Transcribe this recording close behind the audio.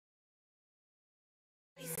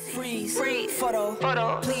freeze, photo,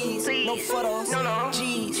 please, no photos,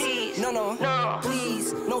 G's, no,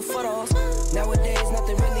 please, no photos. Nowadays,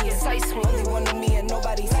 nothing really is ice. Only one of me and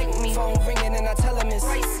nobody like me. Phone ringing and I tell him it's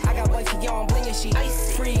ice. I got wifey on bling and she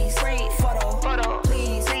ice. Freeze, photo,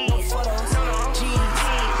 please, no photos, G's,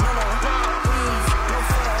 no, please, no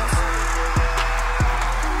photos.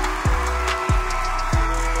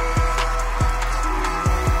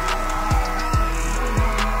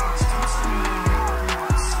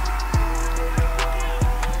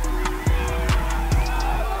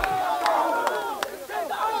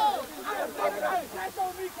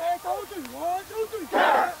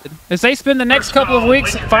 As they spend the next couple of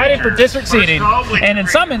weeks fighting for district seeding, and in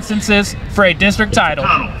some instances, for a district title.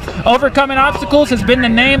 Overcoming obstacles has been the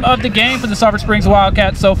name of the game for the Sulphur Springs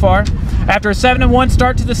Wildcats so far. After a 7-1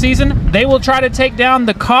 start to the season, they will try to take down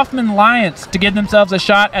the Kaufman Lions to give themselves a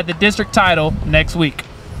shot at the district title next week.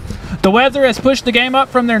 The weather has pushed the game up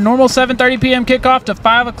from their normal 7:30 p.m. kickoff to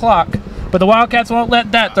 5 o'clock, but the Wildcats won't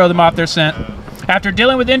let that throw them off their scent. After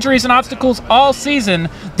dealing with injuries and obstacles all season,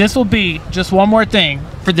 this will be just one more thing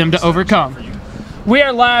for them to overcome. We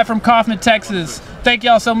are live from Kaufman, Texas. Thank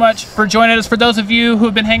y'all so much for joining us. For those of you who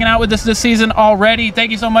have been hanging out with us this season already,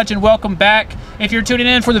 thank you so much and welcome back. If you're tuning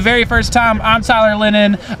in for the very first time, I'm Tyler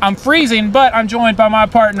Lennon. I'm freezing, but I'm joined by my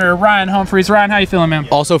partner, Ryan Humphreys. Ryan, how you feeling, man?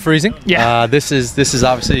 Also freezing. Yeah. This is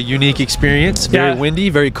obviously a unique experience. Very windy,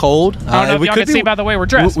 very cold. I don't know if y'all can see by the way we're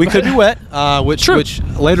dressed. We could be wet, which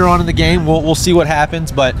later on in the game we'll see what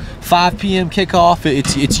happens. But 5 p.m. kickoff,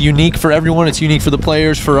 it's unique for everyone. It's unique for the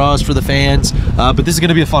players, for us, for the fans. But this is going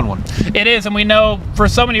to be a fun one. It is, and we know for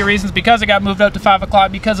so many reasons, because it got moved up to 5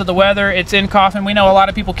 o'clock, because of the weather, it's in Kaufman. We know a lot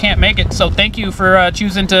of people can't make it, so thank you for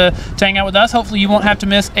choosing to hang out with us. Hopefully you won't have to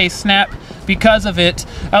miss a snap because of it.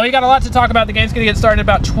 We got a lot to talk about. The game's going to get started in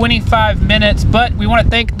about 25 minutes, but we want to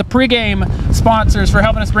thank the pregame sponsors for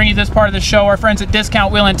helping us bring you this part of the show. Our friends at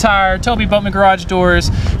Discount Wheel and Tire, Toby Boatman Garage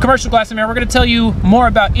Doors, Commercial Glass and Mirror. We're going to tell you more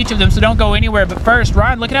about each of them, so don't go anywhere. But first,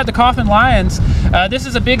 Ryan, looking at the Kaufman Lions, this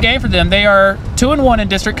is a big game for them. They are 2-1 in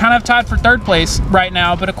district, kind of tied for 3rd place right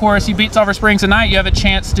now, but of course you beat Sulphur Springs tonight, you have a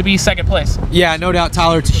chance to be 2nd place. Yeah, no doubt,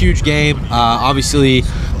 Tyler. It's a huge game. Obviously,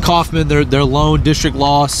 Kaufman, their lone district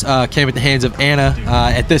loss came at the hands of Anna.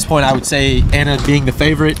 At this point, I would say Anna being the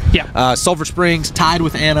favorite. Yeah. Sulphur Springs tied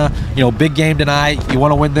with Anna. You know, big game tonight. You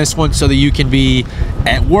want to win this one so that you can be,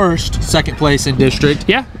 at worst, 2nd place in district.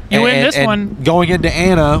 Yeah. You win this one. Going into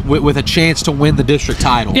Anna with a chance to win the district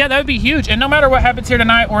title. Yeah, that would be huge. And no matter what happens here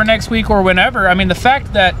tonight or next week or whenever, I mean, the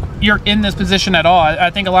fact that you're in this position at all, I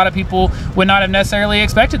think a lot of people would not have necessarily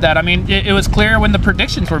expected that. I mean, it was clear when the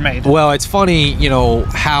predictions were made. Well, it's funny, you know,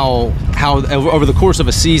 how over the course of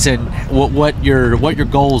a season, what your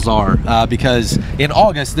goals are, because in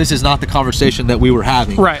August, this is not the conversation that we were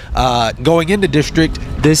having. Right. Going into district,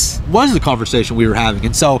 this was the conversation we were having,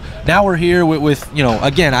 and so now we're here with you know,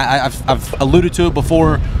 again, I've alluded to it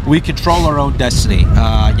before. We control our own destiny.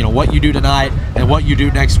 You know, what you do tonight and what you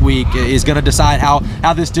do next week is going to decide how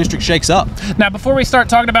this district shakes up. Now, before we start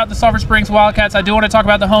talking about the Sulphur Springs Wildcats, I do want to talk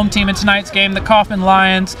about the home team in tonight's game, the Kaufman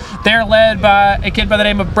Lions. They're led by a kid by the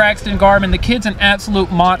name of Braxton Garman. The kid's an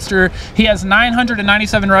absolute monster. He has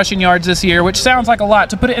 997 rushing yards this year, which sounds like a lot.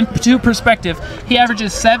 To put it into perspective, he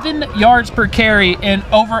averages 7 yards per carry and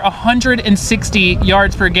over 160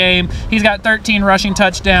 yards per game. He's got 13 rushing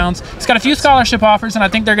touchdowns. He's got a few scholarship offers, and I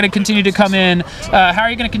think they're going to continue to come in. How are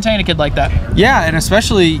you going to contain a kid like that? Yeah, and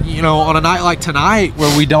especially, you know, on a night like tonight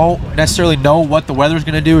where we don't necessarily know what the weather's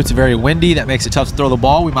going to do. It's very windy. That makes it tough to throw the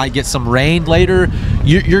ball. We might get some rain later.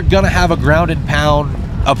 You're going to have a ground and pound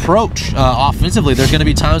approach offensively. There's going to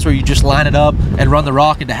be times where you just line it up and run the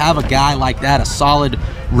rock, and to have a guy like that, a solid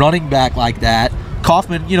running back like that,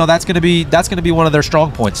 Kaufman, you know, that's going to be one of their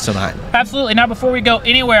strong points tonight. Absolutely. Now, before we go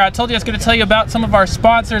anywhere, I told you I was going to tell you about some of our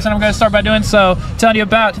sponsors, and I'm going to start by doing so, telling you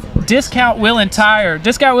about Discount Wheel and Tire.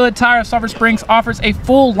 Discount Wheel and Tire of Sulphur Springs offers a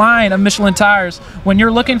full line of Michelin tires. When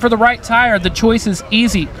you're looking for the right tire, the choice is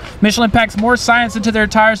easy. Michelin packs more science into their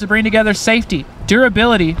tires to bring together safety,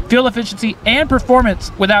 durability, fuel efficiency, and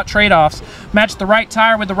performance without trade-offs. Match the right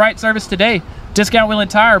tire with the right service today. Discount Wheel and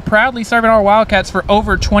Tire, proudly serving our Wildcats for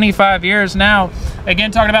over 25 years now. Again,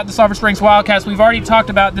 talking about the Sulphur Springs Wildcats, we've already talked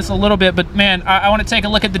about this a little bit, but man, I want to take a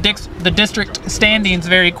look at the district standings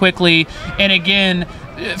very quickly. And again,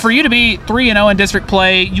 for you to be 3-0 in district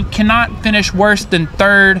play, you cannot finish worse than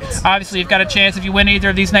 3rd. Obviously, you've got a chance if you win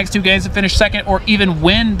either of these next 2 games to finish 2nd or even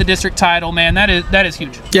win the district title. Man, that is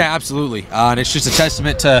huge. Yeah, absolutely. And it's just a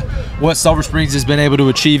testament to what Sulphur Springs has been able to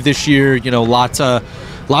achieve this year. You know, lots of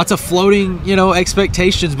lots of floating,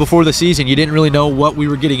 expectations before the season. You didn't really know what we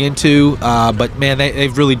were getting into, but man,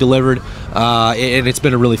 they've really delivered, and it's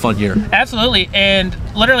been a really fun year. Absolutely, and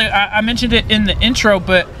literally, I mentioned it in the intro,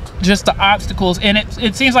 but just the obstacles, and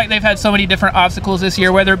it seems like they've had so many different obstacles this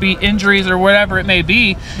year, whether it be injuries or whatever it may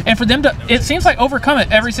be, and for them to, it seems like, overcome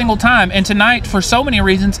it every single time. And tonight, for so many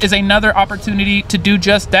reasons, is another opportunity to do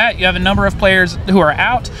just that. You have a number of players who are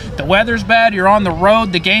out, the weather's bad, you're on the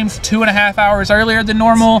road, the game's 2.5 hours earlier than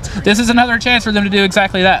normal. This is another chance for them to do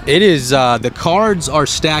exactly that. It is. The cards are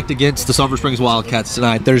stacked against the Sulphur Springs Wildcats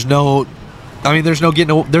tonight. There's no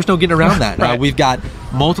getting around that. Right. We've got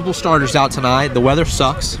multiple starters out tonight. The weather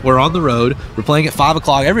sucks. We're on the road. We're playing at 5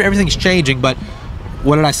 o'clock. Everything's changing, but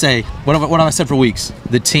what did I say? What have I said for weeks?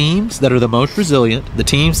 The teams that are the most resilient, the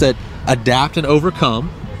teams that adapt and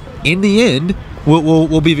overcome, in the end,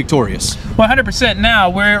 will be victorious. 100%. Now,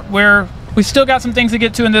 we've still got some things to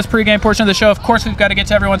get to in this pregame portion of the show. Of course, we've got to get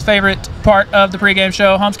to everyone's favorite part of the pregame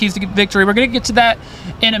show, Home's Keys to Victory. We're going to get to that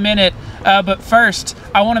in a minute. But first,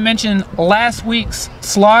 I want to mention last week's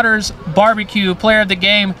Slaughter's Barbecue Player of the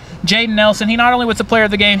Game, Jaden Nelson. He not only was the player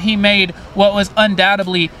of the game, he made what was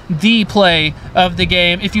undoubtedly the play of the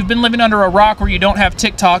game. If you've been living under a rock where you don't have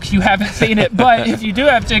TikTok, you haven't seen it. But if you do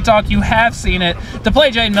have TikTok, you have seen it. The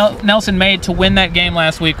play Jaden Nelson made to win that game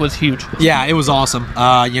last week was huge. Yeah, it was awesome.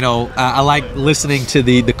 I like listening to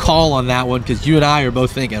the call on that one, because you and I are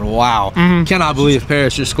both thinking, wow, cannot believe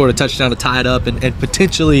Paris just scored a touchdown to tie it up and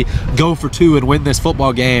potentially go for 2 and win this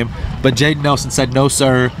football game. But Jaden Nelson said, no,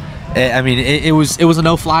 sir. I mean, it was a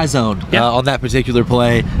no-fly zone on that particular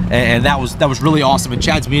play, and that was really awesome. And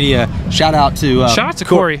Chad's Media, shout out to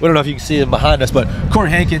Corey. We don't know if you can see him behind us, but Corey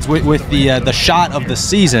Hankins with the shot of the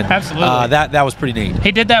season. Absolutely, that was pretty neat.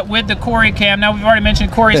 He did that with the Corey cam. Now, we've already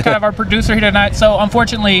mentioned Corey's kind of our producer here tonight, so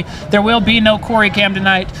unfortunately there will be no Corey cam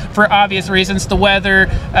tonight for obvious reasons. The weather,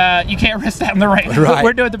 you can't risk that in the rain. Right.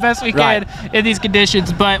 We're doing the best we can in these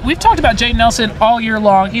conditions. But we've talked about Jaden Nelson all year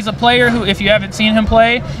long. He's a player who, if you haven't seen him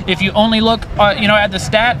play, if you only look at the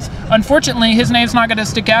stats, unfortunately his name's not going to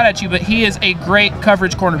stick out at you, but he is a great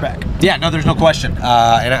coverage cornerback. Yeah, no, there's no question. And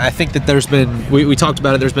I think that there's been, we talked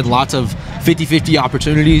about it, there's been lots of 50-50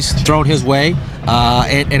 opportunities thrown his way,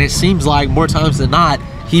 and it seems like more times than not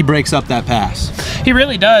he breaks up that pass. He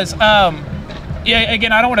really does. Yeah,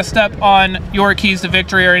 again, I don't want to step on your keys to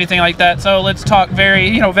victory or anything like that, so let's talk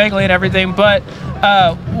very vaguely and everything, but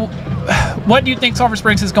what do you think Sulphur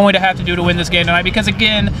Springs is going to have to do to win this game tonight? Because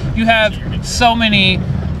again, you have so many,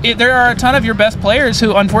 there are a ton of your best players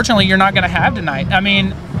who unfortunately you're not going to have tonight. I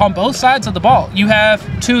mean, on both sides of the ball, you have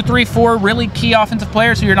 2, 3, 4 really key offensive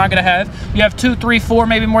players who you're not going to have. You have 2, 3, 4,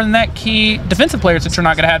 maybe more than that, key defensive players that you're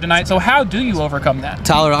not going to have tonight. So how do you overcome that?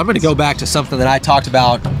 Tyler, I'm going to go back to something that I talked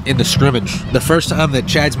about in the scrimmage. The first time that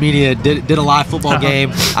Chad's Media did a live football game,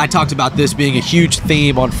 I talked about this being a huge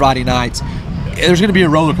theme on Friday nights. There's going to be a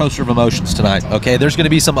roller coaster of emotions tonight, okay? There's going to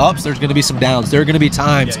be some ups, there's going to be some downs. There are going to be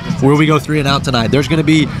times where we go 3 and out tonight. There's going to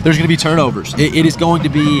be turnovers. It is going to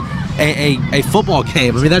be a football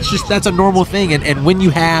game. I mean, that's a normal thing. And when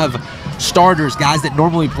you have starters, guys that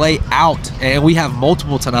normally play out, and we have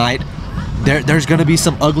multiple tonight, there's going to be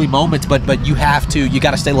some ugly moments, but you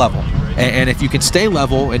got to stay level. And if you can stay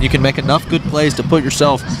level and you can make enough good plays to put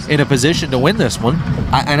yourself in a position to win this one,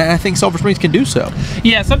 I think Sulphur Springs can do so.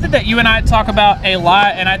 Yeah, something that you and I talk about a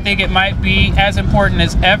lot, and I think it might be as important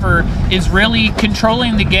as ever, is really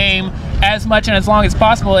controlling the game as much and as long as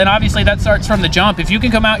possible. And obviously that starts from the jump. If you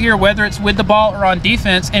can come out here, whether it's with the ball or on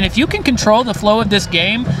defense, and if you can control the flow of this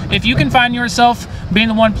game, if you can find yourself being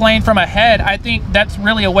the one playing from ahead, I think that's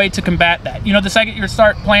really a way to combat that. The second you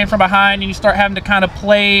start playing from behind and you start having to kind of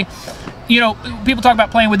play, people talk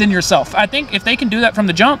about playing within yourself. I think if they can do that from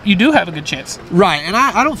the jump, you do have a good chance. Right, and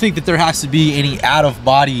I don't think that there has to be any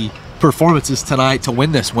out-of-body performances tonight to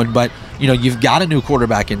win this one, but, you've got a new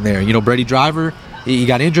quarterback in there. Brady Driver, he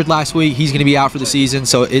got injured last week. He's going to be out for the season,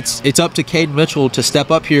 so it's up to Caden Mitchell to step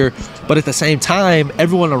up here. But at the same time,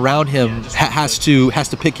 everyone around him has to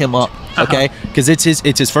pick him up, okay? Because it's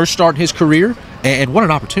his first start in his career, and what an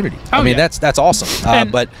opportunity! I mean, that's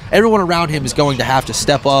awesome. But everyone around him is going to have to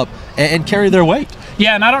step up and carry their weight.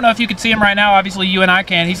 Yeah, and I don't know if you can see him right now. Obviously, you and I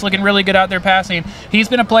can. He's looking really good out there passing. He's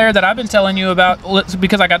been a player that I've been telling you about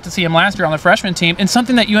because I got to see him last year on the freshman team, and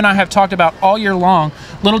something that you and I have talked about all year long.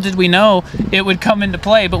 Little did we know it would come into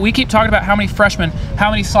play, but we keep talking about how many freshmen, how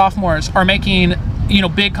many sophomores are making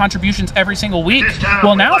big contributions every single week.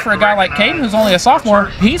 Well, now for a guy like Caden, who's only a sophomore,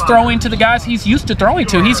 he's throwing to the guys he's used to throwing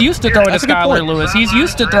to. He's used to throwing to Skylar Lewis. He's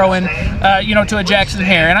used to throwing, to a Jackson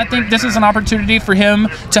Hare. And I think this is an opportunity for him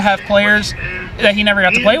to have players that he never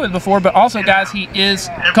got to play with before, but also guys he is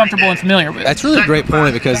comfortable and familiar with. That's really a great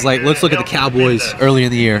point, because let's look at the Cowboys early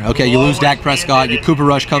in the year. Okay, you lose Dak Prescott, Cooper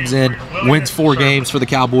Rush comes in, wins 4 games for the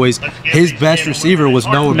Cowboys. His best receiver was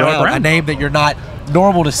Noah Brown, a name that you're not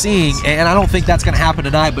normal to seeing, and I don't think that's going to happen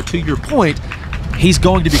tonight. But to your point, he's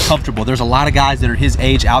going to be comfortable. There's a lot of guys that are his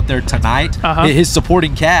age out there tonight. His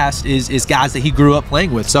supporting cast is guys that he grew up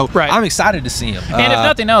playing with. So I'm excited to see him. And if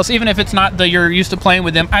nothing else, even if it's not that you're used to playing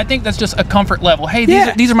with them, I think that's just a comfort level. Hey,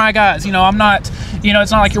 these are my guys. I'm not,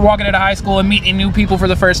 it's not like you're walking into high school and meeting new people for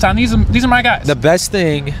the first time. These are my guys. The best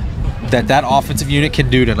thing that offensive unit can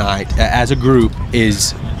do tonight as a group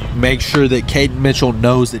is make sure that Caden Mitchell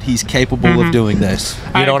knows that he's capable of doing this.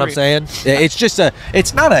 You know what I'm saying? It's just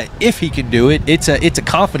it's not a if he can do it, it's a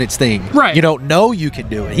confidence thing. Right. You don't know you can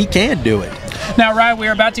do it. He can do it. Now, Ryan,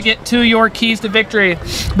 we're about to get to your keys to victory.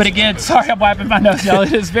 But again, sorry I'm wiping my nose, y'all.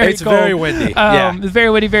 It is very it's cold. Very windy. It's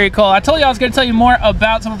very windy, very cold. I told you I was going to tell you more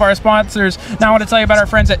about some of our sponsors. Now I want to tell you about our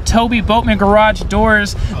friends at Toby Boatman Garage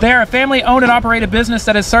Doors. They are a family-owned and operated business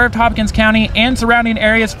that has served Hopkins County and surrounding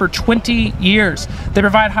areas for 20 years. They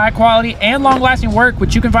provide high-quality and long-lasting work,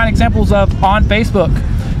 which you can find examples of on Facebook.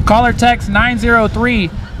 Call or text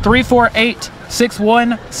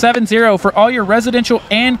 903-348-6170 for all your residential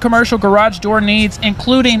and commercial garage door needs,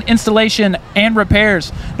 including installation and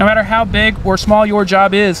repairs. No matter how big or small your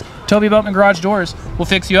job is, Toby Boatman Garage Doors will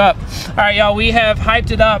fix you up. All right, y'all, we have hyped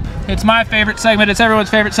it up. It's my favorite segment. It's everyone's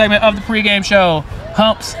favorite segment of the pregame show.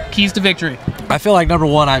 Humps, keys to victory. I feel like number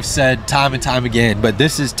one I've said time and time again, but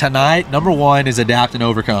this is tonight. Number one is adapt and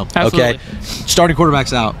overcome. Absolutely. Okay, starting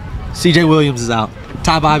quarterback's out. C.J. Williams is out.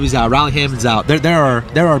 Ty Bibby's out. Riley Hammond's out.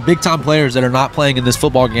 There are big time players that are not playing in this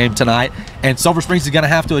football game tonight, and Sulphur Springs is going to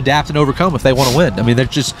have to adapt and overcome if they want to win. I mean,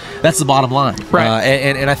 that's the bottom line. Right.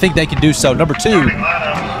 And I think they can do so. Number two,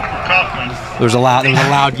 there was a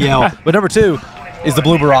loud yell, but number two is the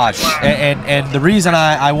Blue Barrage, and the reason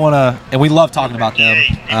I want to, and we love talking about them.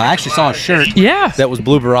 I actually saw a shirt that was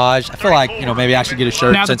Blue Barrage. I feel like maybe I should get a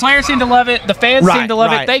shirt. Now the players seem to love it, the fans seem to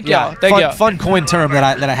love it. Thank you. Fun coin term that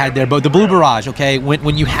I had there. But the Blue Barrage, okay,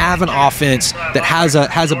 when you have an offense that has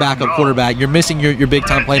a backup quarterback, you're missing your big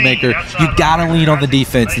time playmaker. You gotta lean on the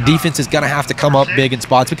defense. The defense is gonna have to come up big in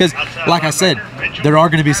spots because, like I said, there are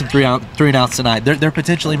going to be some three and outs tonight. There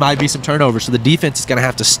potentially might be some turnovers, so the defense is going to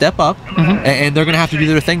have to step up, and they're going to have to do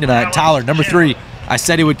their thing tonight. Tyler, number 3, I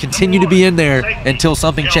said he would continue to be in there until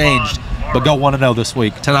something changed, but go 1-0 this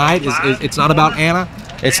week. Tonight it's not about Anna.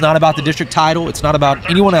 It's not about the district title. It's not about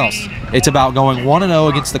anyone else. It's about going 1-0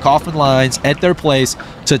 against the Kaufman Lions at their place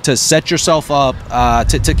to set yourself up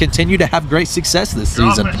to continue to have great success this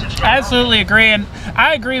season. I absolutely agree, and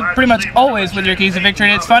I agree pretty much always with your keys to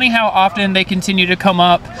victory. It's funny how often they continue to come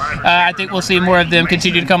up. I think we'll see more of them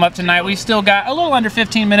continue to come up tonight. We've still got a little under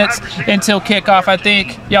 15 minutes until kickoff. I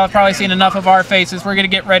think y'all have probably seen enough of our faces. We're going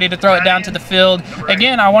to get ready to throw it down to the field.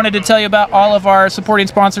 Again, I wanted to tell you about all of our supporting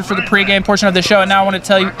sponsors for the pregame portion of the show, and now I want to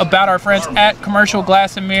tell you about our friends at Commercial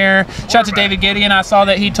Glass and Mirror. Shout out to David Gideon. I saw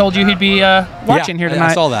that he told you he'd be watching here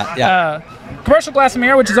tonight. I saw that, yeah. Commercial Glass and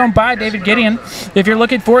Mirror, which is owned by David Gideon. If you're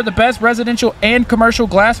looking for the best residential and commercial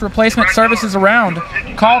glass replacement services around,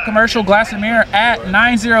 call Commercial Glass and Mirror at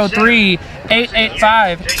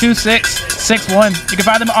 903-885-2661. You can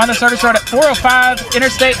find them on the service road at 405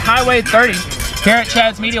 Interstate Highway 30. Here at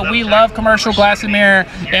Chad's Media, we love Commercial Glass and Mirror,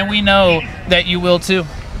 and we know that you will too.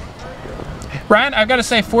 Ryan, I've got to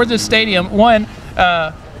say, for this stadium, one,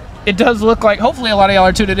 it does look like hopefully a lot of y'all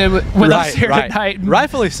are tuned in with us here tonight.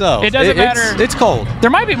 Rightfully so. It doesn't matter. It's cold.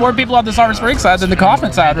 There might be more people on the Sulphur Springs side than the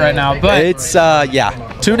Kaufman side right now, but it's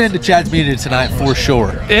tune in to Chad's Media tonight for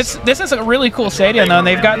sure. This is a really cool stadium though, and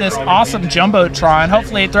they've got this awesome jumbotron.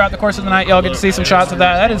 Hopefully throughout the course of the night y'all get to see some shots of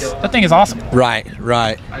that. That thing is awesome. Right.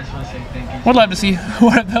 Would love to see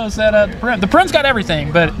one of those at the Prim. The Prim's got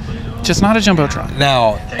everything, but just not a jumbotron.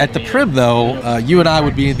 Now, at the Prim, though, you and I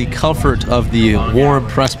would be in the comfort of the warm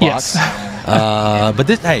press box. Yes. But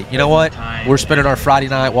this, hey, you know what? We're spending our Friday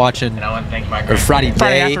night watching, or Friday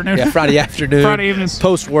afternoon. Yeah, Friday afternoon. Friday evenings.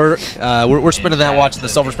 Post work. We're spending that watching the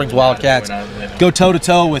Sulphur Springs Wildcats go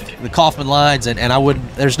toe-to-toe with the Kaufman Lions, and I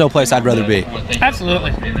wouldn't, there's no place I'd rather be. Absolutely.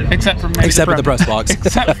 Except for maybe the press box.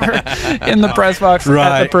 Except for in the press box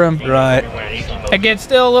at the Prim. Right. Again,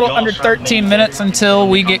 still a little under 13 minutes until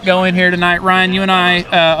we get going here tonight. Ryan, you and I,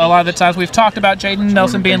 a lot of the times we've talked about Jaden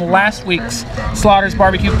Nelson being last week's Slaughter's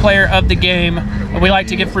Barbecue Player of the Game. We like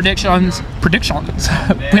to give predictions.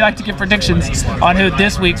 We like to give predictions on who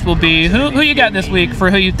this week's will be. Who you got this week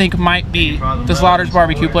for who you think might be the Slaughter's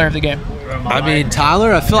Barbecue Player of the Game? I mean,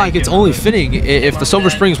 Tyler, I feel like it's only fitting if the Sulphur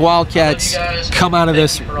Springs Wildcats come out of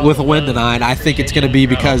this with a win tonight. I think it's going to be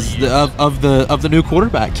because of the new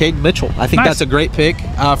quarterback, Caden Mitchell. I think that's a great pick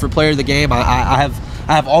for player of the game. I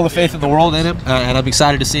have all the faith in the world in him, and I'm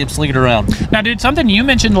excited to see him sling it around. Now, dude, something you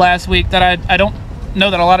mentioned last week that I don't know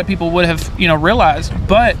that a lot of people would have realized,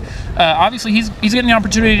 but obviously he's getting the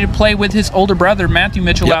opportunity to play with his older brother Matthew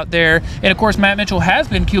Mitchell out there, and of course Matt Mitchell has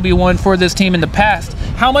been QB1 for this team in the past.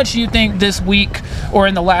 How much do you think this week or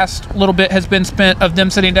in the last little bit has been spent of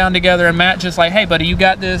them sitting down together and Matt just like, hey buddy, you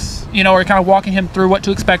got this, or kind of walking him through what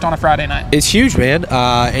to expect on a Friday night? It's huge, man.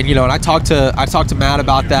 And I talked to Matt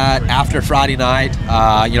about that after Friday night.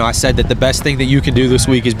 I said that the best thing that you can do this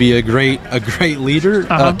week is be a great leader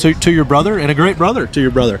to your brother, and a great brother to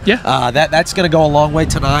your brother. Yeah. That's going to go a long way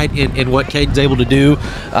tonight in what Caden's able to do.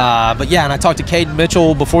 But yeah, and I talked to Caden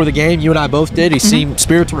Mitchell before the game. You and I both did. He seemed,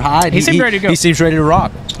 spirits were high. He seemed ready to go. He seems ready to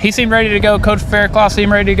rock. He seemed ready to go. Coach Fairclough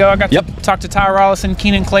seemed ready to go. I got to talk to Ty Rollison,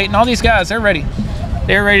 Keenan Clayton, all these guys. They're ready.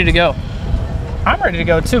 They're ready to go. I'm ready to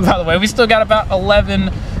go too, by the way. We still got about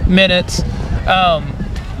 11 minutes.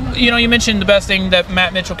 You mentioned the best thing that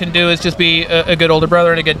Matt Mitchell can do is just be a good older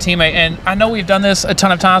brother and a good teammate. And I know we've done this a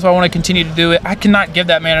ton of times, but I want to continue to do it. I cannot give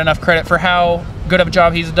that man enough credit for how good of a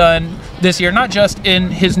job he's done this year, not just in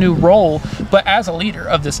his new role, but as a leader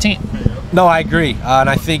of this team. No, I agree, and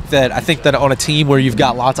I think that on a team where you've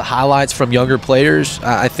got lots of highlights from younger players,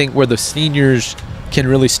 I think where the seniors can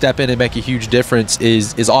really step in and make a huge difference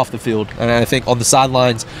is off the field. And I think on the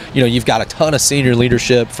sidelines, you've got a ton of senior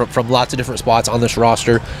leadership from lots of different spots on this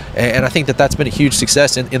roster, and I think that's been a huge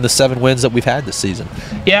success in the 7 wins that we've had this season.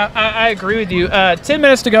 Yeah, I agree with you. 10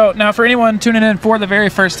 minutes to go. Now, for anyone tuning in for the very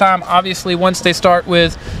first time, obviously once they start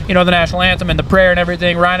with the national anthem and the prayer and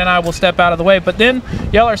everything, Ryan and I will step out of the way. But then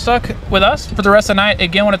y'all are stuck with us for the rest of the night.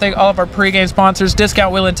 Again, I want to thank all of our pregame sponsors,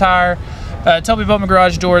 Discount Wheel and Tire, Toby Boatman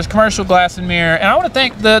Garage Doors, Commercial Glass and Mirror, and I want to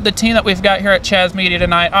thank the team that we've got here at Chaz Media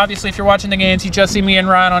tonight. Obviously, if you're watching the games, you just see me and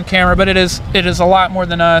Ryan on camera, but it is a lot more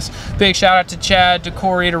than us. Big shout out to Chad, to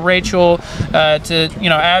Corey, to Rachel, to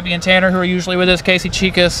Abby and Tanner, who are usually with us, Casey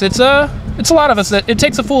Chicas. It's a lot of us. It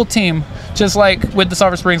takes a full team, just like with the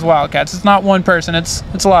Sulphur Springs Wildcats. It's not one person.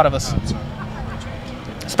 It's a lot of us,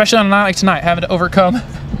 especially on a night like tonight, having to overcome.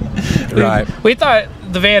 Right. We thought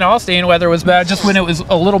the Van Alstyne weather was bad just when it was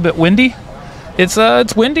a little bit windy.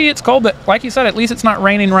 It's windy, it's cold, but like you said, at least it's not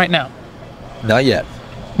raining right now. Not yet.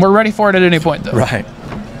 We're ready for it at any point, though. Right.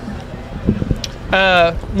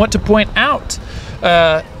 Want to point out,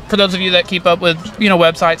 for those of you that keep up with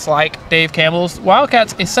websites like Dave Campbell's,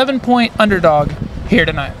 Wildcats a 7-point underdog here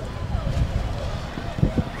tonight.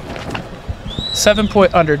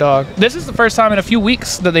 7-point underdog. This is the first time in a few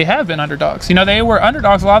weeks that they have been underdogs. They were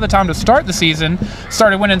underdogs a lot of the time to start the season,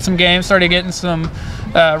 started winning some games, started getting some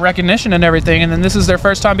recognition and everything, and then this is their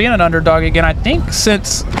first time being an underdog again, I think,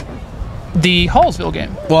 since the Hallsville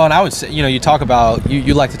game. Well, and I would say, you talk about,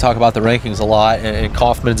 you like to talk about the rankings a lot, and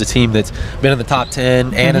Kaufman's a team that's been in the top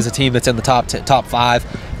 10, and as a team that's in the top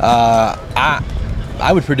 5.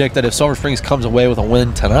 I would predict that if Sulphur Springs comes away with a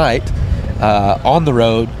win tonight, on the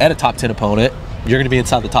road at a top 10 opponent, you're going to be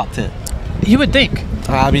inside the top 10. You would think.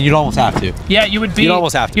 I mean, you'd almost have to. Yeah, you would be. You'd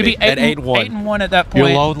almost have to. You'd be 8-1 at that point.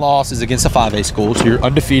 Your lone loss is against a 5A school, so you're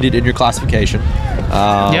undefeated in your classification.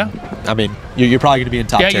 Yeah. I mean, you're probably going to be in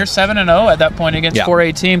top 10. Yeah, you're 7-0 at that point against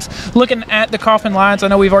 4A teams. Looking at the Kaufman Lions, I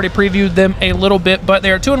know we've already previewed them a little bit, but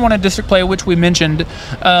they are 2-1 in district play, which we mentioned.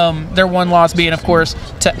 Their one loss being, of course,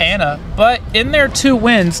 to Anna. But in their 2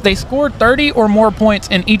 wins, they scored 30 or more points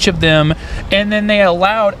in each of them, and then they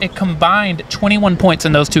allowed a combined 21 points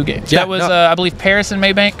in those 2 games. Yeah, that was, I believe, Paris and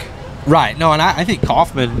Maybank. Right. No, and I think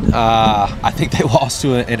Kaufman, I think they lost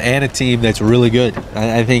to an Anna team that's really good.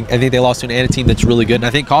 I think they lost to an Anna team that's really good, and I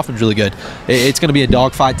think Kaufman's really good. It's going to be a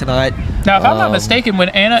dogfight tonight. Now, if I'm not mistaken, when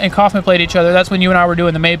Anna and Kaufman played each other, that's when you and I were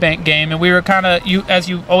doing the Maybank game, and we were kind of, as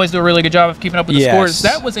you always do a really good job of keeping up with the scores.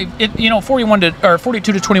 That was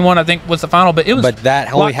 42-21, I think, was the final, but it was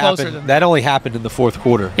that only happened. That only happened in the 4th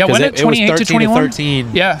quarter. Yeah, when it was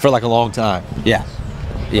 13-13 for like a long time. Yeah.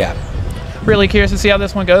 Yeah. Really curious to see how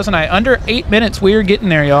this one goes tonight. Under 8 minutes, we're getting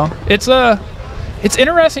there, y'all. It's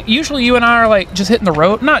interesting. Usually you and I are like just hitting the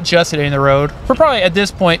road. Not just hitting the road. We're probably at this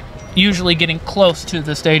point usually getting close to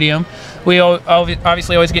the stadium. We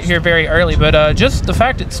obviously always get here very early, but just the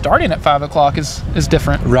fact it's starting at 5 o'clock is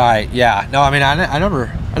different. Right. Yeah. No, I mean, I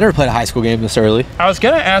never played a high school game this early. I was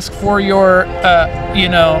gonna ask for your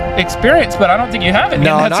experience, but I don't think you have it.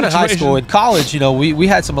 No, in that not in high school. In college, we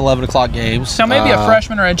had some 11 o'clock games. So maybe a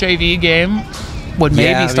freshman or a JV game would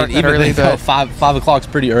maybe start that even early. But 5 o'clock's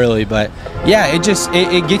pretty early, but yeah, it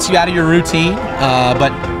gets you out of your routine.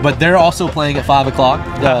 But they're also playing at 5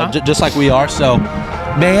 o'clock, just like we are. So,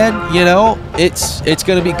 man, it's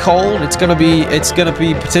gonna be cold. It's gonna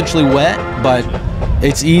be potentially wet, but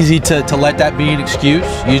it's easy to let that be an excuse.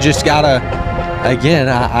 You just gotta. Again,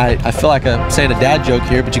 I feel like I'm saying a dad joke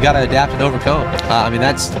here, but you got to adapt and overcome. I mean,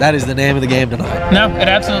 that is the name of the game tonight. No, it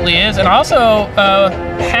absolutely is. And I also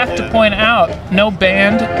have to point out, no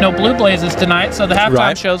band, no Blue Blazes tonight, so the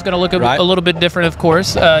halftime show is going to look a little bit different, of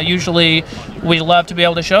course. Usually, we love to be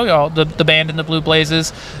able to show y'all the band and the Blue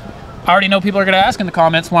Blazes. I already know people are going to ask in the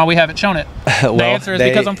comments why we haven't shown it. Well, the answer is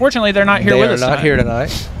because, unfortunately, they're not here with us tonight. They are not here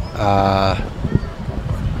tonight.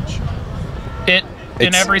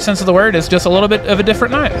 In every sense of the word, is just a little bit of a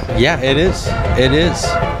different night. Yeah, it is. It is.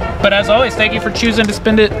 But as always, thank you for choosing to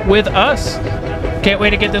spend it with us. Can't wait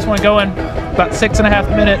to get this one going. About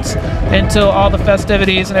 6.5 minutes until all the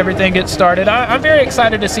festivities and everything gets started. I'm very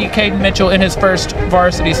excited to see Caden Mitchell in his first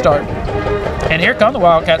varsity start. And here come the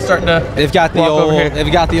Wildcats starting to They've got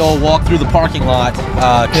the old walk through the parking lot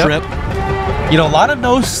trip. A lot of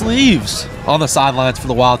no sleeves on the sidelines for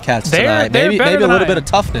the Wildcats tonight. Maybe a little bit of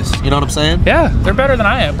toughness. You know what I'm saying? Yeah, they're better than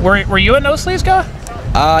I am. Were you a no sleeves guy?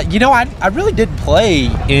 I really didn't play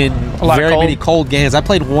in very many cold games. I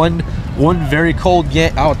played one very cold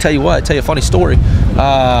game. I'll tell you a funny story.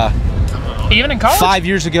 Even in college? 5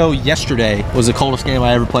 years ago yesterday was the coldest game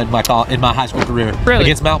I ever played in my high school career. Really?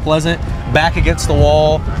 Against Mount Pleasant, back against the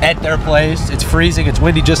wall at their place. It's freezing. It's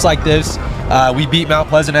windy just like this. We beat Mount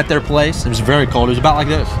Pleasant at their place. It was very cold. It was about like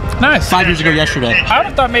this. Nice. 5 years ago yesterday. I would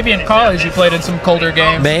have thought maybe in college you played in some colder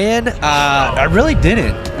games. Man, I really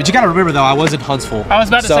didn't. But you got to remember, though, I was in Huntsville. I was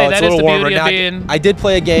about to say, that is the beauty of being... I did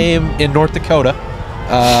play a game in North Dakota,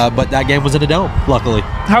 but that game was in a dome, luckily.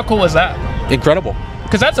 How cool was that? Incredible.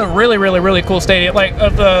 Because that's a really, really, really cool stadium. Like,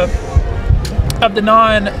 of the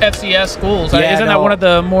non-FCS schools, isn't that one of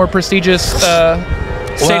the more prestigious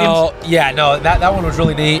stadiums? Well, yeah, no, that one was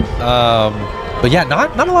really neat. But yeah,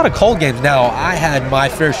 not a lot of cold games. Now, I had my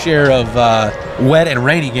fair share of wet and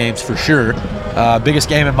rainy games for sure. Biggest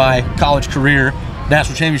game in my college career,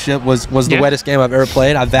 national championship, was the wettest game I've ever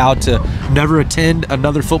played. I vowed to never attend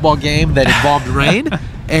another football game that involved rain.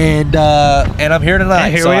 And I'm here tonight.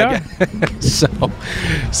 And here we are.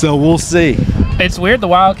 So we'll see. It's weird. The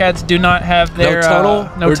Wildcats do not have their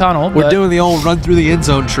no tunnel. We're doing the old run through the end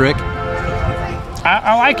zone trick.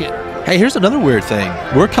 I like it. Hey, here's another weird thing.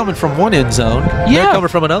 We're coming from one end zone. Yeah. They're coming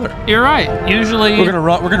from another. You're right. Usually we're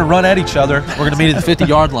gonna run at each other. We're gonna meet at the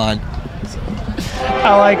 50-yard line.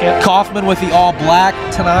 I like it. Kaufman with the all black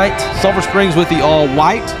tonight. Sulphur Springs with the all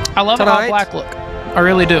white. I love tonight. the all black look. I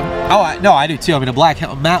really do. Oh, I do too. I mean, a black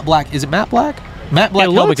matte black. Is it matte black? Matte black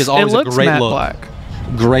helmet is always a great look. Black.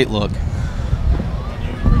 Great look.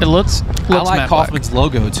 It looks I like Kaufman's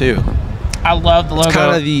logo too. I love the logo. It's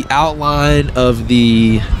kind of the outline of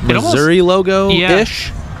the Missouri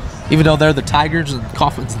logo-ish. Even though they're the Tigers and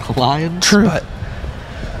Kaufman's the Lions. True.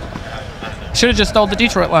 Should have just stole the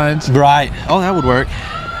Detroit Lions. Right. Oh, that would work.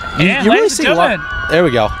 And you really see a lot. There we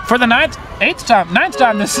go. For the ninth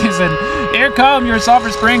time this season, here come your Sulphur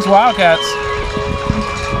Springs Wildcats.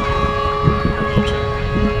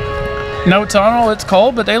 No tunnel, it's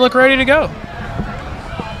cold, but they look ready to go.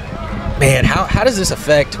 Man, how does this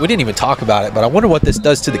affect? We didn't even talk about it, but I wonder what this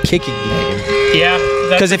does to the kicking game. Yeah,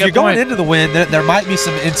 because if you're going into the wind, there might be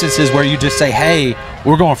some instances where you just say, "Hey,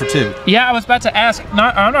 we're going for 2." Yeah, I was about to ask.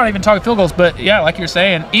 I'm not even talking field goals, but yeah, like you're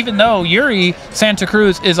saying, even though Yuri Santa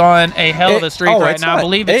Cruz is on a hell of a streak right now, I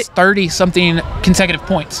believe it's 30-something consecutive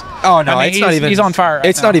points. Oh no, it's not even. He's on fire.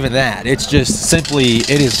 It's not even that. It's just simply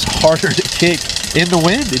it is harder to kick in the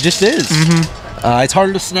wind. It just is. Mm-hmm. It's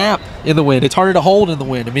harder to snap in the wind. It's harder to hold in the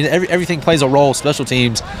wind. I mean, everything plays a role. Special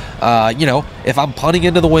teams. If I'm punting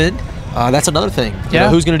into the wind, that's another thing. You know,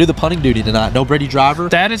 who's going to do the punting duty tonight? No Brady Driver.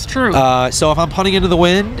 That is true. So if I'm punting into the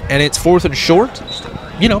wind and it's 4th and short,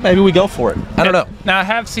 maybe we go for it. I don't know. Now, I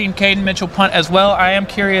have seen Caden Mitchell punt as well. I am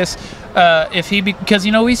curious if because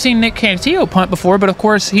we've seen Nick Cantillo punt before, but of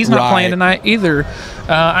course he's not playing tonight either.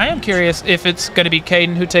 I am curious if it's going to be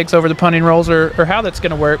Caden who takes over the punting roles or how that's going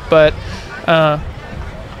to work. But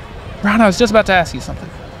Ron, I was just about to ask you something,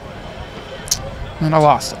 and I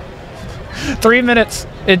lost it. 3 minutes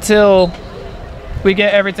until we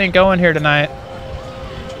get everything going here tonight.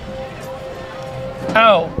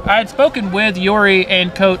 Oh, I had spoken with Yuri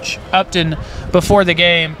and Coach Upton before the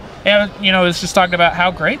game. And, you know, it's just talking about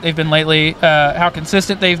how great they've been lately, how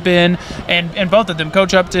consistent they've been, and both of them,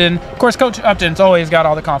 Coach Upton. Of course, Coach Upton's always got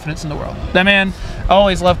all the confidence in the world. That man,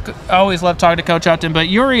 always loved talking to Coach Upton, but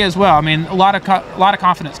Yuri as well. I mean, a lot of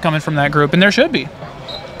confidence coming from that group, and there should be.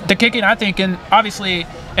 The kicking, I think, and obviously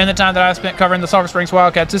in the time that I spent covering the Sulphur Springs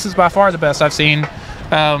Wildcats, this is by far the best I've seen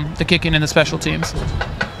the kicking and the special teams.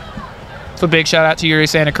 So big shout out to Yuri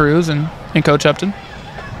Santa Cruz and Coach Upton.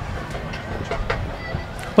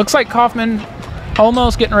 Looks like Kaufman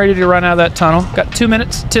almost getting ready to run out of that tunnel. Got 2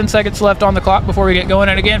 minutes, 10 seconds left on the clock before we get going.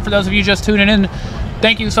 And again, for those of you just tuning in,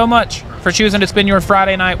 thank you so much for choosing to spend your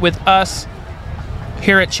Friday night with us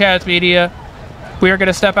here at Chaz Media. We are going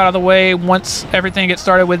to step out of the way once everything gets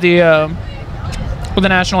started with the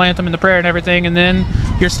national anthem and the prayer and everything, and then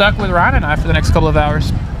you're stuck with Ryan and I for the next couple of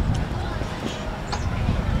hours.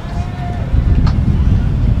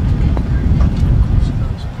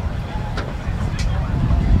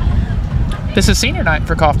 This is senior night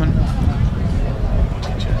for Kaufman.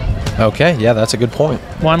 Okay, yeah, that's a good point.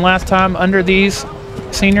 One last time under these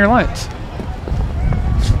senior lights.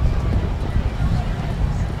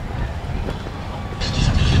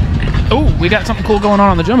 Oh, we got something cool going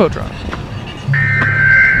on the Jumbotron.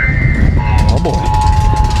 Oh boy.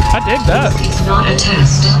 I dig that. This is not a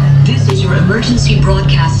test. This is your emergency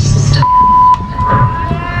broadcast system.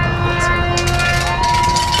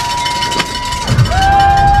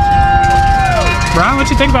 Brian, what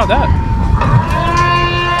you think about that?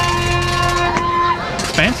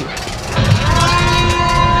 Fancy.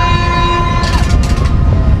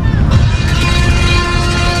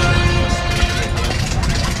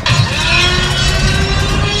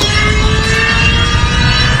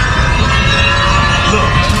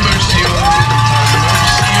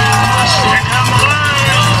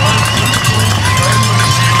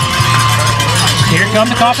 Here come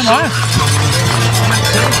the Kaufman Lions.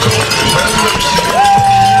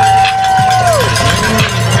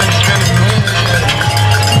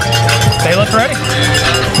 They look ready.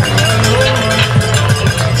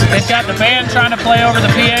 They've got the band trying to play over the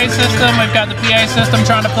PA system. We've got the PA system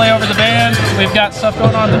trying to play over the band. We've got stuff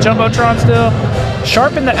going on the Jumbotron still.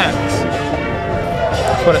 Sharpen the axe.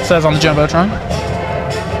 That's what it says on the Jumbotron.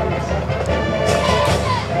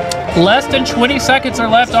 Less than 20 seconds are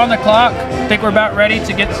left on the clock. I think we're about ready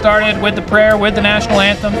to get started with the prayer, with the national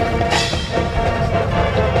anthem.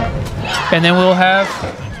 And then we'll have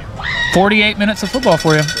 48 minutes of football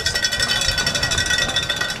for you.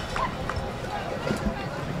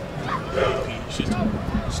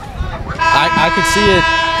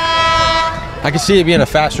 I could see it being a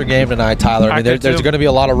faster game tonight, Tyler. I mean, there's going to be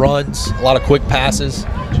a lot of runs, a lot of quick passes.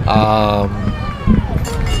 And,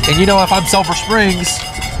 you know, if I'm Sulphur Springs,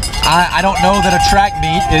 I don't know that a track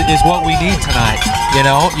meet is what we need tonight. You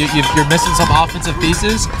know, you're missing some offensive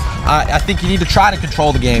pieces. I think you need to try to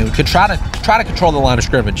control the game. Try to control the line of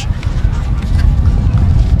scrimmage.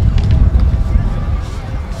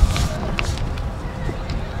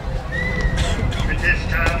 At this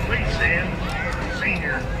time, please stand.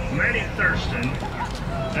 Senior Manny Thurston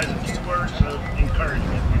has a few words of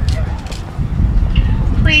encouragement.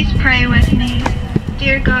 Please pray with me.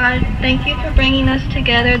 Dear God, thank you for bringing us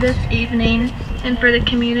together this evening and for the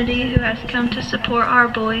community who has come to support our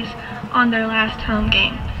boys on their last home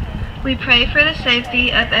game. We pray for the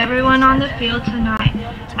safety of everyone on the field tonight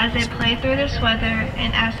as they play through this weather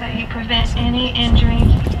and ask that you prevent any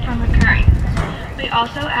injuries from occurring. We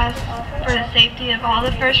also ask for the safety of all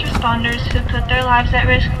the first responders who put their lives at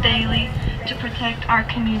risk daily to protect our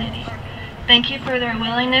community. Thank you for their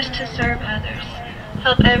willingness to serve others.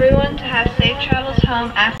 Help everyone to have safe travels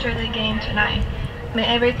home after the game tonight. May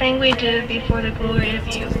everything we do be for the glory of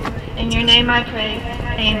you. In your name I pray,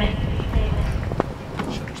 amen.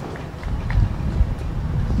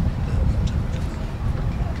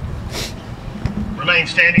 Remain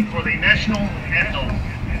standing for the national anthem.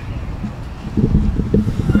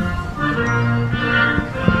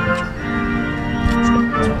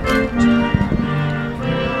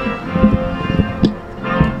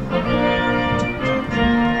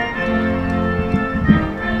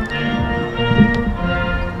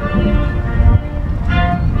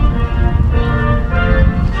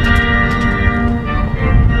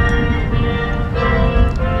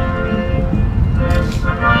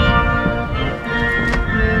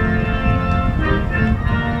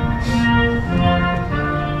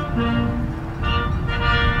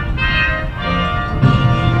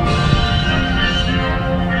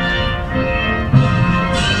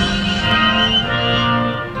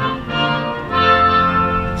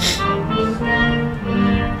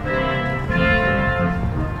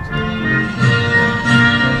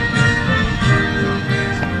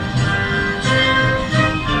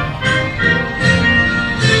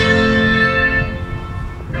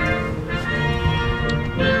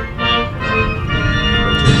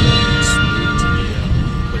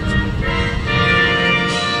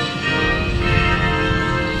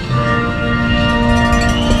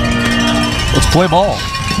 Play ball.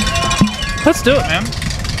 Let's do it, man.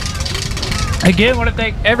 Again, want to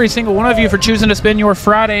thank every single one of you for choosing to spend your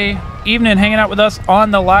Friday evening hanging out with us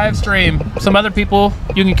on the live stream. Some other people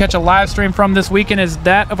you can catch a live stream from this weekend is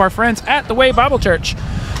that of our friends at the Way Bible Church.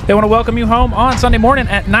 They want to welcome you home on Sunday morning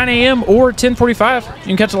at 9 a.m. or 10:45. You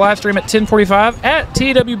can catch a live stream at 10:45 at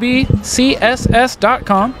twbcss.com,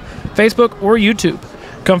 Facebook, or YouTube.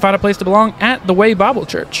 Come find a place to belong at the Way Bible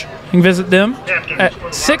Church. You can visit them at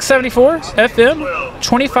 674 FM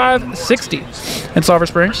 2560 in Sulphur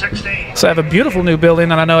Springs. So I have a beautiful new building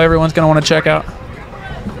that I know everyone's going to want to check out.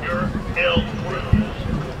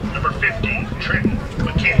 Number 50, Trent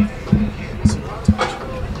McKinney.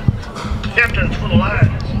 Captain for the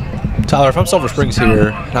Lions. Tyler, if I'm Sulphur Springs here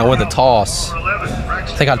and I win the toss, I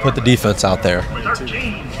think I'd put the defense out there.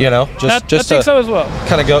 You know, I think so as well.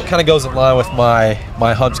 Kind of goes in line with my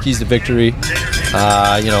Hubs keys to victory.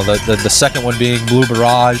 You know, the second one being Blue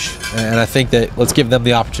Barrage, and I think that let's give them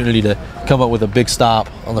the opportunity to come up with a big stop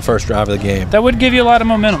on the first drive of the game. That would give you a lot of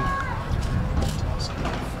momentum.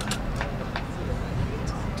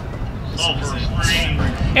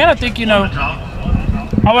 And I think, you know,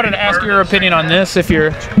 I wanted to ask your opinion on this. If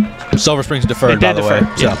you're Sulphur Springs deferred, by the way.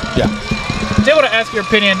 Yeah. So, yeah. I want to ask your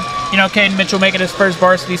opinion. You know, Caden Mitchell making his first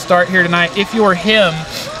varsity start here tonight. If you're him,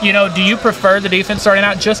 you know, do you prefer the defense starting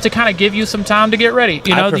out just to kind of give you some time to get ready?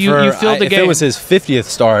 You know, you feel the game. If it was his 50th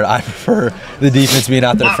start, I prefer the defense being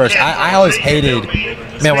out there first. I always hated,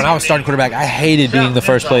 man, when I was starting quarterback, I hated being the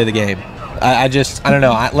first play of the game. I don't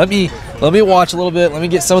know. Let me watch a little bit. Let me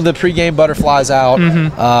get some of the pregame butterflies out.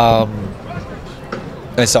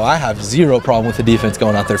 And so I have zero problem with the defense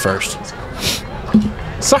going out there first.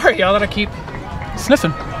 Sorry, y'all, that I keep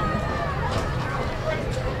sniffing.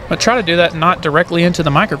 I'll try to do that not directly into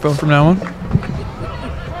the microphone from now on.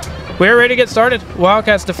 We're ready to get started.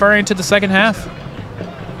 Wildcats deferring to the second half.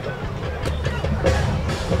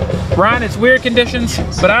 Ryan, it's weird conditions,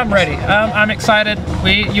 but I'm ready. I'm excited.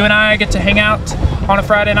 You and I get to hang out on a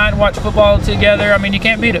Friday night and watch football together. I mean, you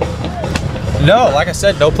can't beat it. No, like I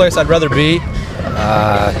said, no place I'd rather be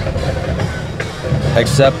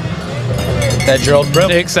except at Gerald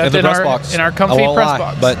Brim except in the press box. In our comfy press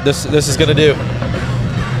box. But this is going to do.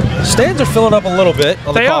 Stands are filling up a little bit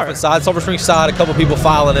on the Kaufman side. Sulphur Springs side, a couple people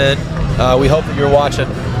filing in. We hope that you're watching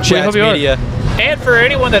Chad's Media. And for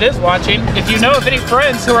anyone that is watching, if you know of any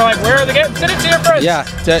friends who are like, where are the games? Send it to your friends. Yeah,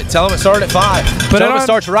 tell them it started at 5. Tell them it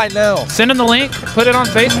starts right now. Send them the link. Put it on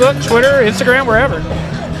Facebook, Twitter, Instagram, wherever.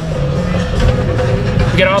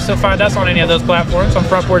 You can also find us on any of those platforms, on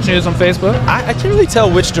Front Porch News on Facebook. I can't really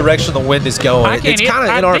tell which direction the wind is going. It's kind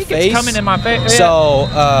of in our face. It's coming in my face.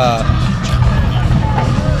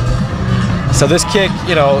 So this kick,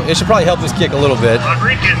 you know, it should probably help this kick a little bit.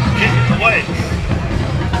 Rodriguez kicking away.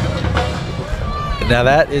 Now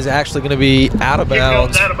that is actually going to be out of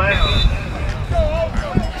bounds. Out of bounds.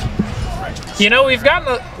 You know, we've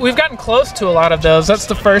gotten close to a lot of those. That's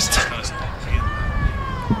the first.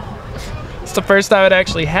 It's the first time it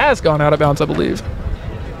actually has gone out of bounds, I believe.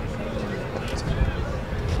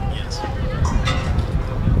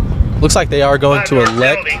 Looks like they are going to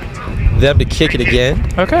elect them to kick it again.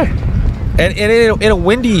 Okay. And in a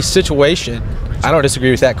windy situation, I don't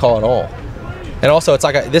disagree with that call at all. And also, it's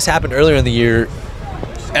like this happened earlier in the year.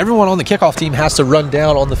 Everyone on the kickoff team has to run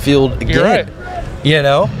down on the field again. You're right. You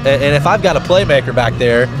know? And if I've got a playmaker back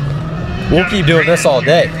there, we'll keep doing this all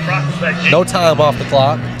day. No time off the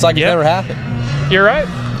clock. It's like it never happened. You're right.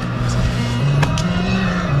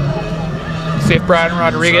 See if Brian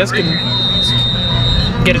Rodriguez can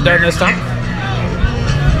get it done this time.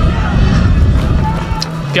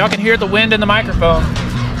 If y'all can hear the wind in the microphone,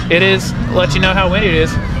 it is let you know how windy it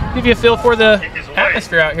is. Give you a feel for the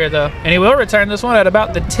atmosphere out here, though. And he will return this one at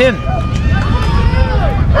about the 10.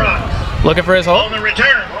 Looking for his hole. On the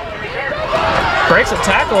return. Breaks a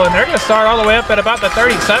tackle, and they're going to start all the way up at about the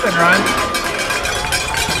 37, Ryan.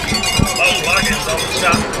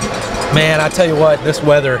 Man, I tell you what, this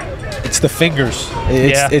weather, it's the fingers.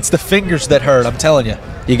 It's the fingers that hurt. I'm telling you.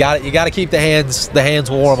 You got to keep the hands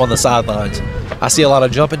warm on the sidelines. I see a lot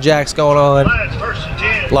of jumping jacks going on.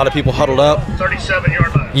 A lot of people huddled up.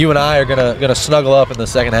 37-yard line. You and I are gonna snuggle up in the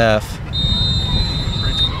second half.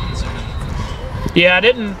 Yeah,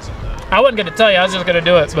 I wasn't gonna tell you. I was just gonna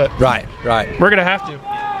do it, but right. We're gonna have to.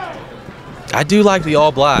 I do like the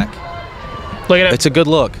all black. Look at it. It's a good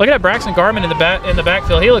look. Look at that Braxton Garmin in the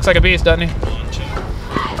backfield. He looks like a beast, doesn't he?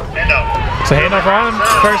 So handoff on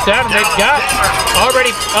first down, and they've got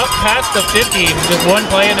already up past the 50. Just one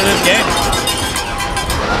play into this game.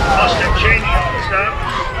 Austin Cheney on the stop.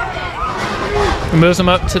 Moves them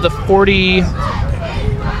up to the 48.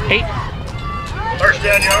 First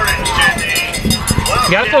down yardage to the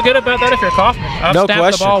You got to feel good about that if you're Kaufman. I've No snapped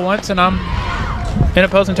question. the ball once and I'm in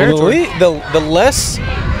opposing territory.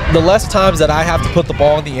 The less times that I have to put the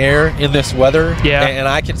ball in the air in this weather, Yeah. and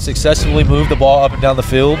I can successfully move the ball up and down the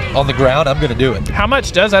field on the ground, I'm going to do it. How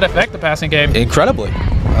much does that affect the passing game? Incredibly.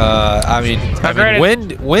 I mean,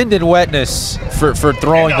 granted- wind and wetness for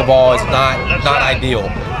throwing the ball is not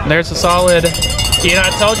ideal. There's a solid, you know, I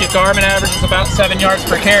told you Garmin averages about 7 yards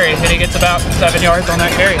per carry, and he gets about 7 yards on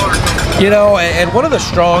that carry. You know, and one of the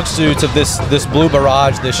strong suits of this blue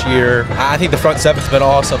barrage this year, I think the front seven's been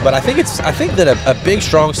awesome, but I think that a big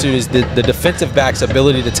strong suit is the defensive back's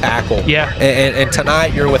ability to tackle. Yeah. And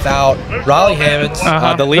tonight you're without Raleigh Hammonds,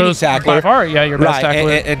 the leading Who's tackler. By far, yeah, your best Right,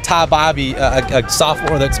 tackler. and Ty Bobby, a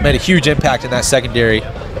sophomore that's made a huge impact in that secondary.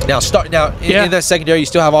 Now, in that secondary, you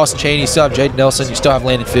still have Austin Chaney, you still have Jaden Nelson, you still have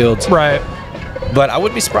Landon Fields. Right. But I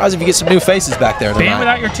wouldn't be surprised if you get some new faces back there tonight. Being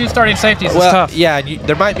without your 2 starting safeties is Well, tough. yeah, and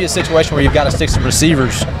there might be a situation where you've got to stick some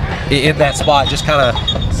receivers in that spot, just kind of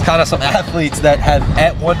some athletes that have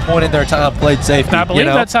at one point in their time played safety. And I believe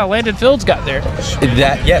that's how Landon Fields got there.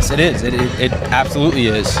 Yes, it is. It absolutely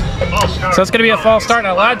is. So it's going to be a false start. And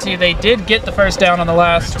I lied to you. They did get the first down on the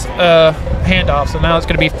last handoff. So now it's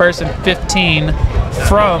going to be 1st and 15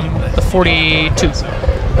 from the 42.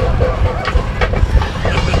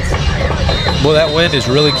 Well, that wind is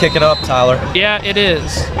really kicking up, Tyler. Yeah, it is.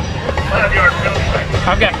 5-yard penalty.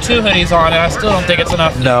 I've got 2 hoodies on, and I still don't think it's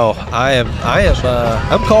enough. No, I'm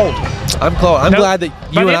cold. I'm cold. I'm glad that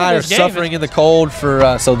by you the and end I of are this game, suffering in the cold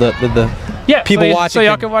for so the people watching so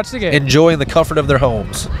y'all can watch the game. enjoying the comfort of their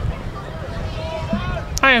homes.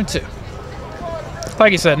 I am too.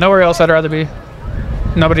 Like you said, nowhere else I'd rather be.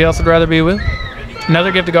 Nobody else I'd rather be with.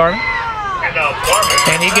 Another give to Garden.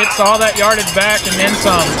 And he gets all that yardage back and then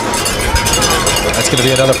some. That's going to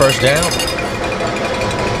be another first down.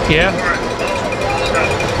 Yeah.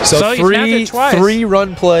 So you snapped it twice. 3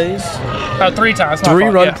 run plays. 3 times. 3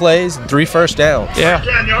 run plays and 3 first downs. Yeah.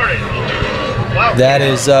 10 yardage.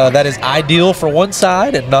 That is ideal for one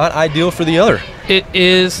side and not ideal for the other. It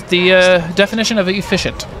is the definition of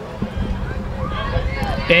efficient.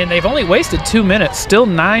 And they've only wasted 2 minutes. Still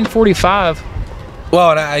 9:45.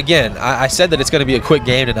 Well, and I said that it's going to be a quick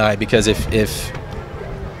game tonight because if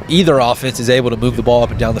either offense is able to move the ball up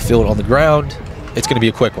and down the field on the ground, it's going to be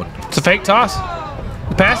a quick one. It's a fake toss.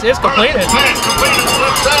 The pass is completed.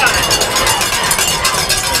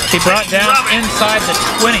 He brought down inside the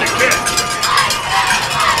 20.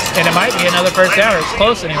 And it might be another first down, or it's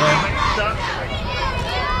close anyway.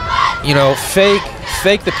 You know,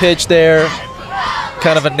 fake the pitch there,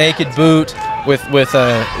 kind of a naked boot with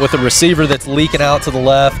a receiver that's leaking out to the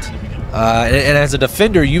left. And as a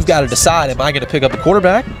defender, you've got to decide: am I going to pick up the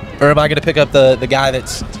quarterback, or am I going to pick up the guy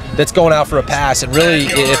that's going out for a pass? And really,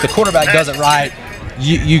 if the quarterback does it right,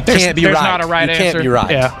 you can't be right. There's not a right answer. You can't be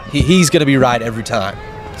right. Yeah. He's going to be right every time.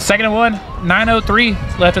 2nd and 1, 9:03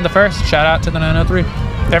 left in the first. Shout out to the 9:03.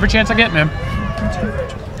 Every chance I get, man.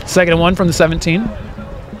 2nd and 1 from the 17.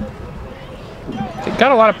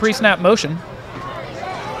 Got a lot of pre-snap motion. And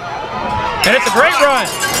it's a great run.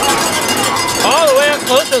 All the way up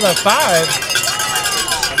close to the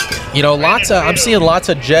 5. You know, I'm seeing lots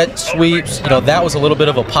of jet sweeps. You know, that was a little bit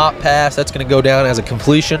of a pop pass. That's going to go down as a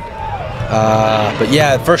completion. But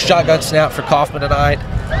yeah, first shotgun snap for Kaufman tonight.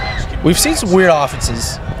 We've seen some weird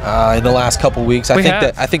offenses in the last couple weeks. I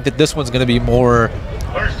think that this one's going to be more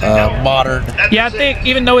modern. Yeah, I think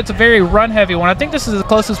even though it's a very run-heavy one, I think this is the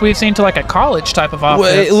closest we've seen to like a college type of offense.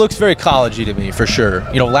 Well, it looks very collegey to me, for sure.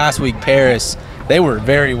 You know, last week Paris, they were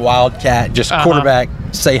very wildcat, just quarterback,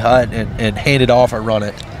 say hut, and hand it off or run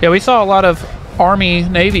it. Yeah, we saw a lot of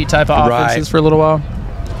Army-Navy type of offenses for a little while.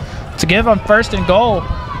 To give them 1st and goal,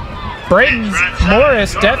 Brayton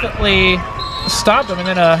Morris definitely stopped him, and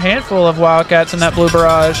then a handful of Wildcats in that blue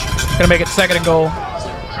barrage. Going to make it 2nd and goal.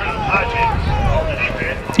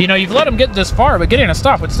 You know, you've let them get this far, but getting a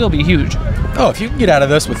stop would still be huge. Oh, if you can get out of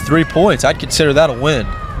this with 3 points, I'd consider that a win.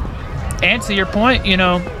 And to your point, you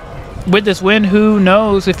know, with this win, who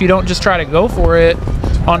knows if you don't just try to go for it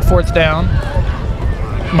on 4th down.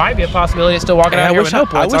 Might be a possibility of still walking out here with no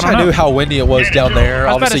points. I wish I knew how windy it was down there.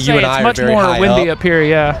 Obviously, you and I are very high up. It's much more windy up here,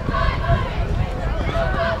 yeah.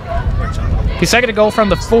 He's 2nd to goal from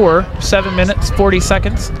the 4. 7 minutes, 40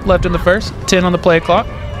 seconds left in the first. 10 on the play clock.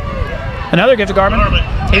 Another give to Garmin.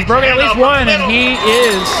 He's broken at least one, and he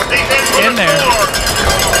is in there.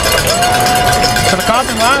 So the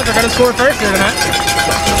Kaufman Lions are going to score first here tonight.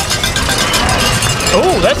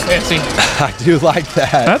 Oh, that's fancy. I do like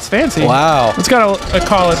that. That's fancy. Wow. It's got a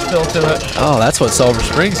college feel to it. Oh, that's what Sulphur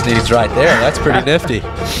Springs needs right there. That's pretty nifty.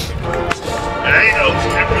 There you go.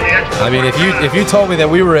 I mean, if you told me that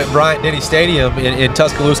we were at Bryant-Denny Stadium in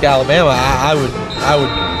Tuscaloosa, Alabama, I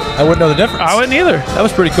wouldn't know the difference. I wouldn't either. That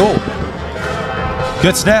was pretty cool.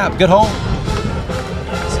 Good snap, good hold.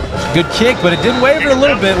 Good kick, but it did waver a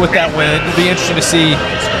little bit with that wind. It'd be interesting to see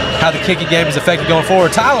how the kicking game is affected going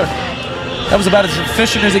forward. Tyler, that was about as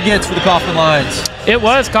efficient as it gets for the Kaufman Lions. It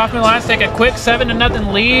was. Kaufman Lions take a quick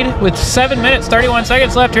 7-0 lead with 7 minutes, 31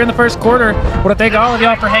 seconds left here in the first quarter. I want to thank all of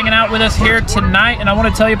y'all for hanging out with us here tonight, and I want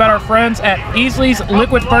to tell you about our friends at Easley's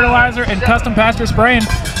Liquid Fertilizer and Custom Pasture Spraying.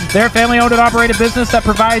 They're a family-owned and operated business that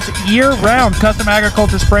provides year-round custom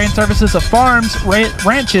agriculture spraying services of farms,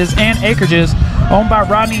 ranches, and acreages. Owned by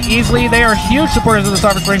Rodney Easley, they are huge supporters of the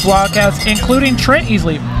Sulphur Springs Wildcats, including Trent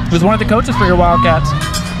Easley, who's one of the coaches for your Wildcats.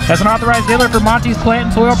 As an authorized dealer for Monty's plant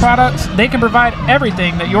and soil products, they can provide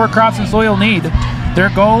everything that your crops and soil need. Their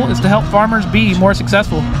goal is to help farmers be more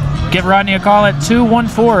successful. Give Rodney a call at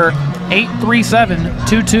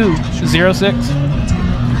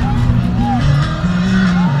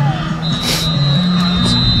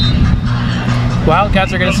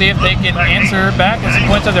Wildcats are going to see if they can answer back with some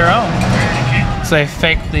points of their own. So they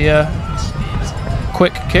fake the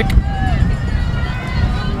quick kick.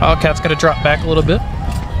 Wildcats going to drop back a little bit.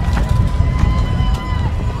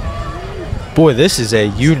 Boy, this is a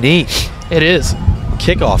unique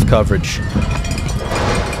kickoff coverage.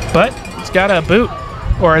 But it's got a boot,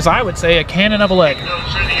 or as I would say, a cannon of a leg.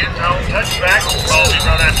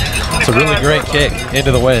 It's a really great kick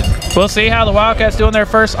into the wind. We'll see how the Wildcats do on their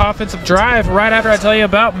first offensive drive right after I tell you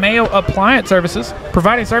about Mayo Appliance Services,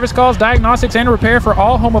 providing service calls, diagnostics, and repair for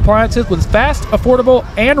all home appliances with fast, affordable,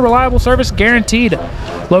 and reliable service guaranteed.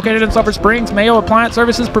 Located in Sulphur Springs, Mayo Appliance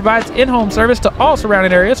Services provides in-home service to all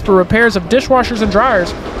surrounding areas for repairs of dishwashers and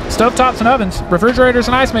dryers, stovetops and ovens, refrigerators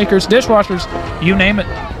and ice makers, dishwashers, you name it.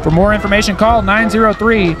 For more information, call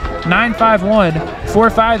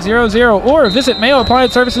 903-951-4500 or visit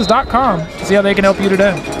MayoApplianceServices.com to see how they can help you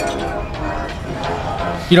today.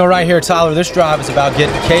 You know, right here, Tyler, this drive is about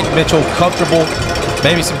getting Caden Mitchell comfortable,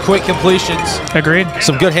 maybe some quick completions. Agreed.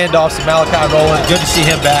 Some good handoffs to Malachi Rowland. Good to see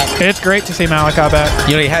him back. It's great to see Malachi back.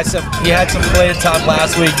 You know, he had some playing time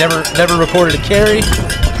last week. Never recorded a carry,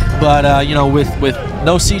 but you know, with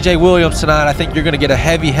no C.J. Williams tonight, I think you're going to get a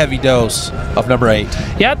heavy dose of number 8.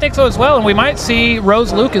 Yeah, I think so as well, and we might see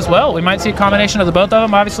Rose Luke as well. We might see a combination of the both of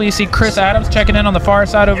them. Obviously, you see Chris Adams checking in on the far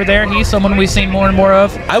side over there. He's someone we've seen more and more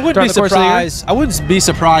of. I wouldn't be surprised. I wouldn't be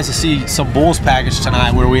surprised to see some Bulls package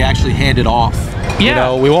tonight where we actually hand it off. Yeah. You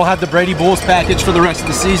know, we won't have the Brady Bulls package for the rest of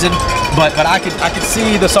the season, but I could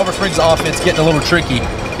see the Sulphur Springs offense getting a little tricky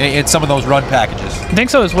in some of those run packages. I think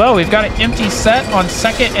so as well. We've got an empty set on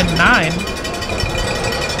 2nd and 9.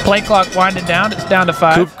 Play clock winding down. It's down to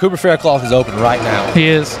 5. Cooper Faircloth is open right now. He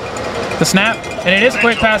is. The snap, and it is a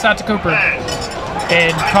quick pass out to Cooper.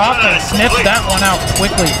 And Kaufman sniffs that one out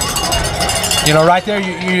quickly. You know, right there,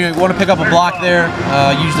 you want to pick up a block there.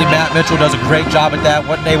 Usually Matt Mitchell does a great job at that.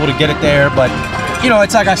 Wasn't able to get it there, but you know,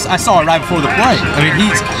 it's like I saw it right before the play. I mean,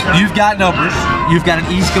 you've got numbers. You've got an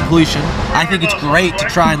easy completion. I think it's great to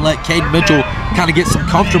try and let Caden Mitchell kind of get some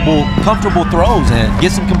comfortable throws in, get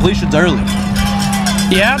some completions early.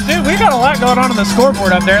 Yeah, dude, we got a lot going on the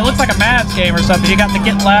scoreboard up there. It looks like a Mavs game or something. You got the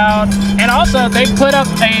Get Loud, and also they put up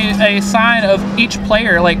a sign of each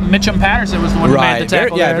player. Like Mitchum Patterson was the one who made the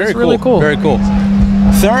tackle. Very really cool. Very cool.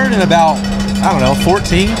 3rd and about, I don't know,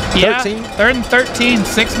 14, 13? Yeah, 3rd and 13.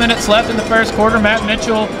 6 minutes left in the first quarter. Matt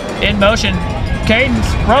Mitchell in motion.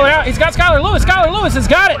 Caden's rolling out. He's got Skylar Lewis. Skylar Lewis has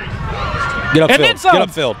got it. Get upfield. And then some. Get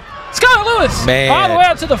upfield. Skylar Lewis. Man. All the way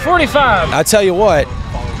out to the 45. I tell you what.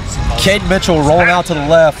 Caden Mitchell rolling out to the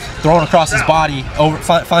left, throwing across his body,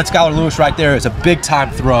 finds Skylar Lewis right there. It's a big-time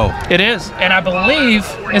throw. It is, and I believe,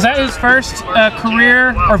 is that his first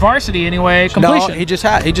career, or varsity anyway, completion? No, he just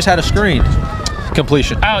had a screen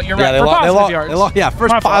completion. Oh, you're right, for positive yards. Yeah,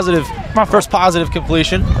 first positive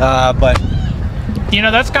completion, but... You know,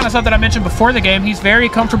 that's kind of something I mentioned before the game. He's very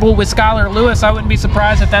comfortable with Skylar Lewis. I wouldn't be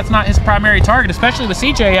surprised if that's not his primary target, especially with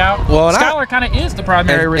CJ out. Well, Skylar kind of is the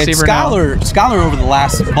primary receiver now. Skylar over the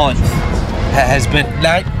last month has been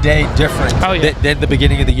night and day different than the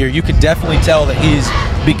beginning of the year. You can definitely tell that he's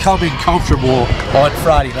becoming comfortable on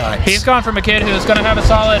Friday nights. He's gone from a kid who's going to have a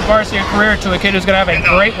solid varsity career to a kid who's going to have a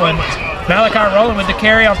great one. Malachi Rowland with the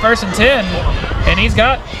carry on 1st and 10, and he's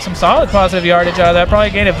got some solid positive yardage out of that, probably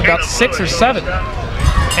a gain of about 6 or 7.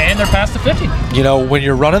 And they're past the 50. You know, when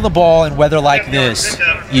you're running the ball in weather like this,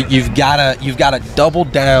 you've got to double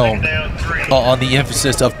down on the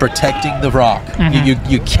emphasis of protecting the rock.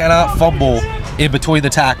 You cannot fumble in between the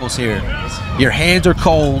tackles here. Your hands are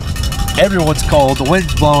cold. everyone's cold, the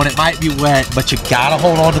wind's blowing, it might be wet, but you gotta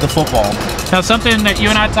hold on to the football. Now, something that you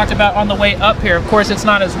and I talked about on the way up here, of course, it's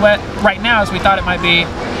not as wet right now as we thought it might be,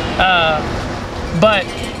 but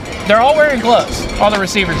they're all wearing gloves, all the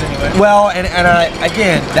receivers anyway. Well, and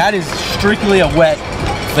again, that is strictly a wet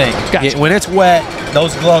thing. Gotcha. When it's wet,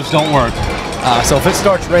 those gloves don't work. So if it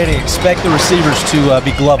starts raining, expect the receivers to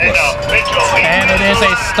be gloveless. And it is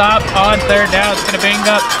a stop on third down. It's going to bring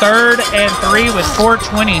up 3rd and 3 with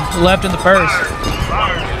 4:20 left in the first.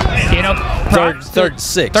 You know, third and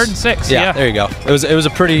 6. 3rd and 6. Yeah, there you go. It was a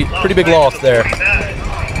pretty big loss there.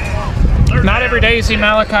 Not every day you see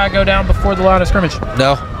Malachi go down before the line of scrimmage.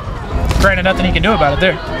 No. Granted, nothing he can do about it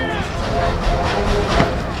there.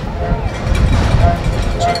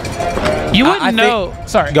 You wouldn't know.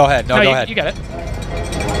 Sorry. Go ahead. No, go ahead. You got it.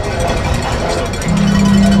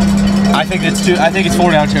 I think it's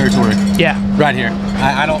 4-down territory. Yeah. Right here.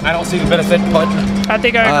 I don't see the benefit in punting. I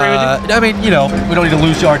think I agree with you. I mean, you know, we don't need to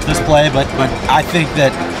lose yards this play, but I think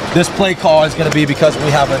that this play call is going to be because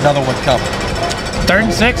we have another one coming. 3rd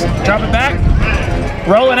and 6. Drop it back.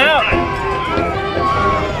 Rolling out.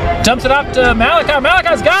 Dumps it off to Malachi.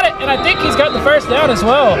 Malachi's got it, and I think he's got the first down as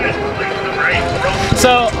well.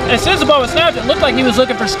 So as soon as the ball was snapped, it looked like he was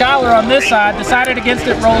looking for Skylar on this side, decided against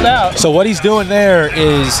it, rolled out. So what he's doing there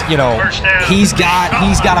is, you know, he's got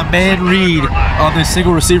a man read on this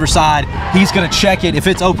single receiver side. He's going to check it. If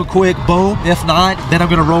it's open quick, boom. If not, then I'm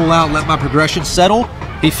going to roll out, let my progression settle.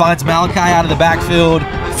 He finds Malachi out of the backfield.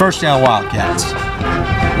 First down, Wildcats.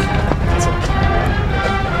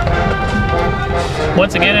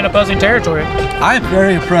 Once again in opposing territory. I am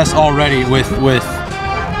very impressed already with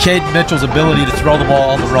Caden Mitchell's ability to throw the ball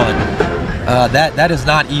on the run. That is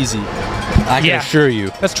not easy, I can assure you.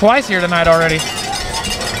 That's twice here tonight already.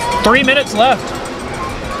 3 minutes left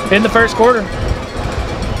in the first quarter.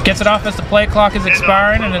 Gets it off as the play clock is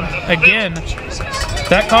expiring, and then again,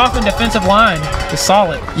 that Kaufman defensive line is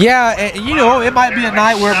solid. Yeah, and you know, it might be a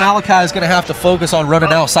night where Malachi is going to have to focus on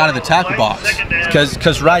running outside of the tackle box.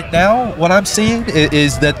 Because right now, what I'm seeing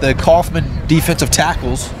is that the Kaufman defensive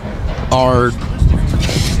tackles are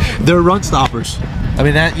they're run stoppers. I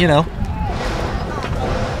mean, that, you know.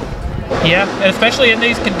 Yeah, and especially in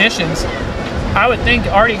these conditions, I would think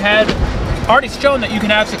already shown that you can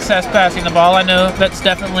have success passing the ball. I know that's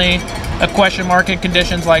definitely a question mark in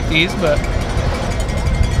conditions like these, but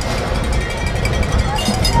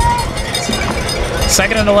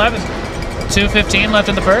 2nd and 11. 2:15 left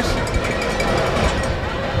in the first.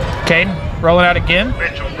 Caden rolling out again.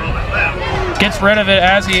 Gets rid of it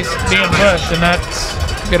as he's being pushed, and that's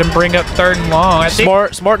going to bring up 3rd and long.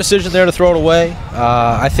 Smart decision there to throw it away.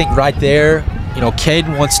 I think right there, you know,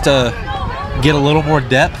 Caden wants to get a little more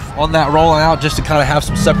depth on that rolling out just to kind of have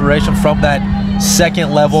some separation from that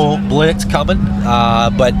second level blitz coming.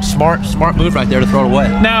 But smart move right there to throw it away.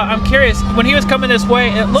 Now, I'm curious, when he was coming this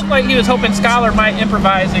way, it looked like he was hoping Skylar might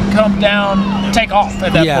improvise and come down, take off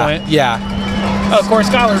at that point. Yeah. Of course,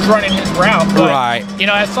 Skylar's running his route, but right. You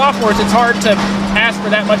know, as sophomores, it's hard to ask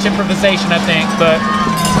for that much improvisation, I think. But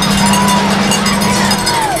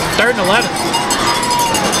 3rd and 11.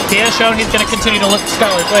 He has shown he's going to continue to look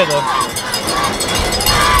Skylar's way, though.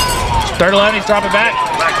 3rd and 11, he's dropping back,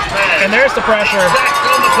 and there's the pressure.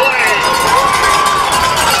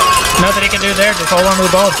 Nothing he can do there. Just hold on to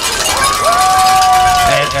the ball.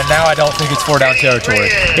 And now I don't think it's 4-down territory.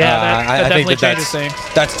 Yeah, that definitely changes things.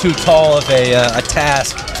 That's too tall of a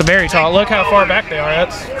task. It's very tall. Look how far back they are.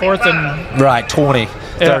 That's 4th and... Right, 20,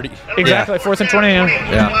 30. Exactly, 4th and 20.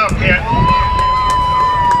 Yeah.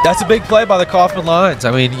 That's a big play by the Kaufman Lions.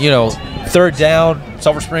 I mean, you know, 3rd down,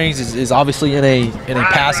 Sulphur Springs is obviously in a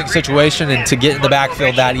passing situation, and to get in the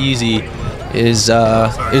backfield that easy is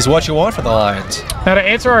what you want for the Lions. Now, to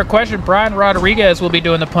answer our question, Brian Rodriguez will be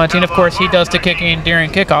doing the punting. Of course, he does the kicking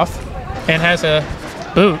during kickoff and has a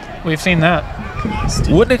boot. We've seen that.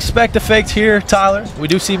 Wouldn't expect a fake here, Tyler. We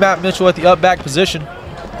do see Matt Mitchell at the up back position.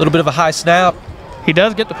 A little bit of a high snap. He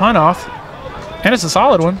does get the punt off, and it's a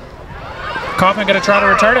solid one. Kaufman going to try to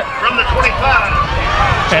return it. From the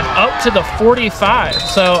 25. And up to the 45.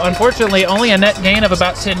 So, unfortunately, only a net gain of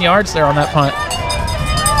about 10 yards there on that punt.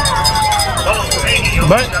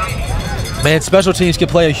 But, man, special teams can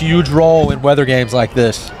play a huge role in weather games like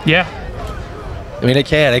this. Yeah. I mean, it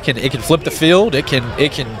can flip the field. It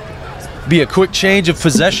can be a quick change of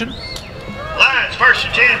possession. Lions 1st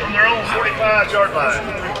and 10 from their own 45-yard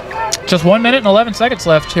line. Just 1 minute and 11 seconds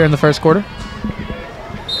left here in the first quarter.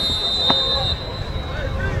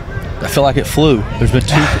 I feel like it flew. There's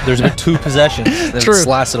been two possessions. And True. It's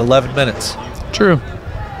lasted 11 minutes. True.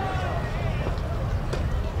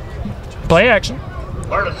 Play action.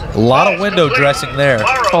 A lot of window dressing there.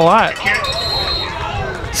 A lot.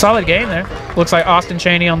 Solid gain there. Looks like Austin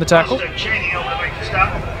Cheney on the tackle.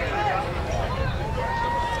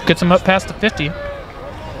 Gets him up past the 50.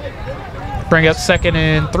 Bring up 2nd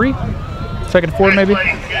and 3. 2nd and 4 maybe. Up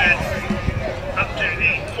to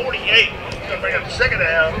the 48. Gonna bring up 2nd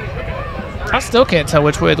down. I still can't tell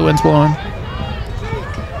which way the wind's blowing.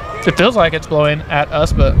 It feels like it's blowing at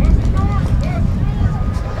us, but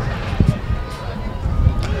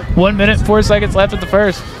 1 minute, 4 seconds left at the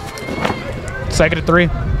first. 2nd and 3.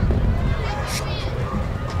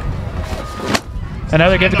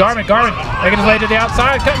 Another give to Garmin. Garmin making his way to the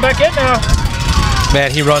outside, cutting back in now.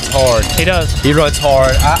 Man, he runs hard. He does. He runs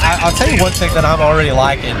hard. I'll tell you one thing that I'm already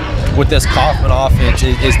liking with this Kaufman offense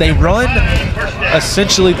is they run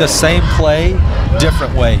essentially the same play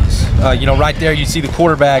different ways. You know, right there you see the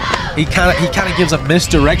quarterback. He kind of gives a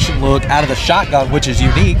misdirection look out of the shotgun, which is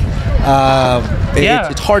unique.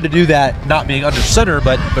 It's hard to do that not being under center,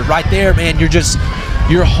 but right there, man,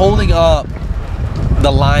 you're holding up the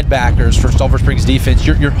linebackers for Sulphur Springs defense.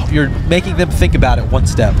 You're making them think about it one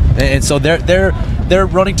step, and so they're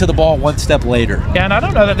running to the ball one step later. Yeah, and I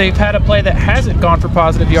don't know that they've had a play that hasn't gone for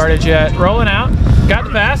positive yardage yet. Rolling out, got the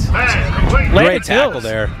pass. Great tackle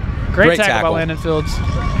there. Great tackle by Landon Fields.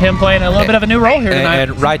 Him playing a little bit of a new role here tonight.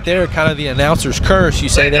 And right there, kind of the announcer's curse. You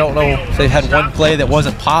say they don't know if they had one play that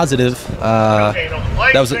wasn't positive.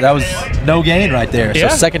 That was no gain right there. Yeah.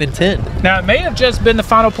 So 2nd and 10. Now, it may have just been the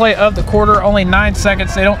final play of the quarter, only 9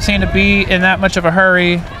 seconds. They don't seem to be in that much of a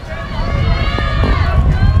hurry.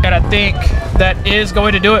 And I think that is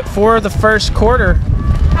going to do it for the first quarter.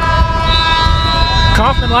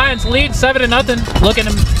 Kaufman Lions lead 7-0, looking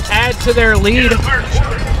to add to their lead.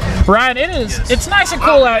 Ryan, it's nice and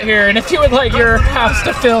cool out here, and if you would like your house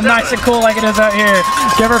to feel nice and cool like it is out here,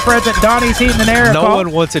 give our friends at Donnie's Heating and Air a call. No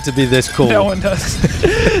one wants it to be this cool. No one does.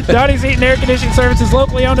 Donnie's Heating and Air Conditioning Services,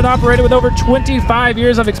 locally owned and operated with over 25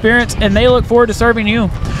 years of experience, and they look forward to serving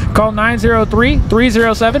you. Call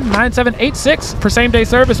 903-307-9786 for same-day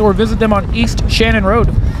service, or visit them on East Shannon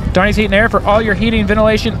Road. Donnie's Heating and Air for all your heating,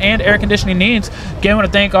 ventilation, and air conditioning needs. Again, I want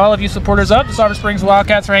to thank all of you supporters of the Sulphur Springs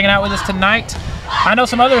Wildcats for hanging out with us tonight. I know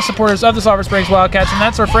some other supporters of the Sulphur Springs Wildcats, and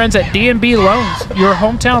that's our friends at D&B Loans, your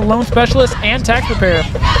hometown loan specialist and tax preparer.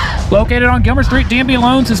 Located on Gilmer Street, D&B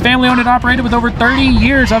Loans is family-owned and operated with over 30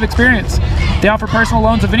 years of experience. They offer personal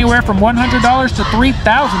loans of anywhere from $100 to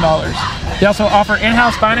 $3,000. They also offer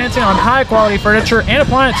in-house financing on high-quality furniture and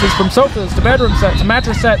appliances, from sofas to bedroom sets to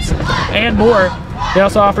mattress sets and more. They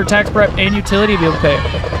also offer tax prep and utility bill pay.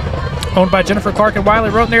 Owned by Jennifer Clark and Wiley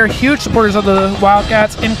Roten, they are huge supporters of the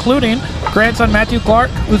Wildcats, including grandson Matthew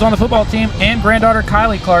Clark, who's on the football team, and granddaughter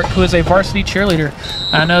Kylie Clark, who is a varsity cheerleader.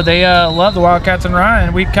 I know they love the Wildcats and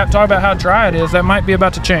Ryan. We kept talking about how dry it is. That might be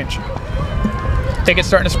about to change. I think it's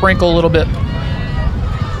starting to sprinkle a little bit.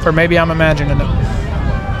 Or maybe I'm imagining it.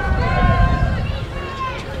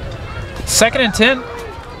 2nd and 10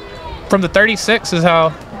 from the 36 is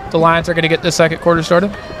how the Lions are going to get this second quarter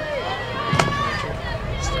started.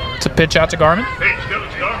 It's a pitch out to Garmin. Pitch goes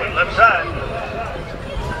Garmin, left side.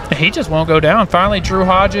 And he just won't go down. Finally, Drew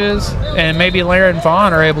Hodges and maybe Laren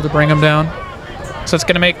Vaughn are able to bring him down. So it's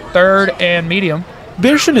going to make 3rd and medium. Be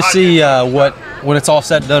interesting to see when it's all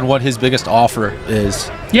said and done, what his biggest offer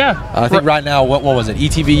is. Yeah. I think right now, what was it?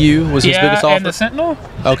 ETVU was his biggest offer? And the Sentinel?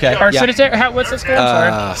 Okay. Or Centenary? What's this called?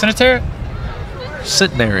 I'm sorry.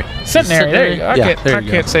 Centenary? Centenary. There you go. I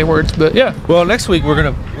can't say words, but yeah. Well, next week we're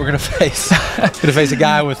gonna face a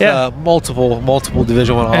guy with multiple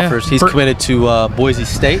Division I offers. He's committed to Boise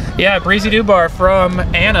State. Yeah, Breezy Dubar from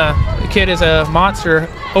Anna. The kid is a monster.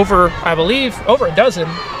 I believe over a dozen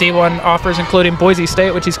D1 offers, including Boise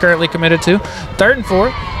State, which he's currently committed to. 3rd and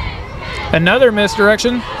 4. Another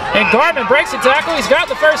misdirection. And Garmin breaks the tackle. He's got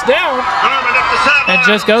the first down. And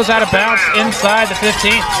just goes out of bounds inside the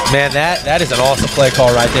 15. Man, that is an awesome play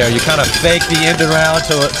call right there. You kind of fake the end around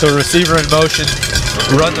to a receiver in motion,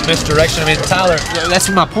 run the misdirection. I mean, Tyler, that's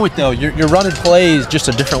my point though. You're running plays just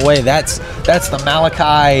a different way. That's the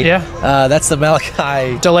Malachi. Yeah. That's the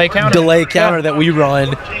Malachi delay counter that we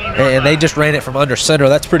run, and they just ran it from under center.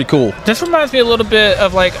 That's pretty cool. This reminds me a little bit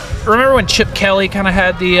of, like, remember when Chip Kelly kind of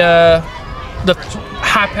had the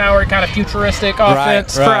high-powered kind of futuristic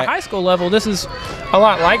offense for a high school level? This is a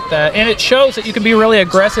lot like that, and it shows that you can be really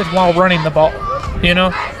aggressive while running the ball, you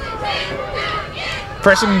know.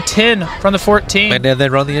 1st and 10 from the 14. And then they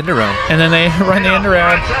run the end around. And then they run the end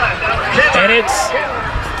around, and it's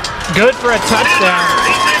good for a touchdown,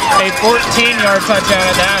 a 14-yard touchdown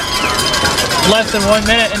at that. Less than 1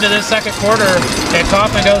 minute into this second quarter, and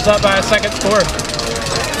Kaufman goes up by a second score.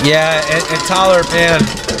 Yeah, and Tyler, man,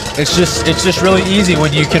 It's just really easy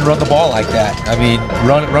when you can run the ball like that. I mean,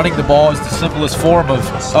 running the ball is the simplest form of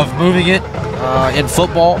moving it in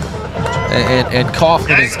football, and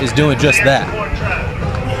Kaufman is doing just that.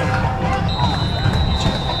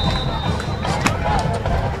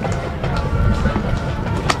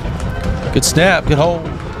 Good snap, good hold,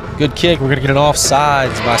 good kick. We're gonna get an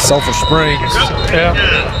offsides by Sulphur Springs. Yeah.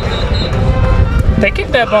 They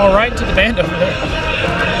kicked that ball right into the band over there.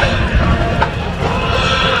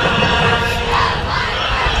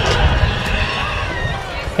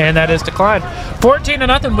 And that is declined.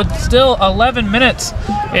 14-0 with still 11 minutes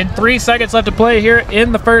and 3 seconds left to play here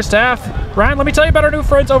in the first half. Ryan, let me tell you about our new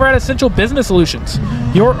friends over at Essential Business Solutions.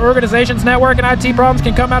 Your organization's network and IT problems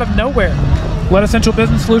can come out of nowhere. Let Essential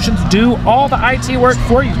Business Solutions do all the IT work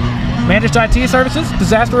for you. Managed IT services,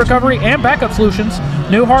 disaster recovery and backup solutions,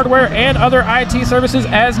 new hardware and other IT services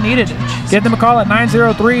as needed. Give them a call at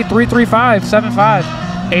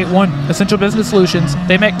 903-335-7581. Essential Business Solutions.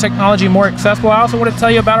 They make technology more accessible. I also want to tell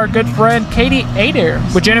you about our good friend Katie Adair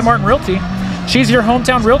with Janet Martin Realty. She's your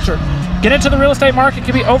hometown realtor. Get into the real estate market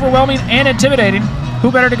can be overwhelming and intimidating.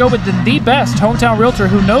 Who better to go with than the best hometown realtor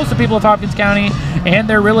who knows the people of Hopkins County and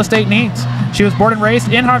their real estate needs. She was born and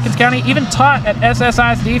raised in Hopkins County, even taught at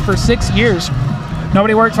SSISD for 6 years.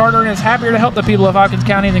 Nobody works harder and is happier to help the people of Hopkins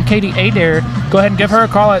County than Katie Adair. Go ahead and give her a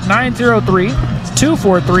call at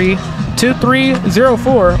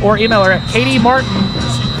 903-243-2304 or email her at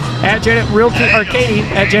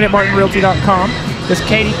Katie@JanetMartinRealty.com. It's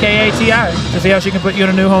Katie, K-A-T-I, to see how she can put you in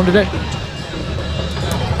a new home today.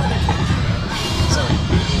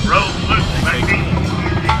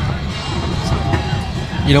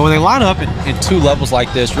 You know, when they line up in two levels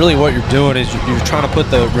like this, really what you're doing is you're trying to put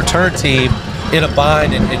the return team in a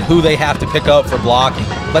bind in who they have to pick up for blocking.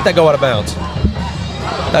 Let that go out of bounds.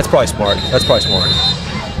 That's probably smart.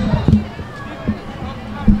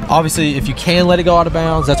 Obviously, if you can let it go out of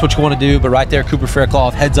bounds, that's what you want to do. But right there, Cooper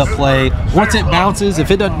Faircloth, heads up play. Once it bounces,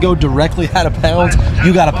 if it doesn't go directly out of bounds,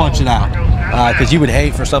 you got to punch it out because you would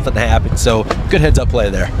hate for something to happen. So good heads up play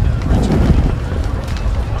there.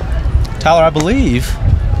 Tyler, I believe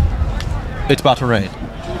it's about to rain.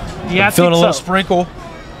 Yeah, I'm feeling a little sprinkle.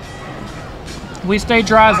 We stayed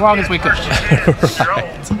dry as long as we could.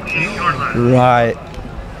 Right.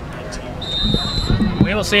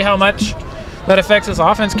 We will see how much that affects this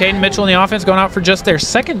offense. Caden Mitchell and the offense going out for just their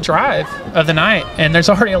second drive of the night, and there's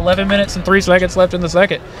already 11 minutes and 3 seconds left in the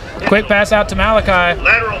second. Quick pass out to Malachi,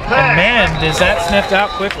 and man, is that sniffed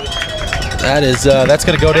out quickly. That is that's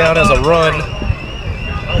going to go down as a run,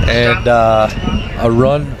 and a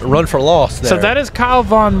run for loss there. So that is Kyle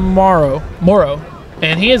Von Morrow,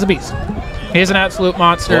 and he is a beast. He is an absolute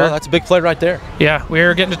monster. Well, that's a big play right there. Yeah, we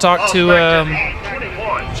were getting to talk to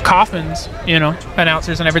Kaufman's,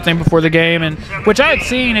 announcers and everything before the game, and which I had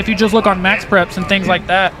seen. If you just look on Max Preps and things like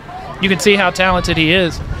that, you can see how talented he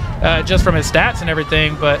is, just from his stats and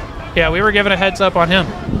everything. But yeah, we were given a heads up on him.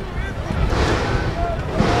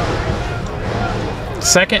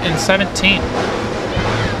 2nd and 17.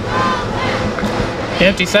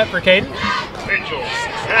 Empty set for Caden.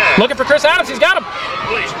 Looking for Chris Adams. He's got him.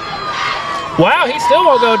 Wow, he still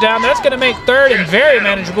won't go down. That's going to make 3rd and very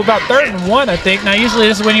manageable. About 3rd and 1, I think. Now, usually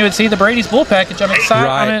this is when you would see the Brady's bull package. I'm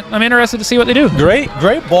excited. Right. I'm interested to see what they do.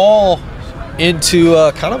 Great ball into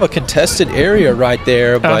kind of a contested area right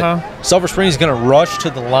there. But Sulphur Springs is going to rush to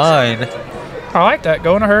the line. I like that.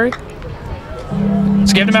 Go in a hurry.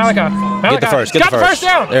 Let's give it to Malachi. Get the first. Got the first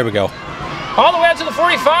down. There we go. All the way up to the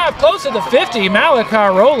 45, close to the 50. Malachi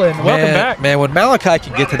rolling. Welcome back. Man, when Malachi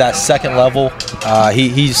can get to that second level,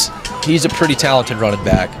 he's a pretty talented running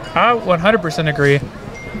back. I 100% agree.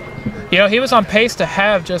 He was on pace to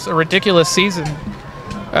have just a ridiculous season. 3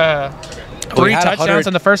 touchdowns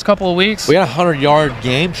in the first couple of weeks. We had a 100-yard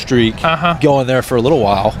game streak going there for a little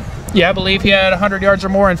while. Yeah, I believe he had 100 yards or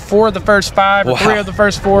more in 4 of the first 5, or 3 of the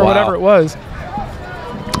first 4, whatever it was.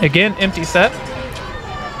 Again, empty set.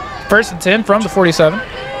 1st and 10 from the 47.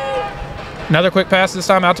 Another quick pass this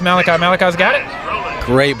time out to Malachi. Malachi's got it.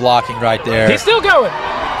 Great blocking right there. He's still going.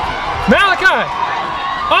 Malachi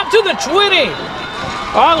up to the 20.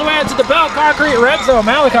 All the way out to the Bell Concrete red zone.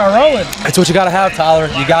 Malachi rolling. That's what you got to have, Tyler.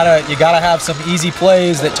 You gotta have some easy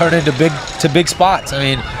plays that turn into big spots. I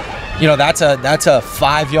mean, that's a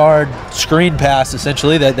 5-yard screen pass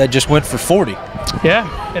essentially that just went for 40. Yeah,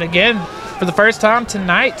 and again, for the first time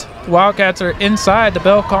tonight, the Wildcats are inside the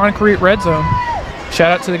Bell Concrete red zone.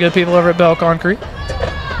 Shout out to the good people over at Bell Concrete.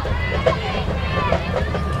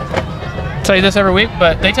 I tell you this every week,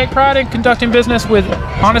 but they take pride in conducting business with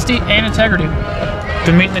honesty and integrity.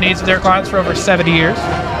 Been meeting the needs of their clients for over 70 years.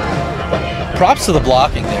 props to the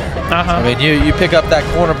blocking there. I mean, you pick up that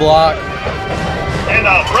corner block. And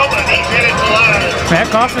Roman, he's headed to line. That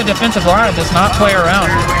Kaufman defensive line does not play around.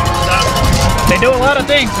 They do a lot of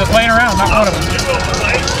things, but playing around, not one of them.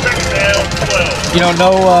 Second down, 12. You know,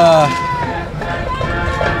 no.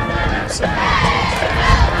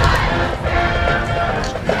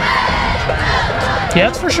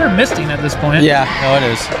 Yeah, it's for sure misting at this point. Yeah, no, it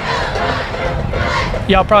is.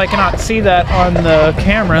 Y'all probably cannot see that on the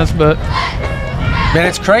cameras, but man,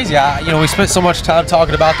 it's crazy. You know, we spent so much time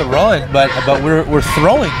talking about the run, but we're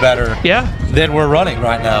throwing better. Yeah. Than we're running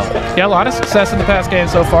right now. Yeah, a lot of success in the pass game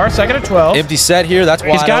so far. 2nd and 12. Empty set here. That's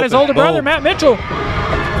wide He's got his older brother, Boom. Matt Mitchell.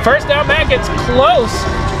 First down, Matt gets close.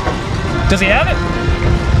 Does he have it?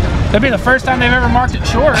 That'd be the first time they've ever marked it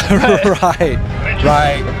short.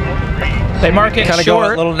 Right. They mark it kind of short.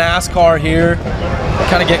 go a little NASCAR here.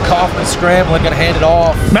 Kind of get Kaufman scrambling, gonna hand it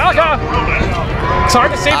off. Malachi. It's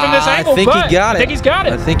hard to see from this angle, I think but he got it. I think he's got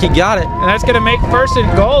it. I think he got it. And that's gonna make 1st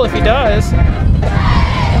and goal if he does.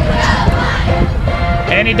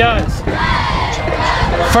 And he does.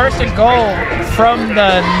 1st and goal from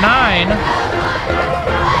the 9.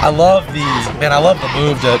 I love the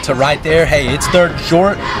move to right there. Hey, it's 3rd and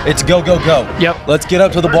short. It's go, go, go. Yep. Let's get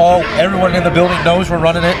up to the ball. Everyone in the building knows we're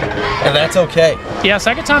running it, and that's okay. Yeah,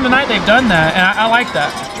 2nd time tonight they've done that, and I like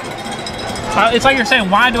that. It's like you're saying,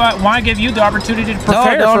 why give you the opportunity to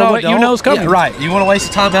prepare for what you know is coming? Yeah, right. You want to waste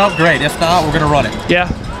the time out? Great. If not, we're going to run it. Yeah.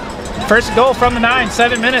 1st goal from the 9,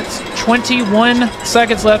 7 minutes, 21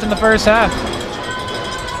 seconds left in the 1st half.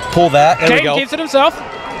 Pull that. There we go. Caden keeps it himself.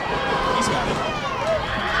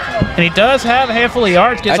 And he does have a handful of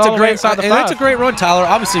yards, gets all the way inside the 5. That's a great run, Tyler.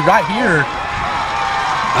 Obviously, right here.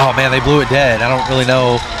 Oh, man, they blew it dead. I don't really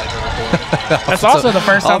know. That's also the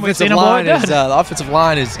first time we've seen him blow it dead. The offensive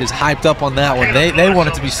line is hyped up on that one. They want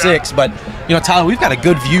it to be 6, but, you know, Tyler, we've got a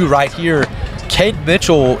good view right here. Caden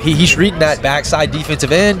Mitchell, he's reading that backside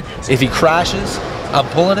defensive end. If he crashes, I'm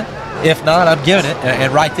pulling it. If not, I'm giving it.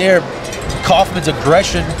 And right there, Kaufman's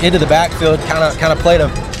aggression into the backfield kind of played a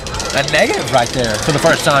negative right there for the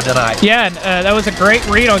first time tonight. Yeah, and that was a great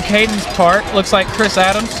read on Caden's part. Looks like Chris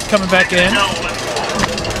Adams coming back in.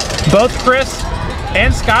 Both Chris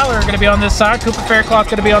and Skylar are going to be on this side. Cooper Faircloth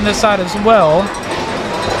going to be on this side as well.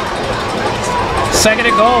 2nd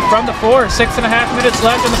and goal from the 4. 6.5 minutes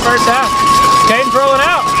left in the 1st half. Caden's rolling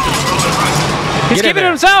out. He's keeping it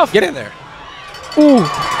himself. Get in there. Ooh,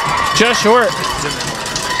 just short.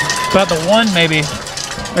 About the 1 maybe.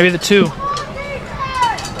 Maybe the 2.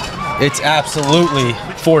 It's absolutely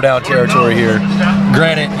 4-down territory here.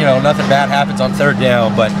 Granted, you know, nothing bad happens on 3rd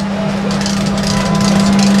down, but.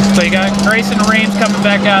 So you got Grayson Reams coming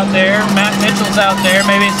back out there. Matt Mitchell's out there.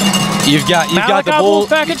 Maybe some. You've got the Bulls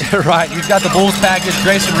package. Right. You've got the Bulls package.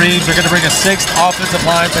 Grayson Reams are going to bring a 6th offensive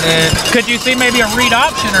lineman in. Could you see maybe a read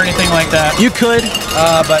option or anything like that? You could,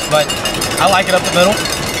 but I like it up the middle.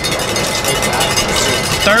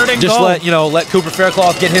 3rd and Just goal. let Cooper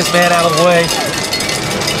Faircloth get his man out of the way.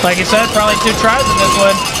 Like you said, probably 2 tries in this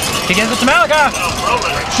one. He gives it to Malachi.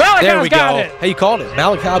 There we got go. it. Hey, you called it.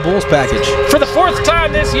 Malachi Bulls package. For the 4th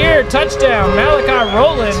time this year, touchdown. Malachi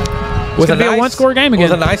rolling. It's going to be a 1-score game again.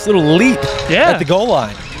 With a nice little leap at the goal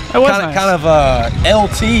line. That was nice. Kind of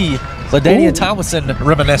LT, LaDainian Tomlinson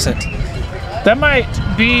reminiscent. That might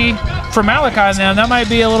be, for Malachi now, that might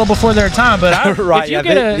be a little before their time, but right,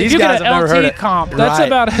 if you get an LT comp, that's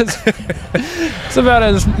about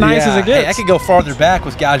as nice as it gets. Hey, I could go farther back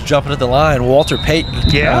with guys jumping at the line. Walter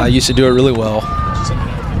Payton used to do it really well.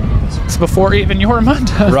 It's before even your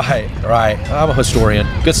Monday. Right. I'm a historian.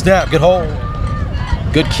 Good snap, good hole.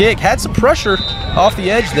 Good kick. Had some pressure off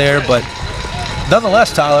the edge there, but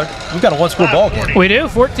nonetheless, Tyler, we've got a 1-score ball game. We do.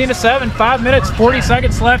 14-7, 5 minutes, 40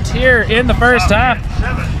 seconds left here in the 1st half.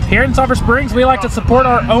 Here in Sulphur Springs, we like to support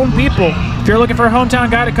our own people. If you're looking for a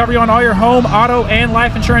hometown guy to cover you on all your home, auto, and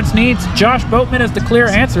life insurance needs, Josh Boatman is the clear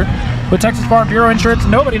answer. With Texas Farm Bureau Insurance,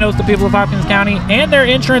 nobody knows the people of Hopkins County and their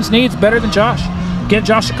insurance needs better than Josh. Give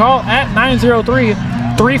Josh a call at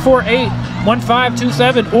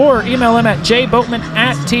 903-348-1527 or email him at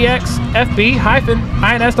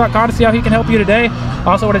jboatman@txfb-ins.com to see how he can help you today.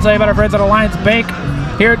 Also want to tell you about our friends at Alliance Bank.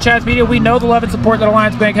 Here at Chaz Media, we know the love and support that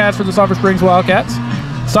Alliance Bank has for the Sulphur Springs Wildcats.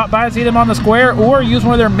 Stop by and see them on the square or use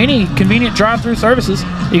one of their many convenient drive-through services.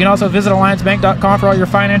 You can also visit alliancebank.com for all your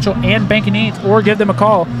financial and banking needs or give them a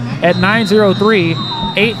call at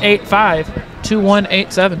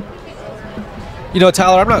 903-885-2187. You know,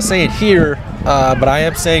 Tyler, I'm not saying here, but I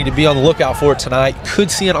am saying to be on the lookout for it tonight.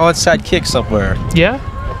 Could see an onside kick somewhere. Yeah.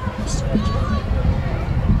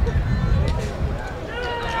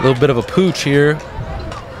 A little bit of a pooch here.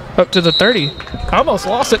 Up to the 30. I almost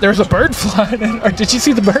lost it. There's a bird flying in. Or did you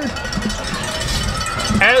see the bird?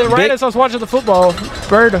 And right as I was watching the football,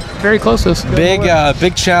 bird very close to us.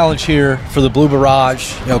 Big challenge here for the Blue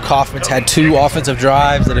Barrage. You know, Kaufman's had 2 offensive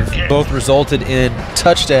drives that have both resulted in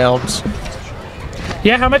touchdowns.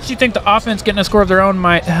 Yeah, how much do you think the offense getting a score of their own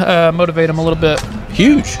might motivate them a little bit?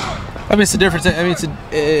 Huge. I mean, it's a difference. I mean,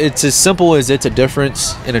 it's as simple as it's a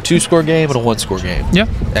difference in a 2-score game and a 1-score game. Yeah.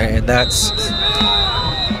 And that's...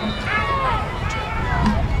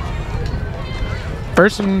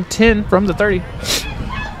 First and 10 from the 30.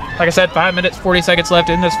 Like I said, 5 minutes, 40 seconds left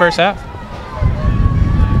in this first half.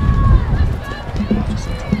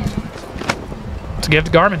 To give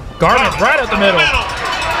to Garmin. Garmin right up the middle.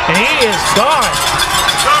 And he is gone.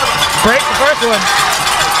 Break the first one.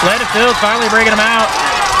 Landon Fields finally breaking him out.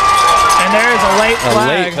 And there's a late flag.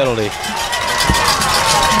 A late penalty.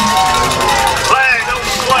 Flag, no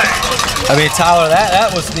flag. I mean, Tyler,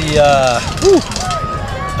 that was the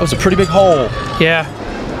that was a pretty big hole. Yeah.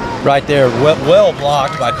 Right there, well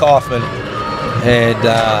blocked by Kaufman. And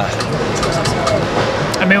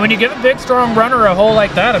I mean, when you give a big, strong runner a hole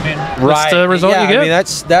like that, I mean, that's the result you get. I mean,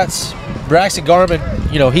 that's Braxton Garmin.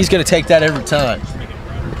 You know, he's going to take that every time.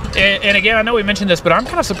 And again, I know we mentioned this, but I'm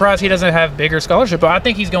kind of surprised he doesn't have bigger scholarship, but I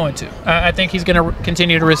think he's going to. I think he's going to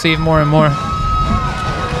continue to receive more and more.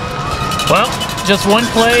 Well, just one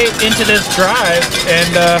play into this drive,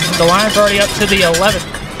 and the Lions are already up to the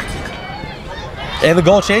 11th. And the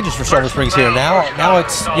goal changes for Sulphur Springs here. Now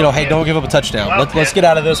it's, you know, hey, don't give up a touchdown. Let's get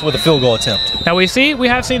out of this with a field goal attempt. Now we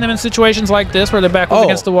have seen them in situations like this where their back was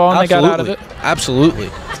against the wall and absolutely. they got out of it. Absolutely.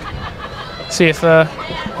 See if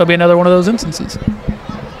there'll be another one of those instances.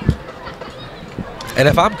 And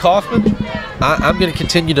if I'm Kaufman, I'm going to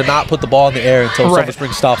continue to not put the ball in the air until Sulphur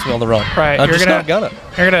Springs stops me on the run. Right. I'm just not gonna.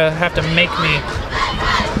 You're gonna have to make me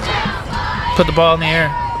put the ball in the air.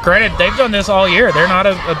 Granted, they've done this all year. They're not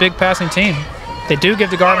a big passing team. They do give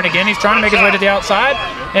to Garmin again. He's trying to make his way to the outside,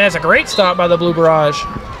 and it's a great stop by the Blue Barrage.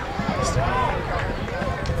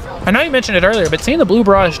 I know you mentioned it earlier, but seeing the Blue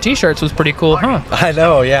Barrage T-shirts was pretty cool, huh? I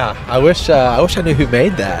know, yeah. I wish I knew who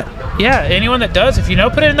made that. Yeah, anyone that does, if you know,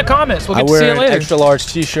 put it in the comments. We'll get to see it I wear later. an extra large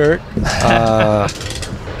T-shirt.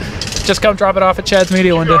 Just come drop it off at Chad's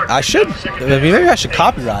Media one day. I should. I mean, maybe I should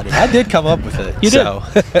copyright it. I did come up with it. You did?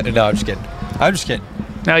 No, I'm just kidding. I'm just kidding.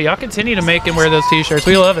 Now, y'all continue to make him wear those T-shirts.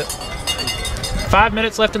 We love it. 5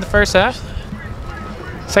 minutes left in the first half.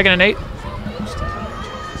 2nd and 8.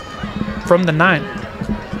 From the 9.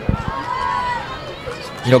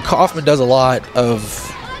 You know, Kaufman does a lot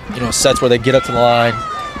of, you know, sets where they get up to the line,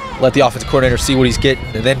 let the offensive coordinator see what he's getting,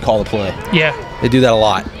 and then call the play. Yeah. They do that a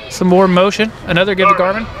lot. Some more motion. Another give to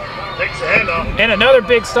Garmin. Takes the handoff. And another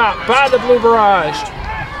big stop by the Blue Barrage.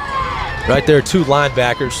 Right there, 2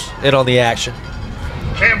 linebackers in on the action.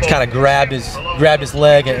 Kind of grabbed his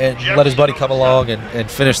leg and let his buddy come along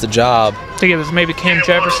and finish the job. I think it was maybe Cam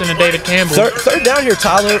Jefferson and David Campbell. Third down here,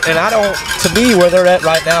 Tyler, and to me, where they're at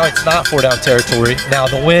right now, it's not 4-down territory. Now,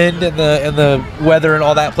 the wind and the weather and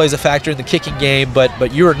all that plays a factor in the kicking game,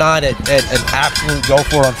 but you are not at an absolute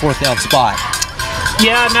go-for on 4th down spot.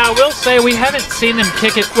 Yeah, now I will say we haven't seen them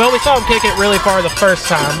kick it. Well, we saw them kick it really far the first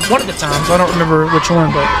time. One of the times. I don't remember which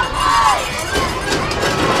one, but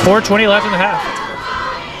 4:20 left in the half.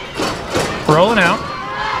 Rolling out.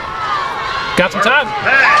 Got some time.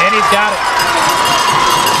 And he's got it.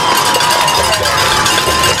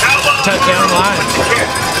 Touchdown Lions.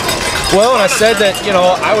 Well, and I said that, you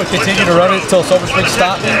know, I would continue to run it until Sulphur Springs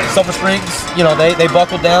stopped me. Sulphur Springs, you know, they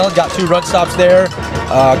buckled down, got 2 run stops there.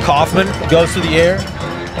 Kaufman goes through the air.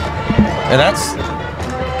 And that's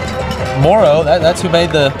Morrow. That's who made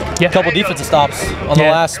the couple defensive stops on the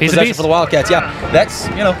last possession for the Wildcats. Yeah, that's,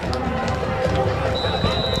 you know.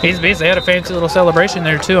 He's a beast. They had a fancy little celebration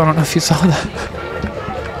there, too. I don't know if you saw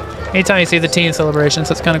that. Anytime you see the team celebrations,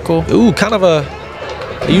 that's kind of cool. Ooh, kind of a,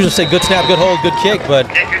 I usually say good snap, good hold, good kick, but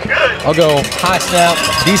I'll go high snap,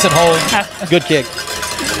 decent hold, good kick.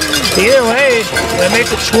 Either way, that makes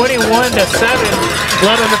it 21-7.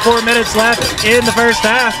 Little under 4 minutes left in the first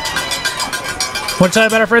half. Want to tell you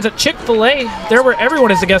about our friends at Chick-fil-A. They're where everyone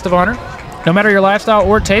is a guest of honor. No matter your lifestyle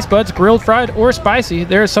or taste buds, grilled, fried, or spicy,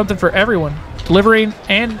 there is something for everyone. Delivering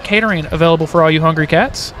and catering available for all you hungry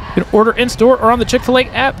cats. You can order in-store or on the Chick-fil-A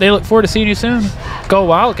app. They look forward to seeing you soon. Go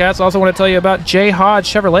Wildcats. Also want to tell you about J. Hodge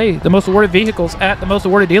Chevrolet, the most awarded vehicles at the most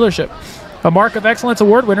awarded dealership. A Mark of Excellence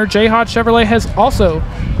award winner, J. Hodge Chevrolet has also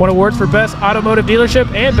won awards for Best Automotive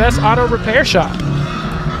Dealership and Best Auto Repair Shop.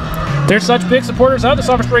 They're such big supporters of the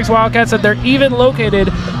Sulphur Springs Wildcats that they're even located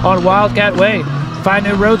on Wildcat Way. Find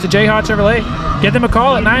new roads to J. Hodge Chevrolet Give them a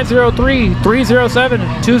call at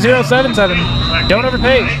 903-307-2077. Don't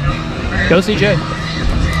overpay. Go CJ.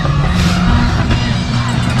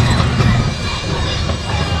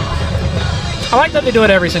 I like that they do it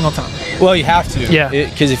every single time. Well, you have to. Yeah.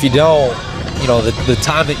 Because if you don't, you know, the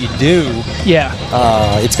time that you do, yeah,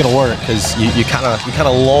 it's going to work because you kind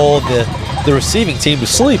of lull the receiving team to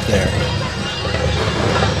sleep there.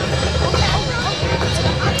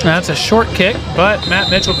 That's a short kick, but Matt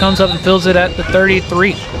Mitchell comes up and fills it at the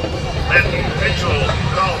 33.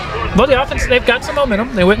 Well, the offense, they've got some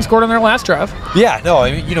momentum. They went and scored on their last drive. Yeah, no,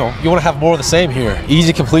 I mean, you know, you want to have more of the same here.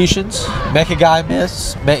 Easy completions, make a guy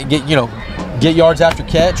miss, get yards after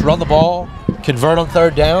catch, run the ball, convert on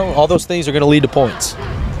third down. All those things are going to lead to points.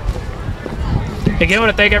 Again, I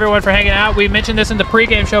want to thank everyone for hanging out. We mentioned this in the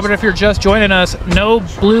pregame show, but if you're just joining us, no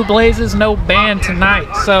Blue Blazes, no band tonight.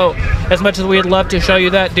 So as much as we'd love to show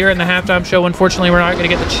you that during the halftime show, unfortunately, we're not going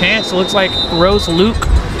to get the chance. It looks like Rose Luke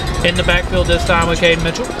in the backfield this time with Caden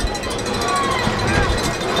Mitchell.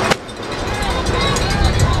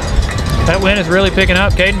 That win is really picking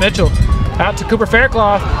up. Caden Mitchell out to Cooper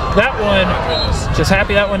Faircloth. That one, just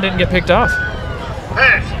happy that one didn't get picked off.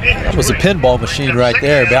 That was a pinball machine right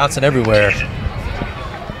there, bouncing everywhere.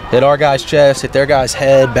 Hit our guy's chest, hit their guy's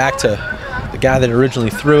head, back to the guy that originally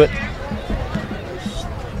threw it.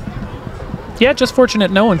 Yeah, just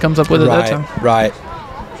fortunate no one comes up with it that time. Right.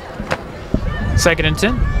 2nd and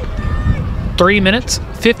 10. 3 minutes,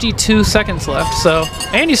 52 seconds left. So,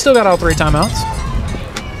 and you still got all 3 timeouts.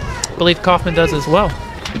 I believe Kaufman does as well.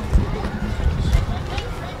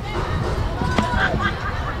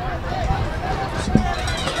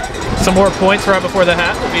 Some more points right before the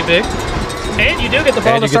half would be big. And you do get the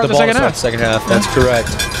ball to start the second half. Second half, that's correct.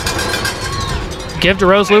 Give to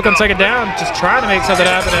Rose Luke on second down, just trying to make something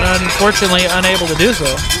happen and unfortunately unable to do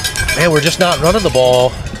so. Man, we're just not running the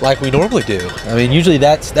ball like we normally do. I mean, usually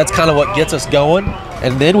that's kind of what gets us going,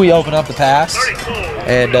 and then we open up the pass.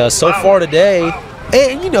 And so far today,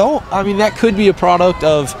 and you know, I mean, that could be a product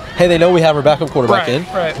of, hey, they know we have our backup quarterback in.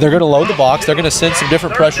 Right. They're going to load the box. They're going to send some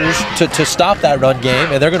different pressures to stop that run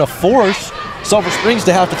game, and they're going to force Sulphur Springs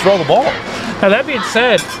to have to throw the ball. Now, that being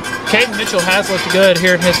said, Caden Mitchell has looked good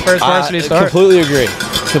here in his first varsity start. Completely agree.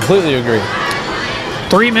 Completely agree.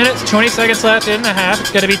 3 minutes, 20 seconds left in the half.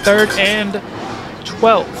 It's going to be 3rd and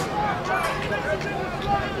 12.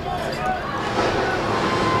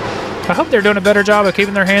 I hope they're doing a better job of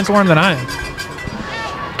keeping their hands warm than I am.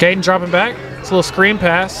 Caden dropping back. It's a little screen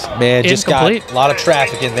pass. Man, just got a lot of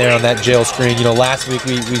traffic in there on that jail screen. You know, last week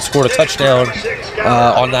we scored a touchdown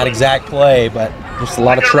on that exact play, but just a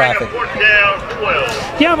lot of traffic.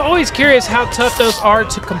 Yeah, I'm always curious how tough those are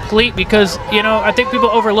to complete because, you know, I think people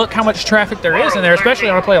overlook how much traffic there is in there, especially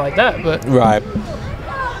on a play like that. But right.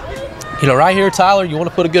 You know, right here, Tyler, you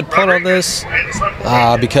want to put a good punt on this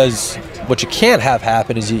because what you can't have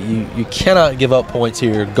happen is you cannot give up points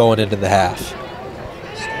here going into the half.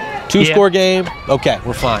 2-score game, okay,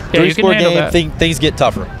 we're fine. Yeah, 3-score game, things get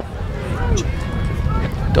tougher.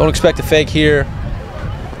 Don't expect a fake here.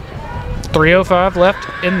 3:05 left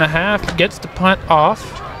in the half. Gets the punt off.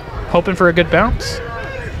 Hoping for a good bounce.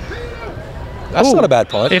 That's not a bad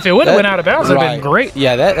punt. If it would have went out of bounds, it would have been great.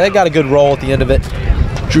 Yeah, that got a good roll at the end of it.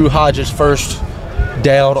 Drew Hodges first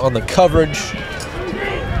down on the coverage.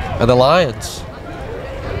 And the Lions,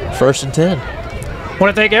 1st and 10. I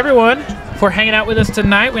want to thank everyone for hanging out with us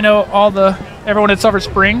tonight. We know everyone at Sulphur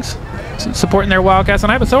Springs supporting their Wildcats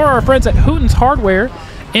tonight, but so are our friends at Hooten's Hardware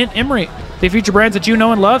in Emory. They feature brands that you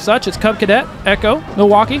know and love, such as Cub Cadet, Echo,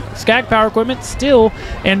 Milwaukee, Skag Power Equipment, Steel,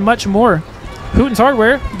 and much more. Hooten's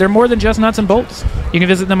Hardware, they're more than just nuts and bolts. You can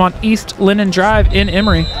visit them on East Linden Drive in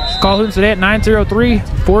Emory. Call Hooten's today at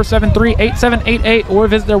 903-473-8788 or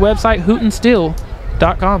visit their website,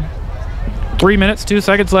 hootensteel.com. 3 minutes, 2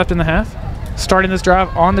 seconds left in the half. Starting this drive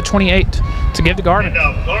on the 28 to give to Garmin.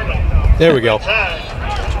 There we go.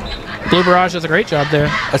 Blue Barrage does a great job there.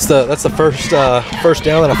 That's the first down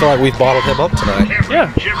that I feel like we've bottled him up tonight.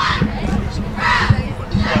 Yeah.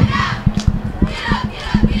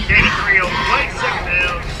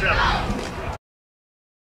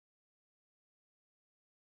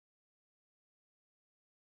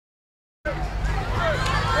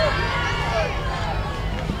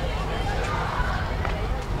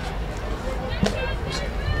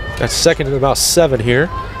 That's 2nd and about 7 here.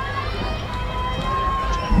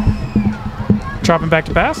 Dropping back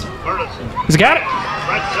to pass. He's got it.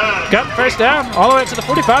 Got the first down all the way up to the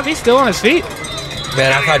 45. He's still on his feet.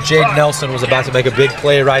 Man, I thought Jaden Nelson was about to make a big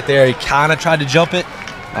play right there. He kind of tried to jump it,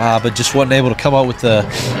 but just wasn't able to come up with the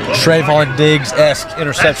Trayvon Diggs-esque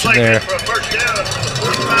interception there.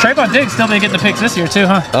 Trayvon Diggs still been getting the picks this year too,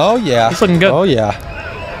 huh? Oh, yeah. He's looking good. Oh, yeah.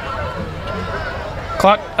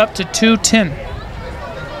 Clock up to 2:10.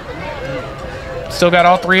 Still got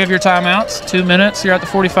all 3 of your timeouts. 2 minutes. You're at the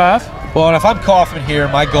 45. Well, and if I'm Kaufman here,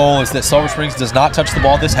 my goal is that Sulphur Springs does not touch the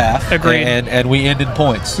ball this half. Agreed. And we end in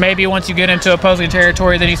points. Maybe once you get into opposing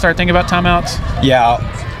territory, then you start thinking about timeouts. Yeah.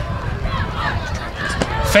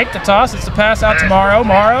 Fake the toss. It's the pass out to Morrow.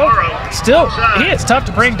 Morrow, still, he is tough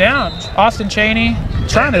to bring down. Austin Chaney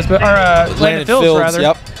trying this, but Landon Fields rather.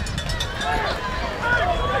 Yep.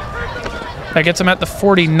 That gets him at the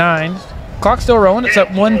 49. Clock still rolling. It's at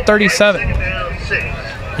 1:37.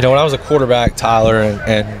 You know, when I was a quarterback, Tyler,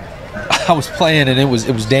 and I was playing and it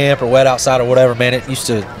was damp or wet outside or whatever, man, it used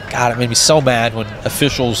to, God, it made me so mad when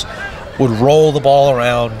officials would roll the ball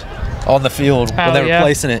around on the field when they were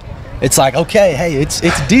placing it. It's like, okay, hey, it's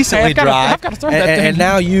decently dry, I've got to throw that thing. and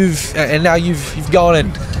now you've gone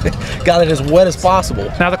and got it as wet as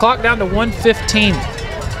possible. Now the clock down to 1:15.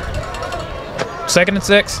 2nd and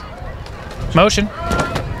 6. Motion.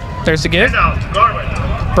 There's the give.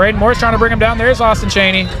 Braden Morris trying to bring him down. There's Austin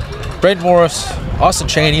Chaney. Braden Morris, Austin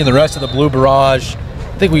Chaney, and the rest of the Blue Barrage.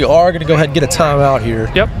 I think we are going to go ahead and get a timeout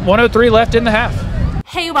here. Yep, 1:03 left in the half.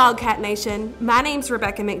 Hey Wildcat Nation, my name's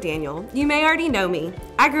Rebecca McDaniel. You may already know me.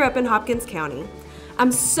 I grew up in Hopkins County.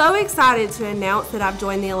 I'm so excited to announce that I've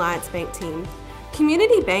joined the Alliance Bank team.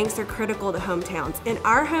 Community banks are critical to hometowns, and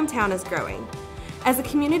our hometown is growing. As a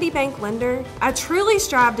community bank lender, I truly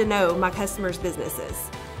strive to know my customers' businesses.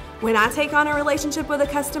 When I take on a relationship with a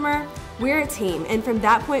customer, we're a team, and from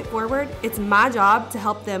that point forward, it's my job to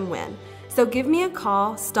help them win. So give me a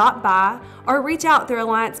call, stop by, or reach out through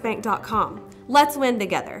alliancebank.com. Let's win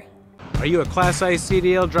together. Are you a Class A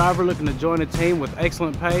CDL driver looking to join a team with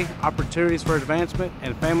excellent pay, opportunities for advancement,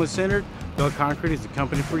 and family-centered? Bell Concrete is the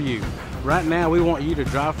company for you. Right now, we want you to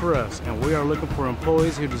drive for us, and we are looking for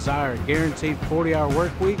employees who desire a guaranteed 40-hour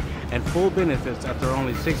work week and full benefits after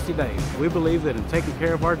only 60 days. We believe that in taking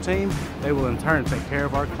care of our team, they will in turn take care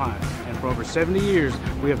of our clients. And for over 70 years,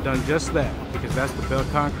 we have done just that, because that's the Bell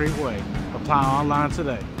Concrete way. Apply online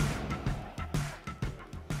today.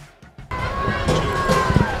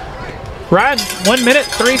 Ryan, 1 minute,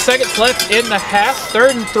 3 seconds left in the half.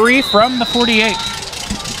 3rd and 3 from the 48.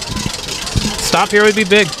 Stop here would be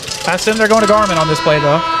big. I assume they're going to Garmin on this play,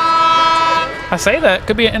 though. I say that.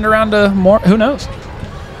 Could be an end around to more. Who knows?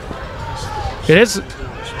 It is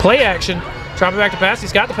play action. Drop it back to pass.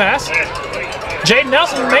 He's got the pass. Jaden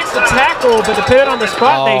Nelson makes the tackle, but depending on the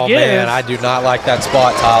spot they give. Oh, man, I do not like that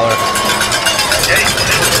spot, Tyler.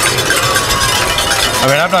 I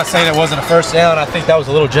mean, I'm not saying it wasn't a first down. I think that was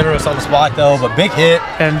a little generous on the spot, though, but big hit.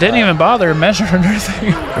 And didn't even bother measuring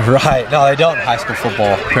anything. Right. No, they don't in high school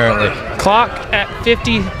football, apparently. Clock at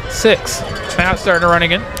 56. Now it's starting to run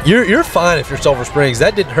again. You're fine if you're Sulphur Springs.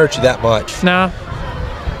 That didn't hurt you that much. No.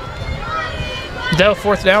 That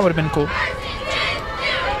 4th down would have been cool.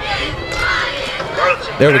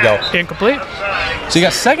 There we go. Incomplete. So you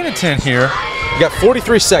got 2nd and 10 here. You got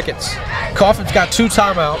 43 seconds. Kaufman's got 2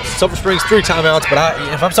 timeouts. Sulphur Springs 3 timeouts. But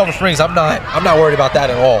if I'm Sulphur Springs, I'm not worried about that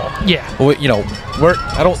at all. Yeah. Well, you know,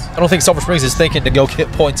 I don't think Sulphur Springs is thinking to go get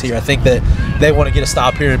points here. I think that they want to get a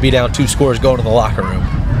stop here and be down 2 scores going to the locker room.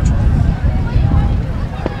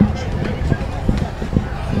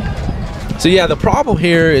 So yeah, the problem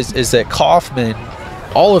here is that Kaufman,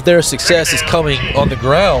 all of their success is coming on the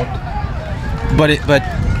ground, but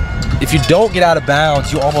if you don't get out of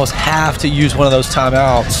bounds, you almost have to use one of those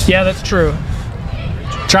timeouts. Yeah, that's true.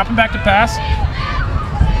 Dropping back to pass.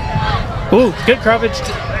 Ooh, good coverage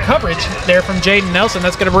there from Jaden Nelson.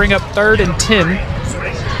 That's going to bring up 3rd and 10.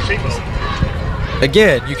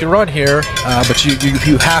 Again, you can run here, but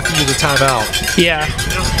you have to use a timeout. Yeah.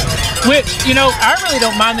 Which, you know, I really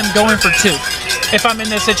don't mind them going for 2 if I'm in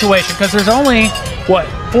this situation, because there's only, what,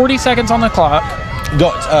 40 seconds on the clock.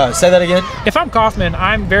 Say that again. If I'm Kaufman,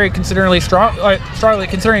 I'm very strongly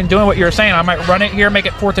considering doing what you're saying. I might run it here, make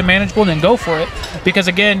it 4th and manageable, and then go for it. Because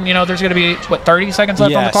again, you know, there's going to be what, 30 seconds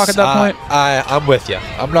left on the clock at that point. I'm with you.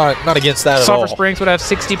 I'm not against that at all. Sulphur Springs would have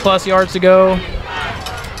 60+ yards to go.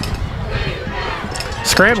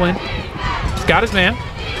 Scrambling. He's got his man.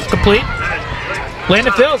 Complete.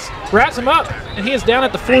 Landon Fields wraps him up, and he is down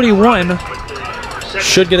at the 41.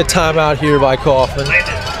 Should get a timeout here by Kaufman.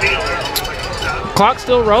 Clock's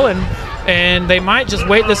still rolling, and they might just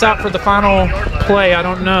wait this out for the final play. I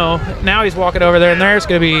don't know. Now he's walking over there, and there's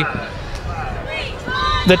going to be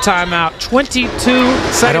the timeout. 22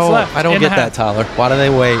 seconds left. I don't get that, Tyler. Why do they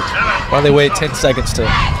wait? Why do they wait 10 seconds to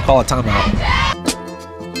call a timeout?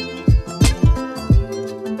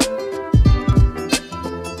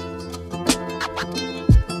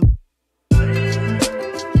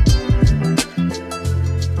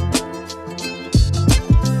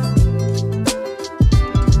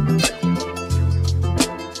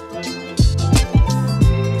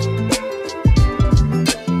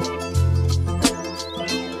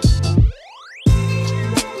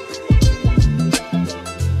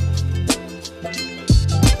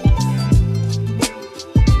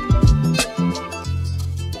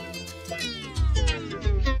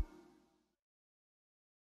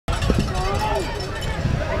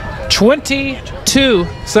 22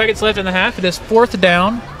 seconds left in the half. It is 4th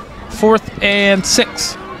down, 4th and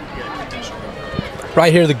 6.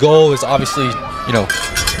 Right here, the goal is obviously, you know,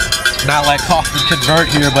 not let Kaufman convert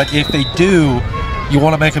here, but if they do, you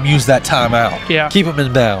want to make them use that timeout. Yeah. Keep them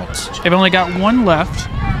in bounds. They've only got one left.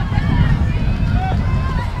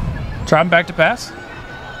 Driving back to pass.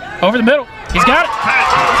 Over the middle. He's got it.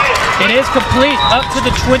 It is complete up to the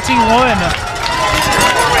 21.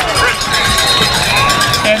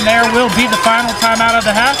 And there will be the final timeout of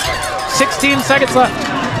the half. 16 seconds left.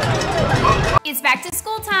 It's back to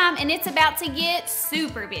school time and it's about to get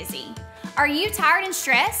super busy. Are you tired and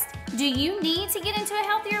stressed? Do you need to get into a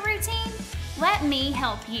healthier routine? Let me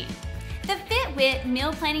help you. The FitWit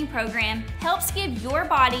meal planning program helps give your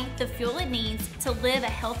body the fuel it needs to live a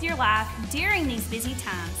healthier life during these busy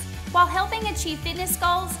times while helping achieve fitness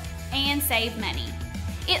goals and save money.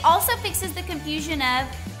 It also fixes the confusion of,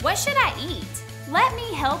 what should I eat? Let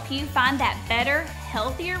me help you find that better,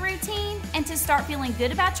 healthier routine and to start feeling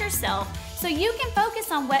good about yourself so you can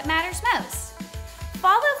focus on what matters most.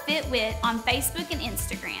 Follow FitWit on Facebook and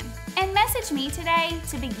Instagram and message me today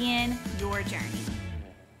to begin your journey.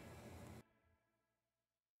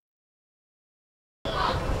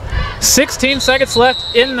 16 seconds left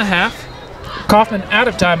in the half. Kaufman out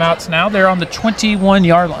of timeouts now. They're on the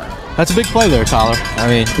 21-yard line. That's a big play there, Tyler. I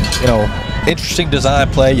mean, you know, interesting design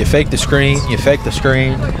play. You fake the screen,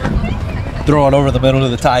 throw it over the middle to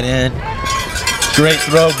the tight end. Great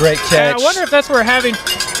throw, great catch. I wonder if that's where having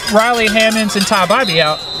Riley Hammonds and Ty Bybee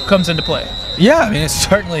out comes into play. Yeah, I mean, it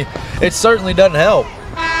certainly doesn't help.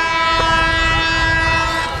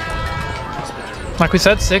 Like we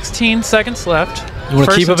said, 16 seconds left. You want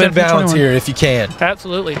to keep them in bounds here if you can.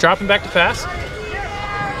 Absolutely. Dropping back to pass.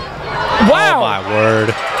 Wow. Oh, my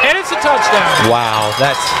word. And it's a touchdown. Wow.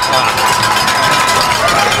 That's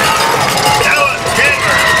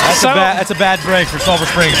a bad break for Sulphur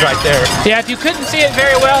Springs right there. Yeah, if you couldn't see it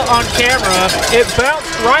very well on camera, it bounced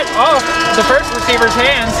right off the first receiver's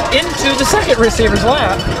hands into the second receiver's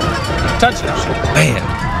lap. Touchdown. Man.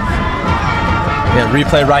 Yeah,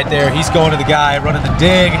 replay right there. He's going to the guy running the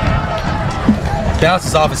dig.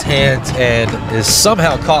 Bounces off his hands and is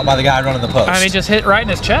somehow caught by the guy running the post. I mean, just hit right in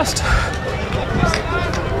his chest.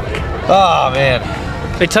 Oh, man.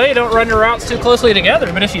 They tell you don't run your routes too closely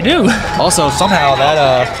together, but if you do. Also, somehow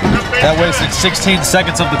that wasted 16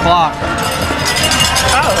 seconds of the clock.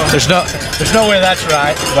 Oh. There's no way that's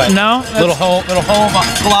right. But no. Little home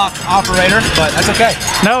clock operator, but that's okay.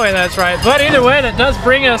 No way that's right. But either way, that does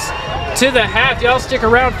bring us to the half. Y'all stick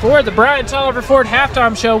around for the Brian Tolliver Ford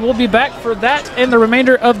halftime show. We'll be back for that and the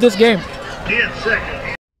remainder of this game. 10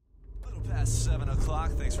 seconds. A little past 7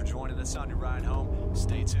 o'clock. Thanks for joining us on your ride home.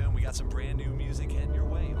 Stay tuned. We got some brand new music heading your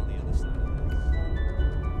way on the other side.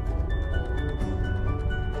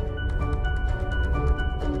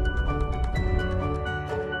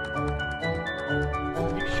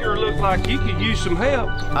 You sure look like you could use some help.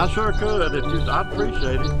 I sure could. I'd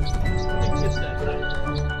appreciate it.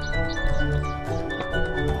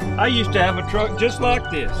 I used to have a truck just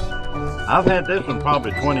like this. I've had this one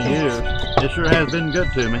probably 20 years. It sure has been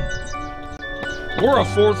good to me. We're a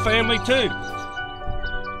Ford family too.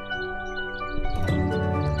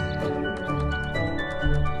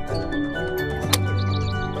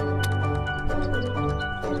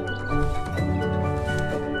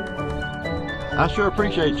 I sure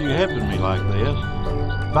appreciate you helping me like this.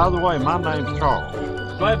 By the way, my name's Charles.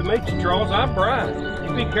 Glad to meet you, Charles. I'm Brian.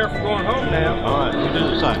 You be careful going home now. All right, you do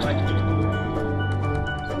the same.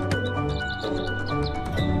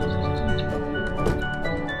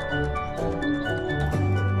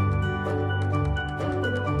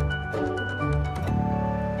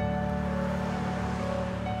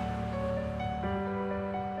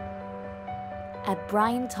 At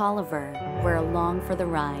Brian Tolliver, we're along for the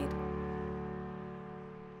ride.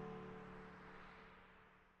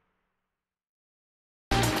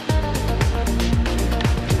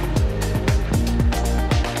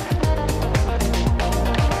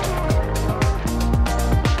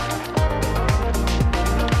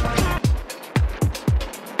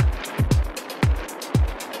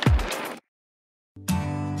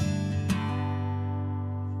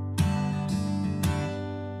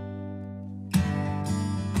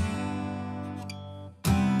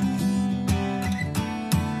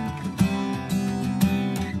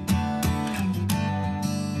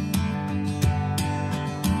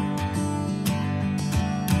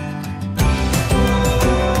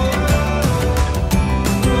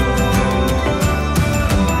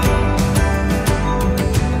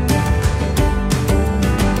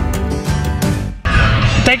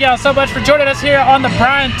 Thank y'all so much for joining us here on the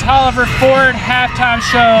Brian Tolliver Ford halftime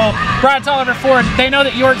show. Brian Tolliver Ford, they know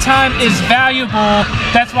that your time is valuable.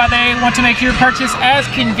 That's why they want to make your purchase as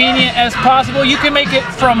convenient as possible. You can make it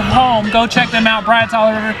from home. Go check them out,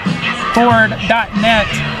 BrianTolliverFord.net.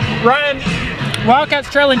 Ryan, Wildcats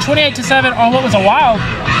trailing 28-7 on what was a wild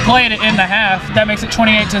play to end the half. That makes it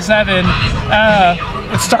 28-7.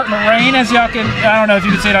 It's starting to rain, as y'all can, I don't know if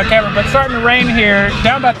you can see it on camera, but it's starting to rain here.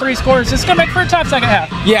 Down by 3 scores. It's going to make for a tough second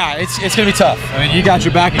half. Yeah, it's going to be tough. I mean, you got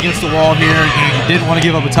your back against the wall here. You didn't want to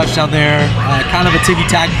give up a touchdown there. Kind of a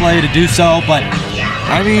ticky-tack play to do so, but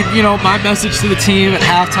I mean, you know, my message to the team at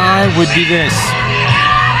halftime would be this.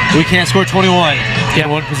 We can't score 21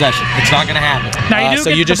 in one possession. It's not going to happen. Now you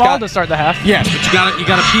do get the ball to start the half. Yes, but you got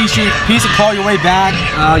to piece and claw your way back.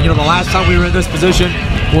 You know, the last time we were in this position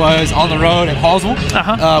was on the road at Hallsville,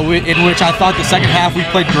 in which I thought the second half we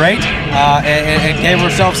played great and gave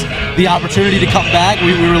ourselves the opportunity to come back.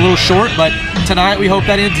 We were a little short, but tonight we hope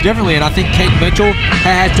that ends differently. And I think Caden Mitchell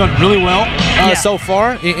has done really well so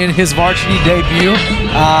far in his varsity debut.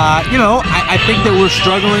 You know, I think that we're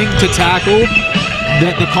struggling to tackle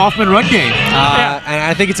the Kaufman run game, and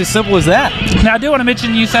I think it's as simple as that. Now, I do want to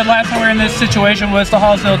mention, you said last time we were in this situation was the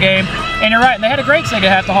Hallsville game, and you're right, and they had a great second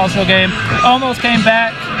half, the Hallsville game. Almost came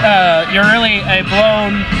back. You're really a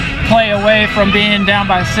blown play away from being down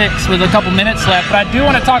by 6 with a couple minutes left, but I do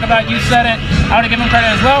want to talk about, you said it, I want to give him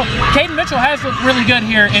credit as well. Caden Mitchell has looked really good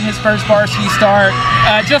here in his first varsity start.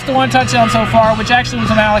 Just the 1 touchdown so far, which actually was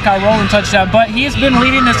a Malachi Rowland touchdown, but he's been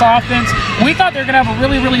leading this offense. We thought they were going to have a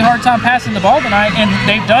really, really hard time passing the ball tonight, and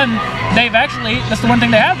they've actually, that's the one thing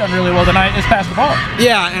they have done really well tonight is pass the ball.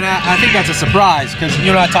 Yeah, and I think that's a surprise, because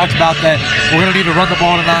you and I talked about that we're going to need to run the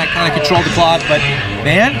ball tonight, kind of control the clock, but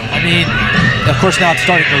man, I mean, of course now it's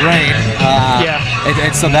starting to rain,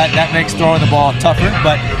 and so that makes throwing the ball tougher,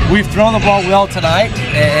 but we've thrown the ball well tonight,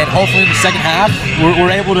 and hopefully in the second half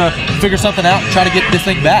we're able to figure something out and try to get this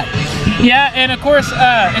thing back. Yeah, and of course,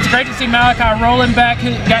 it's great to see Malachi Rowland back,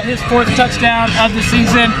 who got his 4th touchdown of the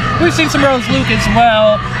season. We've seen some Rose Luke as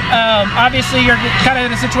well. Obviously, you're kind of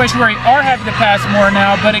in a situation where you are having to pass more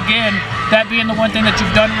now, but again, that being the one thing that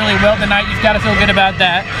you've done really well tonight, you've got to feel good about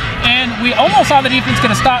that. And we almost saw the defense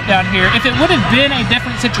going to stop down here. If it would have been a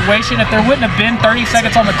different situation, if there wouldn't have been 30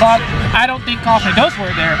 seconds on the clock, I don't think Kaufman goes for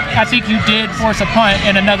it there. I think you did force a punt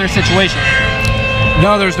in another situation.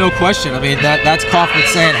 No, there's no question. I mean, that's Kaufman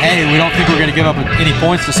saying, hey, we don't think we're going to give up any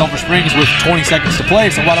points to Sulphur Springs with 20 seconds to play,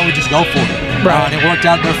 so why don't we just go for it? Right. And it worked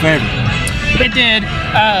out in their favor. It did.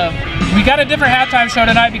 We got a different halftime show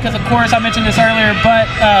tonight because, of course, I mentioned this earlier, but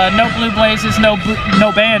no Blue Blazes, no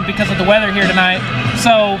band because of the weather here tonight.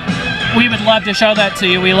 So we would love to show that to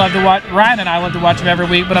you. We love to watch, Ryan and I love to watch them every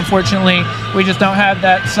week, but unfortunately we just don't have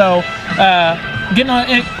that. So getting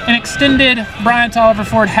an extended Brian Tolliver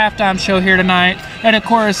Ford halftime show here tonight. And of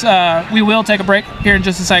course, we will take a break here in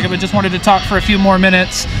just a second, but just wanted to talk for a few more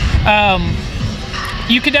minutes.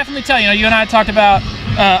 You can definitely tell, you know, you and I talked about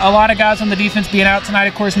a lot of guys on the defense being out tonight.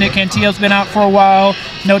 Of course, Nick Cantillo's been out for a while.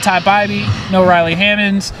 No Ty Bybee, no Riley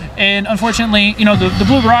Hammonds. And unfortunately, you know, the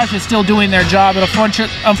Blue Barrage is still doing their job. But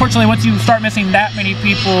unfortunately, once you start missing that many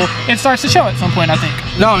people, it starts to show at some point, I think.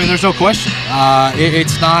 No, I mean, there's no question.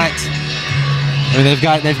 It's not... I mean, they've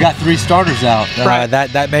got 3 starters out. Right.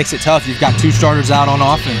 That makes it tough. You've got 2 starters out on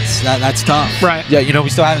offense. That's tough. Right. Yeah, you know, we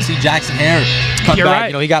still haven't seen Jackson Hare come You're back. right.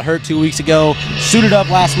 You know, he got hurt 2 weeks ago. Suited up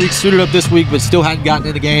last week, suited up this week, but still hadn't gotten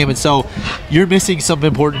in the game. And so you're missing some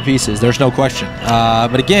important pieces. There's no question.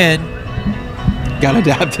 But again, got to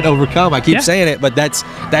adapt and overcome. I keep saying it, but that's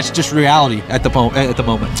just reality at the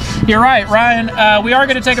moment. You're right, Ryan. We are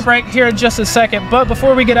going to take a break here in just a second, but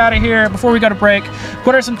before we get out of here, before we go to break,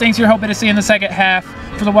 what are some things you're hoping to see in the second half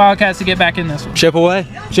for the Wildcats to get back in this one? Chip away,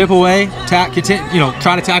 continue, you know,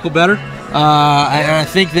 try to tackle better. And I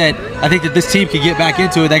think that this team can get back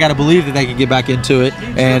into it. They got to believe that they can get back into it.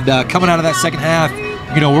 And coming out of that second half,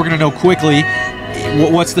 you know, we're going to know quickly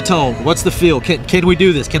what's the tone, what's the feel. Can we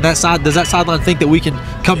do this? Does that sideline think that we can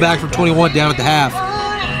come back from 21 down at the half?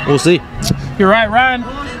 We'll see. You're right, Ryan.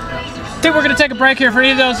 I think we're going to take a break here. For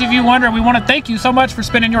any of those of you wondering, we want to thank you so much for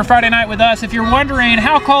spending your Friday night with us. If you're wondering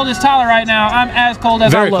how cold is Tyler right now, I'm as cold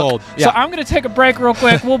as I look. Very cold. Yeah. So I'm going to take a break real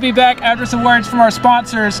quick. We'll be back after some words from our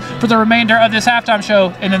sponsors for the remainder of this halftime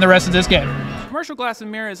show and then the rest of this game. Commercial Glass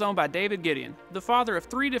and Mirror is owned by David Gideon, the father of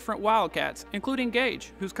 3 different Wildcats, including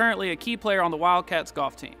Gage, who's currently a key player on the Wildcats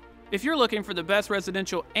golf team. If you're looking for the best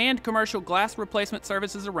residential and commercial glass replacement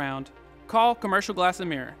services around, call Commercial Glass and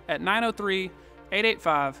Mirror at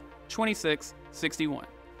 903-885-2661.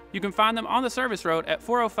 You can find them on the service road at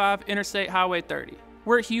 405 Interstate Highway 30.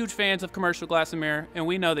 We're huge fans of Commercial Glass and Mirror, and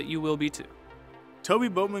we know that you will be too. Toby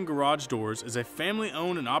Boatman Garage Doors is a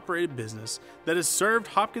family-owned and operated business that has served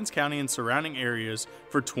Hopkins County and surrounding areas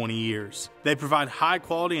for 20 years. They provide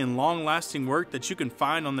high-quality and long-lasting work that you can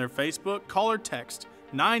find on their Facebook. Call or text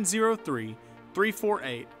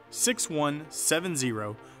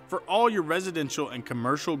 903-348-6170 for all your residential and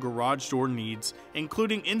commercial garage door needs,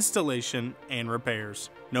 including installation and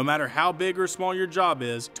repairs. No matter how big or small your job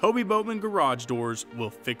is, Toby Boatman Garage Doors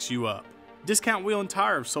will fix you up. Discount Wheel and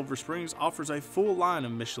Tire of Sulphur Springs offers a full line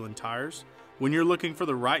of Michelin tires. When you're looking for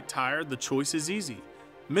the right tire, the choice is easy.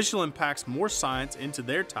 Michelin packs more science into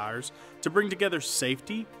their tires to bring together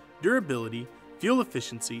safety, durability, fuel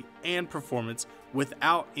efficiency, and performance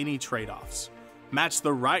without any trade-offs. Match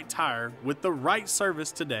the right tire with the right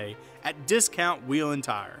service today at Discount Wheel and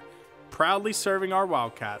Tire, proudly serving our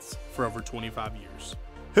Wildcats for over 25 years.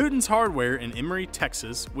 Hooten's Hardware in Emory,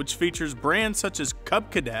 Texas, which features brands such as Cub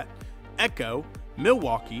Cadet, Echo,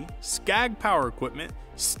 Milwaukee, Skag Power Equipment,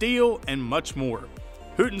 Steel, and much more.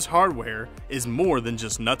 Hooten's Hardware is more than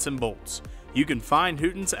just nuts and bolts. You can find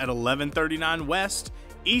Hooten's at 1139 West,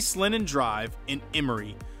 East Lennon Drive in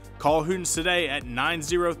Emory. Call Hooten's today at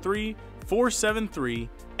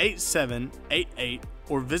 903-473-8788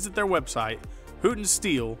 or visit their website,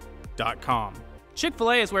 hootensteel.com.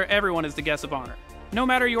 Chick-fil-A is where everyone is the guest of honor. No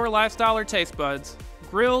matter your lifestyle or taste buds,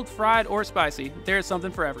 grilled, fried, or spicy, there is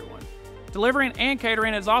something for everyone. Delivering and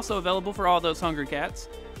catering is also available for all those hungry cats.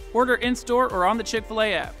 Order in-store or on the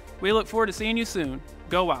Chick-fil-A app. We look forward to seeing you soon.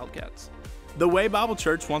 Go Wildcats. The Way Bible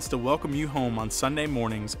Church wants to welcome you home on Sunday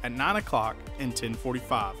mornings at 9 o'clock and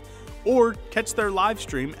 10:45. Or catch their live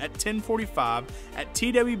stream at 10:45 at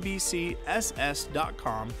twbcss.com,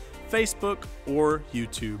 Facebook, or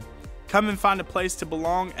YouTube. Come and find a place to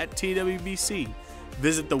belong at TWBC.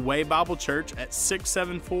 Visit the Way Bible Church at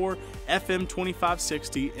 674 FM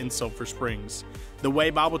 2560 in Sulphur Springs. The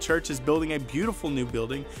Way Bible Church is building a beautiful new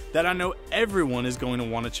building that I know everyone is going to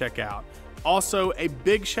want to check out. Also, a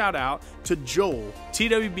big shout out to Joel,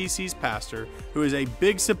 TWBC's pastor, who is a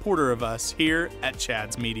big supporter of us here at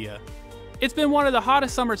Chad's Media. It's been one of the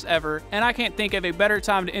hottest summers ever, and I can't think of a better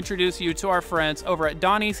time to introduce you to our friends over at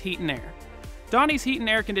Donnie's Heat and Air. Donnie's Heat and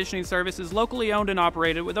Air Conditioning Service is locally owned and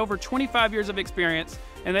operated with over 25 years of experience,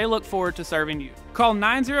 and they look forward to serving you. Call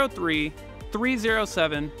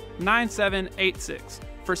 903-307-9786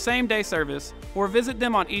 for same-day service, or visit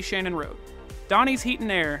them on East Shannon Road. Donnie's Heat and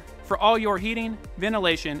Air for all your heating,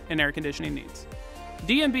 ventilation, and air conditioning needs.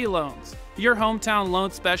 D&B Loans, your hometown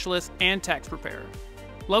loan specialist and tax preparer.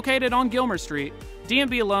 Located on Gilmer Street,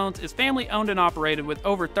 D&B Loans is family-owned and operated with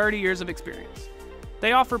over 30 years of experience.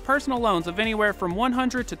 They offer personal loans of anywhere from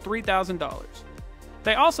 $100 to $3,000.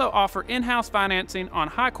 They also offer in-house financing on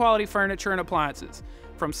high-quality furniture and appliances,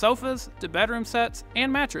 from sofas to bedroom sets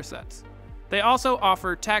and mattress sets. They also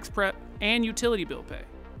offer tax prep and utility bill pay.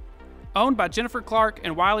 Owned by Jennifer Clark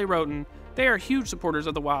and Wiley Roten, they are huge supporters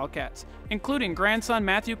of the Wildcats, including grandson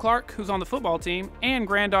Matthew Clark, who's on the football team, and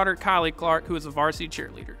granddaughter Kylie Clark, who is a varsity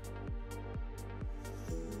cheerleader.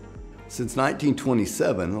 Since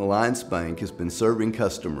 1927, Alliance Bank has been serving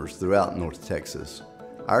customers throughout North Texas.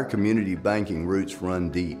 Our community banking roots run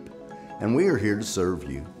deep, and we are here to serve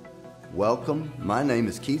you. Welcome, my name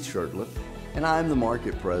is Keith Shirtliff, and I am the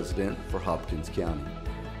Market President for Hopkins County.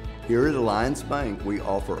 Here at Alliance Bank, we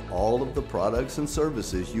offer all of the products and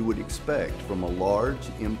services you would expect from a large,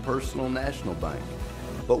 impersonal national bank,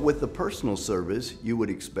 but with the personal service you would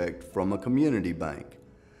expect from a community bank.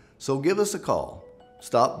 So give us a call.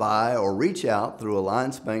 Stop by or reach out through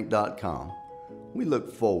alliancebank.com. We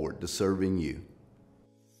look forward to serving you.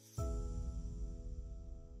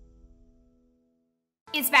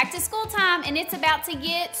 It's back to school time and it's about to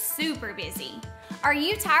get super busy. Are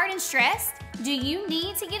you tired and stressed? Do you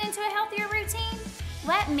need to get into a healthier routine?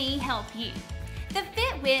 Let me help you. The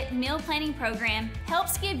FitWit meal planning program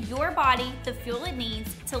helps give your body the fuel it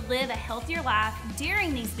needs to live a healthier life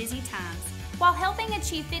during these busy times while helping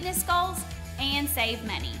achieve fitness goals and save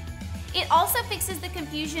money. It also fixes the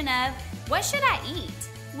confusion of, what should I eat?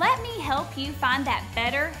 Let me help you find that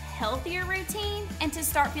better, healthier routine and to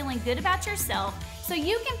start feeling good about yourself so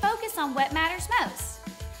you can focus on what matters most.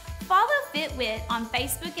 Follow FitWit on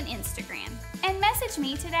Facebook and Instagram and message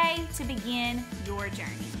me today to begin your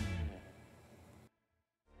journey.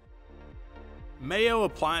 Mayo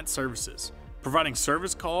Appliance Services, providing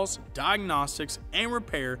service calls, diagnostics, and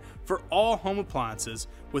repair for all home appliances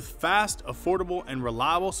with fast, affordable, and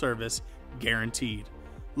reliable service guaranteed.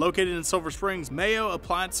 Located in Sulphur Springs, Mayo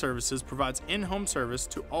Appliance Services provides in-home service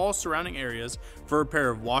to all surrounding areas for repair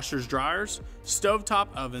of washers, dryers, stovetop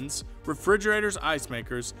ovens, refrigerators, ice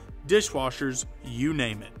makers, dishwashers, you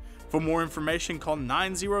name it. For more information, call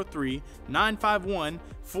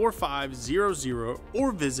 903-951-4500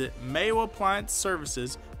 or visit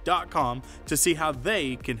mayoapplianceservices.com to see how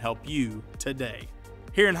they can help you today.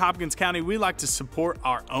 Here in Hopkins County, we like to support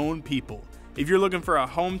our own people. If you're looking for a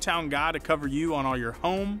hometown guy to cover you on all your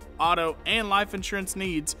home, auto, and life insurance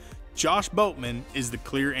needs, Josh Boatman is the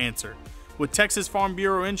clear answer. With Texas Farm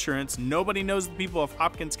Bureau Insurance, nobody knows the people of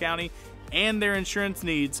Hopkins County and their insurance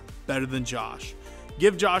needs better than Josh.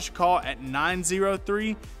 Give Josh a call at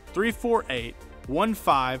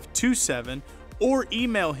 903-348-1527 or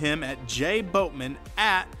email him at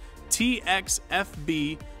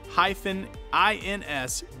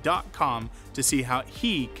jboatman@txfb-ins.com to see how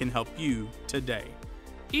he can help you today.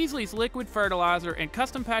 Easley's Liquid Fertilizer and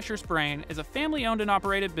Custom Pasture Spraying is a family-owned and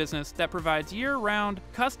operated business that provides year-round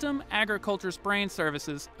custom agriculture spraying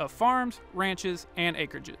services of farms, ranches, and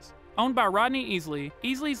acreages. Owned by Rodney Easley,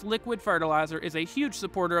 Easley's Liquid Fertilizer is a huge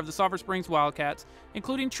supporter of the Sulphur Springs Wildcats,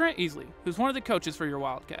 including Trent Easley, who's one of the coaches for your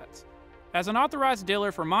Wildcats. As an authorized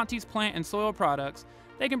dealer for Monty's plant and soil products,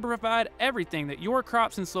 they can provide everything that your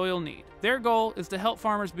crops and soil need. Their goal is to help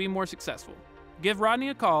farmers be more successful. Give Rodney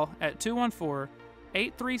a call at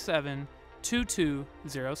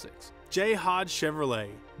 214-837-2206. J. Hodge Chevrolet,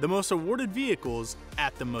 the most awarded vehicles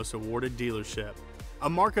at the most awarded dealership. A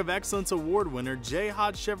Mark of Excellence Award winner, J.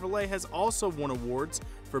 Hodge Chevrolet has also won awards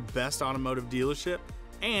for Best Automotive Dealership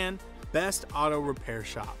and Best Auto Repair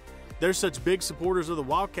Shop. They're such big supporters of the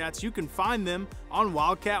Wildcats, you can find them on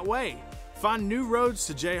Wildcat Way. Find new roads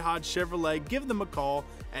to J. Hodge Chevrolet. Give them a call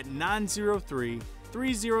at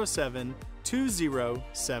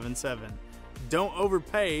 903-307-2077. Don't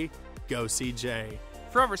overpay, go see Jay.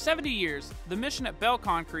 For over 70 years, the mission at Bell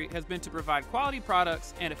Concrete has been to provide quality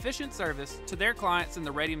products and efficient service to their clients in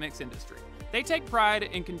the ready-mix industry. They take pride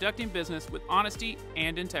in conducting business with honesty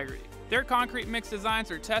and integrity. Their concrete mix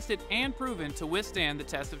designs are tested and proven to withstand the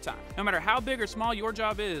test of time. No matter how big or small your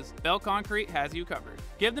job is, Bell Concrete has you covered.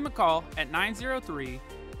 Give them a call at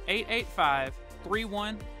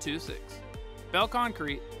 903-885-3126. Bell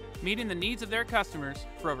Concrete, meeting the needs of their customers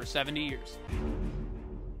for over 70 years.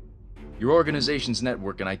 Your organization's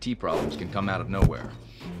network and IT problems can come out of nowhere.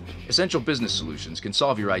 Essential Business Solutions can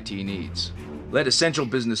solve your IT needs. Let Essential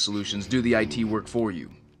Business Solutions do the IT work for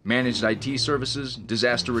you. Managed IT services,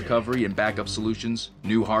 disaster recovery and backup solutions,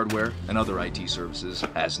 new hardware, and other IT services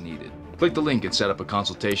as needed. Click the link and set up a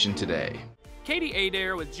consultation today. Katie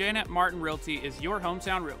Adair with Janet Martin Realty is your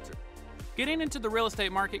hometown realtor. Getting into the real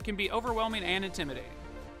estate market can be overwhelming and intimidating.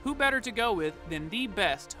 Who better to go with than the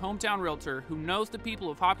best hometown realtor who knows the people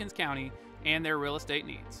of Hopkins County and their real estate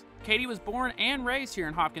needs? Katie was born and raised here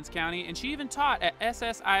in Hopkins County, and she even taught at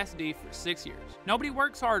SSISD for 6 years. Nobody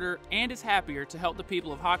works harder and is happier to help the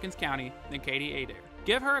people of Hopkins County than Katie Adair.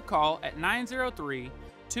 Give her a call at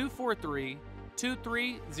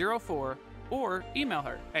 903-243-2304 or email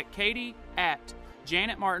her at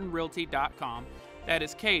katie@janetmartinrealty.com. That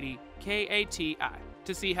is Katie, K-A-T-I,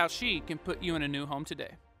 to see how she can put you in a new home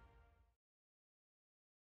today.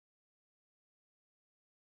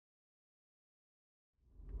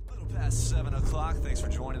 Past 7 o'clock. Thanks for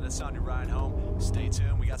joining us on your ride home. Stay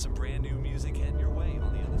tuned. We got some brand new music heading your way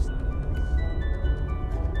on the other side of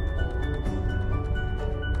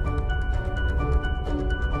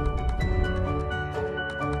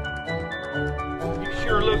this. You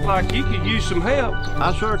sure look like you could use some help.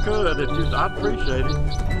 I sure could. I'd appreciate it.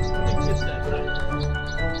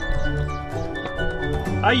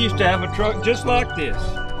 I used to have a truck just like this.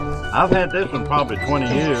 I've had this one probably 20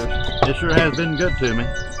 years. It sure has been good to me.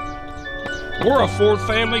 We're a fourth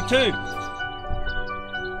family too.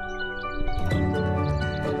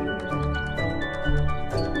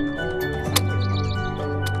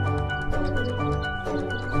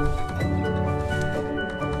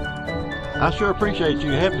 I sure appreciate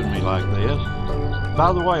you helping me like this.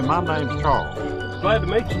 By the way, my name's Charles. Glad to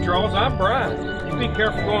meet you, Charles. I'm Brian. You be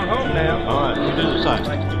careful going home now. All right, you do the same.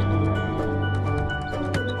 Thank you.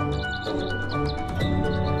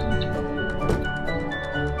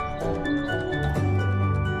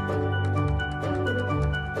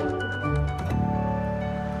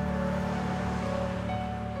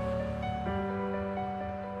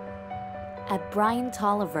 At Brian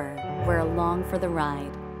Tolliver, we're along for the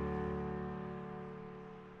ride.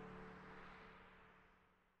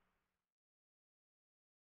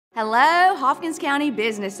 Hello, Hopkins County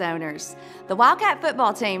business owners. The Wildcat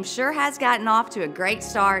football team sure has gotten off to a great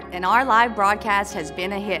start, and our live broadcast has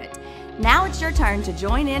been a hit. Now it's your turn to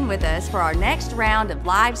join in with us for our next round of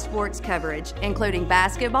live sports coverage, including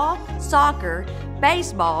basketball, soccer,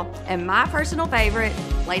 baseball, and my personal favorite,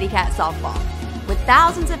 Lady Cat softball. With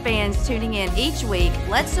thousands of fans tuning in each week,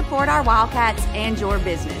 let's support our Wildcats and your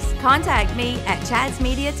business. Contact me at Chad's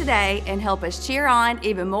Media today and help us cheer on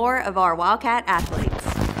even more of our Wildcat athletes.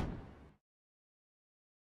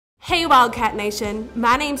 Hey Wildcat Nation,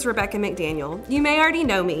 my name's Rebecca McDaniel. You may already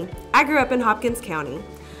know me. I grew up in Hopkins County.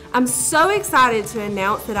 I'm so excited to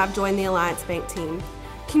announce that I've joined the Alliance Bank team.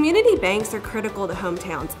 Community banks are critical to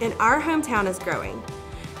hometowns, and our hometown is growing.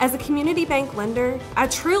 As a community bank lender, I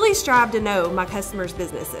truly strive to know my customers'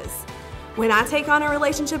 businesses. When I take on a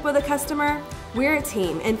relationship with a customer, we're a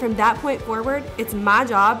team, and from that point forward, it's my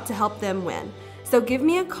job to help them win. So give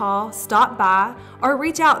me a call, stop by, or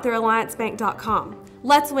reach out through alliancebank.com.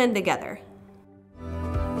 Let's win together.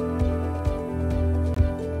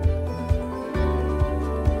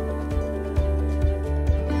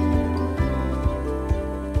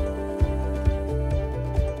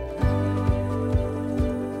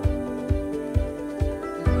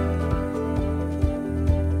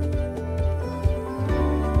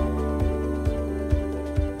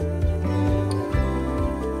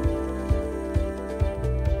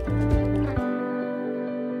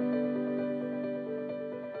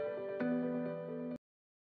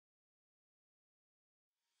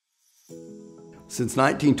 Since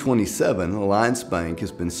 1927, Alliance Bank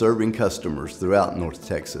has been serving customers throughout North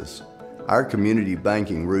Texas. Our community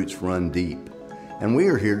banking roots run deep, and we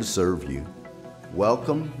are here to serve you.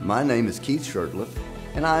 Welcome, my name is Keith Shirtliff,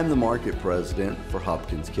 and I am the Market President for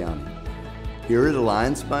Hopkins County. Here at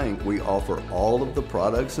Alliance Bank, we offer all of the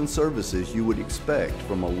products and services you would expect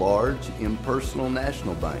from a large, impersonal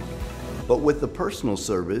national bank, but with the personal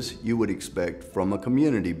service you would expect from a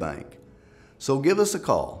community bank. So give us a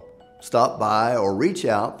call. Stop by or reach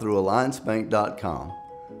out through alliancebank.com.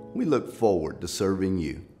 We look forward to serving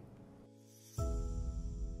you.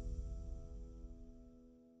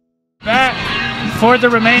 Back for the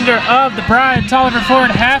remainder of the Brian Tolliver Ford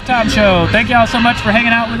halftime show. Thank y'all so much for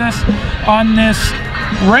hanging out with us on this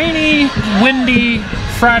rainy, windy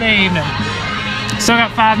Friday evening. Still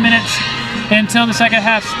got 5 minutes until the second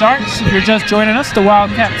half starts. If you're just joining us, the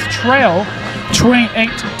Wildcats trail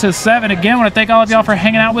 28-7. Again, I want to thank all of y'all for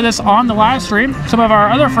hanging out with us on the live stream. Some of our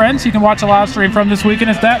other friends you can watch the live stream from this weekend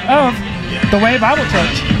is that of the Way Bible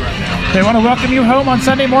Church. They want to welcome you home on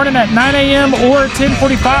Sunday morning at 9 a.m. or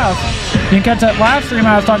 10:45. You can catch that live stream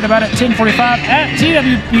I was talking about at 10:45 at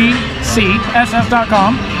twbcsf.com,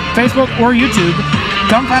 Facebook or YouTube.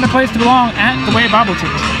 Come find a place to belong at the Way Bible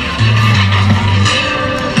Church.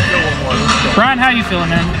 Brian, how you feeling,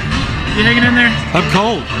 man? You hanging in there? I'm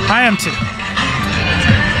cold. I am too.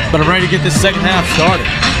 But I'm ready to get this second half started.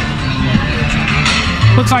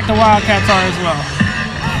 Looks like the Wildcats are as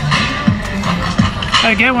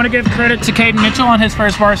well. Again, want to give credit to Caden Mitchell on his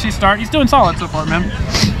first varsity start. He's doing solid so far, man.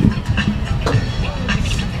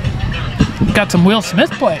 Got some Will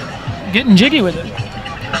Smith play. Getting jiggy with it.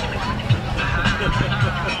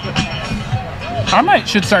 I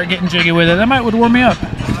should start getting jiggy with it. That would warm me up.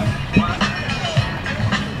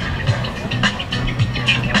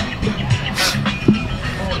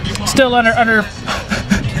 Still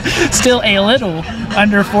still a little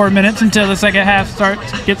under 4 minutes until the second half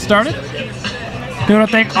gets started. We want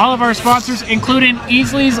to thank all of our sponsors, including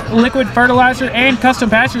Easley's Liquid Fertilizer and Custom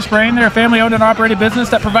Pasture Spraying. They're a family-owned and operated business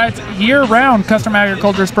that provides year-round custom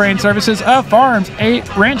agriculture spraying services of farms,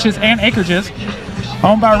 ranches, and acreages.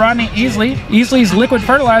 Owned by Rodney Easley, Easley's Liquid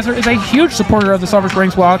Fertilizer is a huge supporter of the Sulphur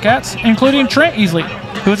Springs Wildcats, including Trent Easley,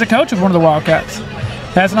 who is a coach of one of the Wildcats.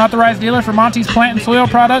 As an authorized dealer for Monty's plant and soil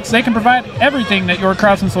products, they can provide everything that your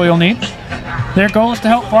crops and soil need. Their goal is to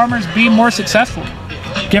help farmers be more successful.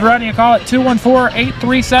 Give Rodney a call at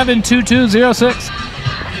 214-837-2206.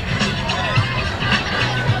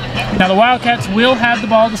 Now the Wildcats will have the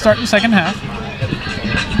ball to start the second half.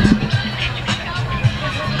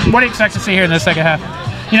 What do you expect to see here in the second half?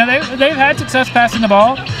 You know, they've had success passing the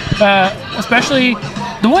ball, especially.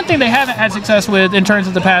 The one thing they haven't had success with in terms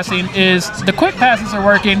of the passing is the quick passes are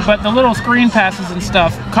working, but the little screen passes and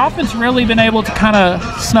stuff, Kaufman's really been able to kind of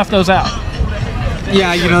snuff those out.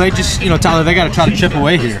 Yeah, you know, they just, Tyler, they got to try to chip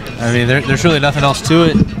away here. I mean, there's really nothing else to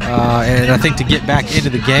it. And I think to get back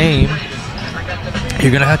into the game,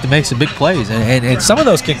 you're going to have to make some big plays. And some of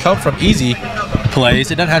those can come from easy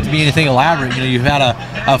plays. It doesn't have to be anything elaborate. You know, you've had a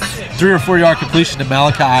 3 or 4 yard completion to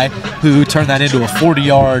Malachi, who turned that into a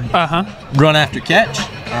 40-yard run after catch.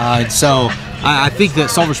 And so I think that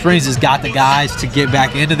Sulphur Springs has got the guys to get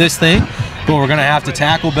back into this thing, but we're going to have to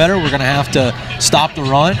tackle better. We're going to have to stop the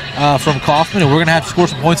run from Kaufman, and we're going to have to score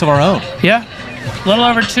some points of our own. Yeah, a little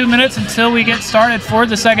over 2 minutes until we get started for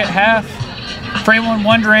the second half. For anyone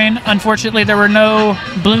wondering, unfortunately there were no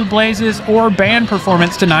Blue Blazes or band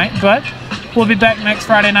performance tonight, but we'll be back next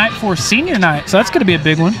Friday night for senior night, so that's going to be a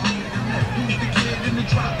big one.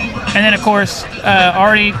 And then, of course,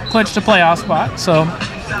 already clinched a playoff spot, so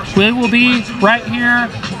we will be right here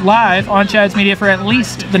live on Chad's Media for at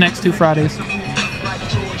least the next 2 Fridays.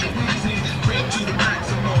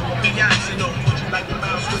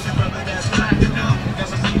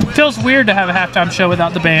 Feels weird to have a halftime show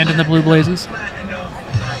without the band and the Blue Blazes.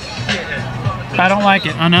 I don't like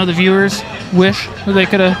it. I know the viewers wish that they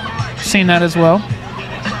could have seen that as well.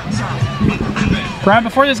 Brian,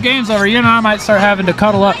 before this game's over, you and I might start having to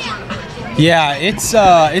cuddle up. Yeah, it's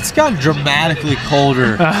gotten dramatically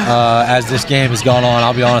colder as this game has gone on.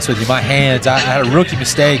 I'll be honest with you. My hands, I had a rookie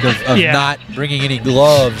mistake of not bringing any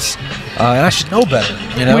gloves, and I should know better.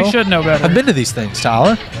 You know, we should know better. I've been to these things,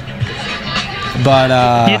 Tyler.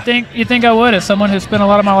 But you think I would, as someone who's spent a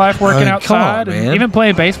lot of my life working outside and even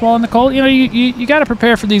playing baseball in the cold? You know, you got to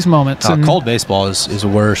prepare for these moments. Cold baseball is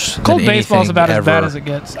worse. Cold baseball is about as bad as it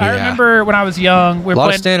gets. I remember when I was young, we were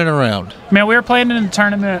playing, standing around. Man, we were playing in a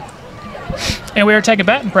tournament, and we were taking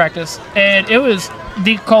batting practice, and it was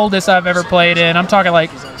the coldest I've ever played in. I'm talking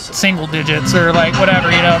like single digits or like whatever,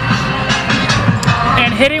 you know.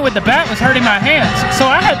 And hitting with the bat was hurting my hands, so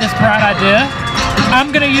I had this bright idea.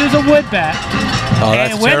 I'm gonna use a wood bat. Oh,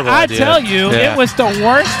 that's and when a terrible I idea. tell you, it was the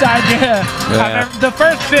worst idea. The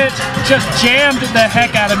first pitch just jammed the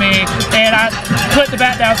heck out of me, and I put the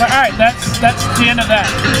bat down. I was like, all right, that's the end of that.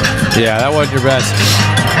 Yeah, that wasn't your best.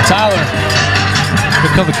 Tyler,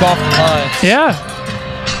 here come the Kaufman lines. Yeah.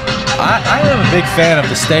 I am a big fan of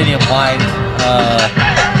the stadium light,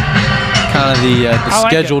 kind of the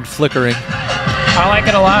scheduled flickering. I like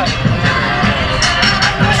it a lot.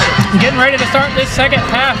 Getting ready to start this second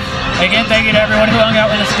half. Again, thank you to everyone who hung out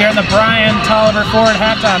with us during the Brian Tolliver Ford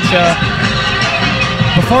halftime show.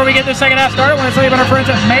 Before we get the second half started, I want to tell you about our friends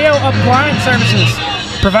at Mayo Appliance Services,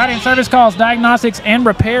 providing service calls, diagnostics, and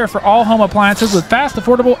repair for all home appliances with fast,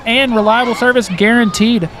 affordable, and reliable service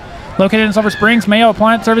guaranteed. Located in Sulphur Springs, Mayo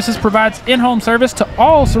Appliance Services provides in-home service to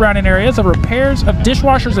all surrounding areas of repairs of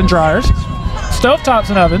dishwashers and dryers, stovetops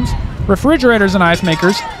and ovens, refrigerators and ice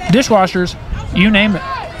makers, dishwashers, you name it.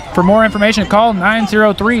 For more information, call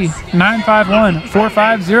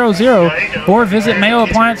 903-951-4500 or visit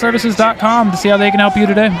mayoapplianceservices.com to see how they can help you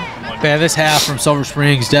today. Man, this half from Sulphur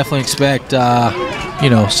Springs, definitely expect,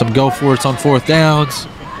 some go-for-its on 4th downs,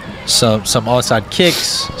 some onside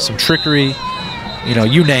kicks, some trickery,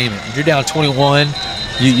 you name it. If you're down 21,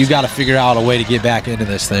 you got to figure out a way to get back into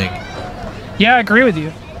this thing. Yeah, I agree with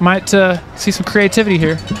you. Might see some creativity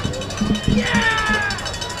here.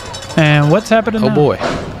 And what's happening now? Oh, boy.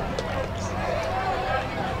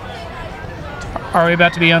 Are we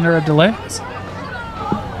about to be under a delay?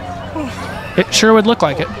 It sure would look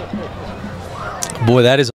like it. Boy,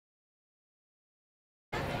 that is...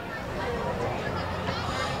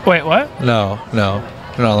 Wait, what? No. You're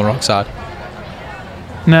not on the wrong side.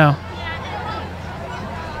 No.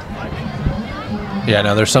 Yeah,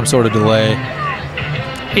 no, there's some sort of delay.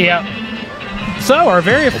 Yeah. So, our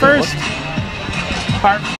very first...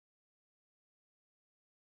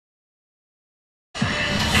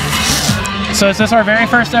 So is this our very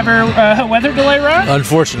first ever weather delay run?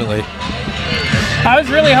 Unfortunately. I was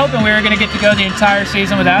really hoping we were going to get to go the entire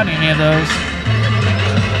season without any of those.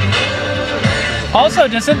 Also,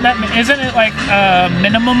 isn't it like a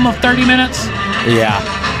minimum of 30 minutes? Yeah.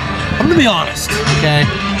 I'm going to be honest, okay?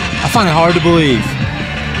 I find it hard to believe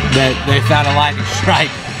that they found a lightning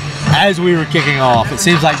strike as we were kicking off. It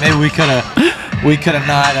seems like maybe we could have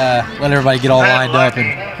not let everybody get all lined up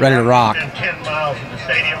and ready to rock. 10 miles from the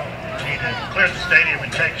stadium. Clear the stadium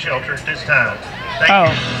and take shelter at this time.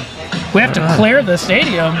 We have to clear the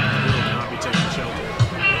stadium.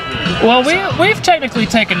 Well, we've technically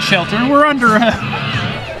taken shelter. We're under a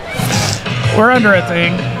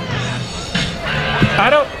thing. I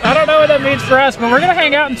don't know what that means for us, but we're gonna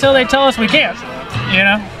hang out until they tell us we can't.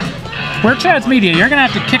 We're Chad's Media. You're gonna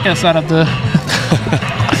have to kick us out of the.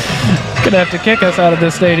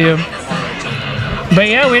 This stadium. But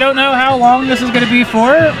yeah, we don't know how long this is going to be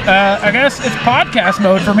for. I guess it's podcast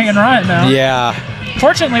mode for me and Ryan now. Yeah.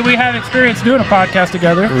 Fortunately, we have experience doing a podcast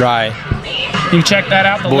together. Right. You can check that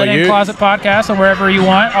out, the Linen Closet Podcast, or wherever you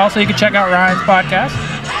want. Also, you can check out Ryan's podcast.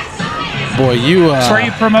 Boy, It's where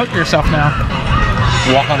you promote yourself now.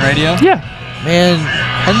 Walk on radio? Yeah. Man,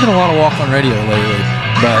 hasn't been a lot of walk on radio lately,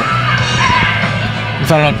 but you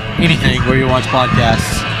find it on anything where you watch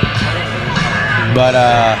podcasts. But,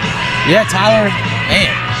 yeah, Tyler...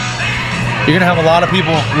 Man, you're going to have a lot of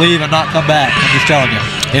people leave and not come back, I'm just telling you.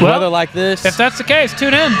 In weather like this. If that's the case,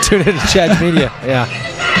 tune in. Tune in to Chad's Media, yeah.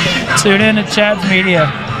 Tune in to Chad's Media.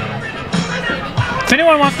 If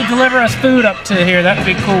anyone wants to deliver us food up to here, that would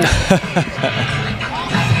be cool.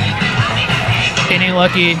 Any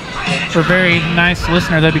lucky or very nice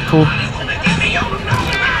listener, that'd be cool.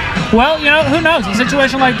 Well, you know, who knows? A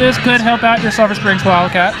situation like this could help out your Sulphur Springs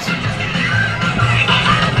Wildcats.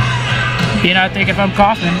 You know, I think if I'm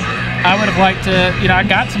Kaufman, I would have liked to, you know, I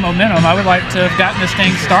got some momentum. I would like to have gotten this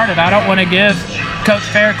thing started. I don't want to give Coach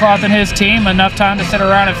Faircloth and his team enough time to sit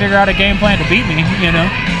around and figure out a game plan to beat me, you know.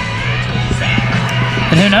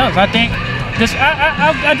 And who knows? I think this,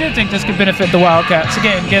 I do think this could benefit the Wildcats.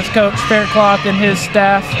 Again, gives Coach Faircloth and his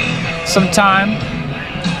staff some time.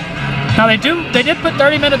 Now they did put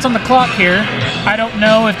 30 minutes on the clock here. I don't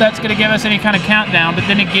know if that's going to give us any kind of countdown, but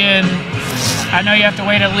then again, I know you have to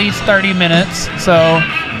wait at least 30 minutes. So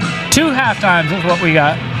 2 halftimes is what we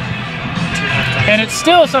got. And it's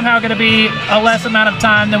still somehow going to be a less amount of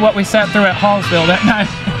time than what we sat through at Hallsville that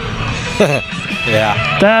night. Yeah.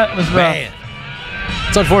 That was rough. Man.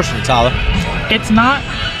 It's unfortunate, Tyler. It's not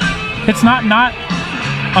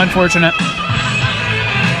unfortunate.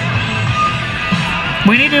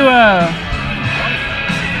 We need to,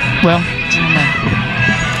 well,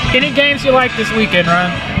 any games you like this weekend,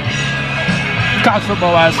 Ryan? College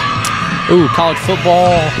football wise. Ooh, college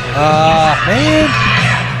football. Man,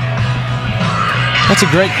 that's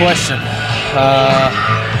a great question.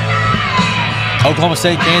 Oklahoma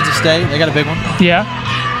State, Kansas State, they got a big one. Yeah.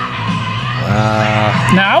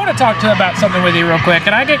 Now I want to talk about something with you real quick,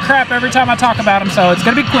 and I get crap every time I talk about them, so it's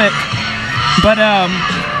gonna be quick. But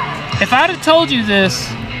if I'd have told you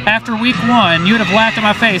this after week 1, you would have laughed at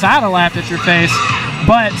my face. I'd have laughed at your face.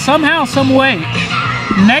 But somehow, some way,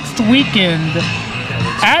 next weekend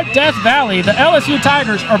at Death Valley, the LSU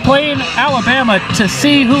Tigers are playing Alabama to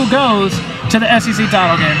see who goes to the SEC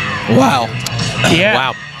title game. Wow. Yeah.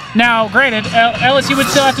 Wow. Now, granted, LSU would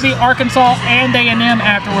still have to beat Arkansas and A&M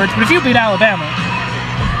afterwards, but if you beat Alabama,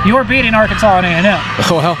 you're beating Arkansas and A&M.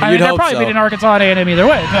 Well, I mean, they're probably beating Arkansas and A&M either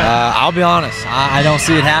way. But I'll be honest, I don't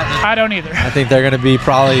see it happening. I don't either. I think they're going to be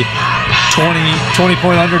probably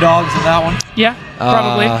 20-point underdogs in that one. Yeah,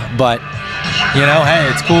 probably. But you know, hey,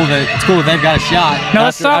 it's cool that they've got a shot. Now,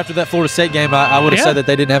 after that Florida State game, I would have said that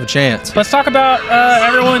they didn't have a chance. Let's talk about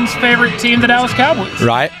everyone's favorite team, the Dallas Cowboys.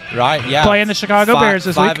 Right, yeah. Playing the Chicago Bears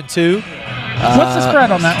this week. 5-2. What's the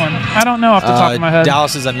spread on that one? I don't know off the top of my head.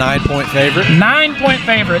 Dallas is a 9-point favorite. 9-point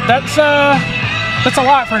favorite. That's a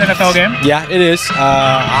lot for an NFL game. Yeah, it is.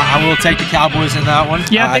 I will take the Cowboys in that one.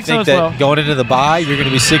 Yeah, I think so as well. Going into the bye, you're going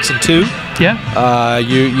to be 6-2. Yeah.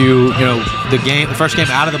 You know the first game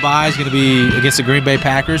out of the bye is going to be against the Green Bay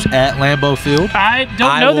Packers at Lambeau Field. I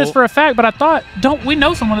don't know this for a fact, but I thought we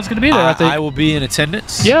know someone that's going to be there. I think I will be in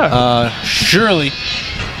attendance. Yeah. Surely.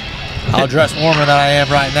 I'll dress warmer than I am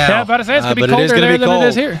right now. Yeah, about to say it's going to be colder there than it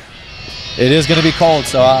is here. It is going to be cold,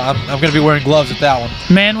 so I'm going to be wearing gloves at that one.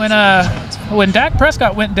 Man, when Dak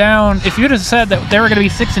Prescott went down, if you'd have said that they were going to be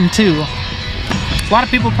 6-2, a lot of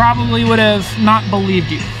people probably would have not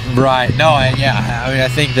believed you. Right. No, yeah. I mean, I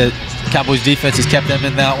think that Cowboys defense has kept them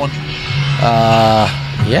in that one.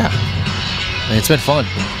 Yeah. I mean, it's been fun.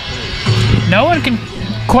 No one can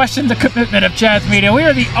question the commitment of Chad's Media. We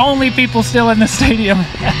are the only people still in the stadium.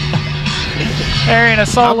 There ain't a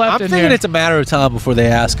soul left in here. I'm thinking it's a matter of time before they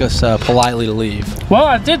ask us politely to leave. Well,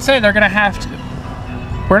 I did say they're going to have to.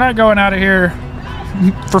 We're not going out of here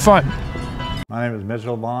for fun. My name is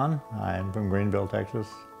Mitchell Vaughn. I'm from Greenville, Texas.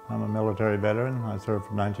 I'm a military veteran. I served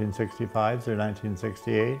from 1965 through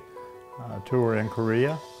 1968. Tour in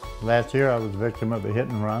Korea. Last year I was a victim of a hit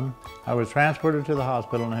and run. I was transported to the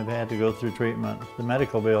hospital and have had to go through treatment. The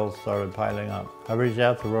medical bills started piling up. I reached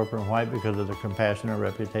out to Roper & White because of their compassionate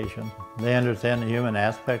reputation. They understand the human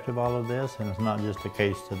aspect of all of this, and it's not just a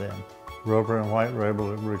case to them. Roper & White were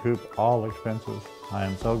able to recoup all expenses. I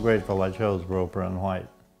am so grateful I chose Roper & White.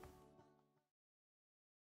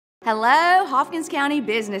 Hello, Hopkins County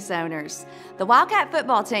business owners. The Wildcat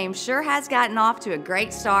football team sure has gotten off to a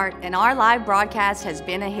great start, and our live broadcast has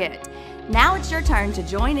been a hit. Now it's your turn to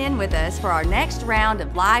join in with us for our next round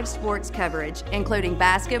of live sports coverage, including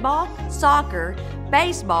basketball, soccer,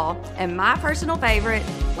 baseball, and my personal favorite,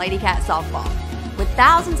 Lady Cat softball. With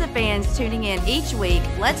thousands of fans tuning in each week,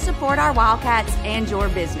 let's support our Wildcats and your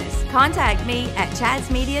business. Contact me at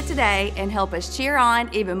Chad's Media today and help us cheer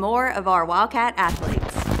on even more of our Wildcat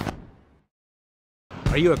athletes.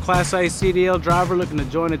 Are you a Class A CDL driver looking to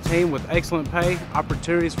join a team with excellent pay,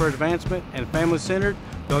 opportunities for advancement, and family-centered?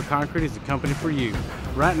 Bill Concrete is the company for you.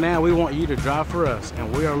 Right now, we want you to drive for us,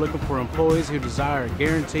 and we are looking for employees who desire a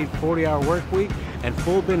guaranteed 40-hour work week and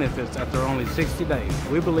full benefits after only 60 days.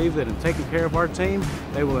 We believe that in taking care of our team,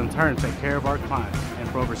 they will in turn take care of our clients. And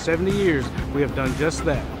For over 70 years, we have done just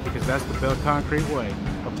that because that's the Bell Concrete way.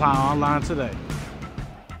 Apply online today.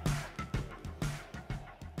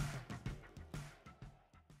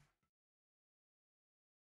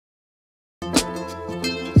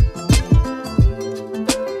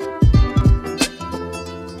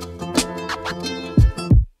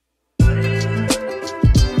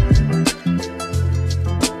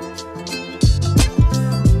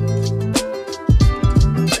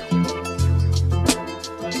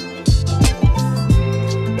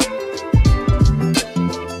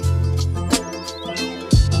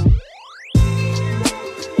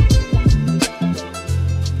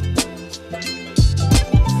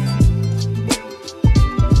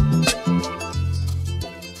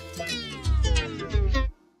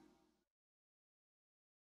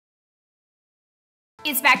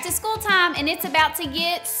 It's back to school time and it's about to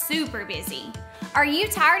get super busy. Are you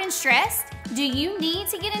tired and stressed? Do you need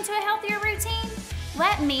to get into a healthier routine?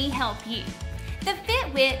 Let me help you. The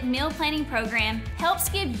FitWit meal planning program helps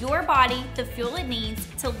give your body the fuel it needs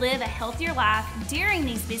to live a healthier life during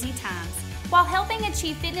these busy times while helping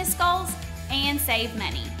achieve fitness goals and save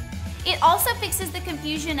money. It also fixes the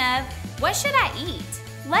confusion of, what should I eat?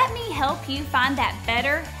 Let me help you find that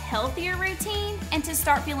better, healthier routine and to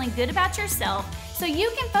start feeling good about yourself so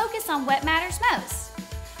you can focus on what matters most.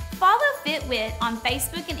 Follow FitWit on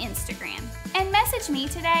Facebook and Instagram and message me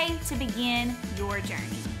today to begin your journey.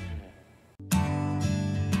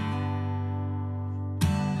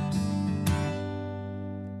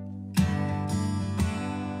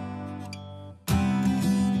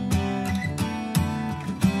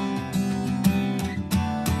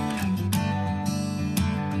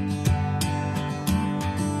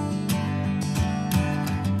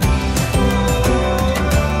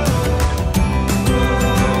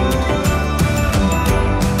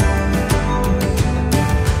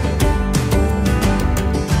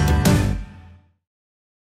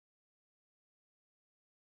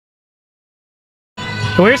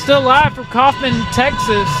 We're still live from Kaufman,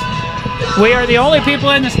 Texas. We are the only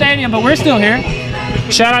people in the stadium, but we're still here.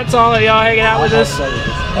 Shout out to all of y'all hanging out with us,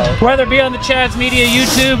 whether it be on the Chad's Media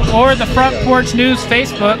YouTube or the Front Porch News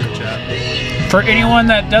Facebook. For anyone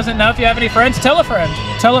that doesn't know, if you have any friends, tell a friend.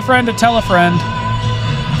 Tell a friend to tell a friend.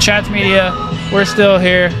 Chad's Media, we're still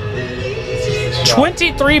here.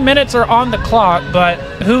 23 minutes are on the clock, but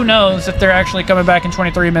who knows if they're actually coming back in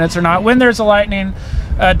 23 minutes or not. When there's a lightning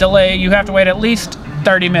delay, you have to wait at least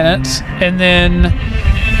 30 minutes, and then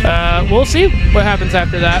we'll see what happens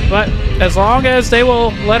after that. But as long as they will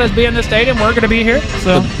let us be in the stadium, we're going to be here.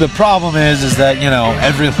 So the problem is that, you know,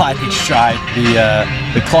 every lightning strike,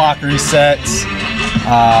 the clock resets,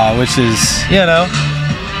 which is, you know,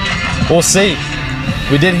 we'll see.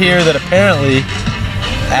 We did hear that apparently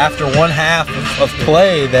after one half of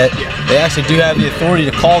play that they actually do have the authority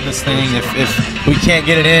to call this thing if we can't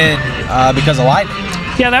get it in because of lightning.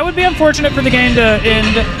 Yeah, that would be unfortunate for the game to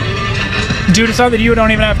end due to something you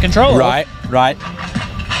don't even have control of. Right.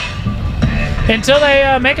 Until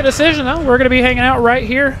they make a decision, though, we're going to be hanging out right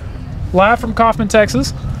here, live from Kaufman,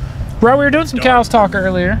 Texas. Bro, we were doing some Cows talk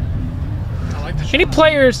earlier. Any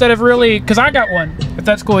players that have really, because I got one, if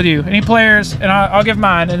that's cool with you. Any players, and I'll give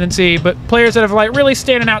mine and then see, but players that have like really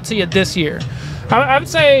standing out to you this year. I would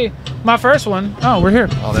say my first one, oh, we're here.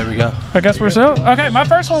 Oh, there we go. I guess we're so. Okay, my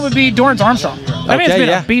first one would be Dorrance Armstrong. I mean, it's been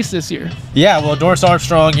a beast this year. Yeah, well, Dorrance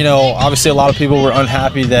Armstrong, you know, obviously a lot of people were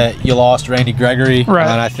unhappy that you lost Randy Gregory. Right.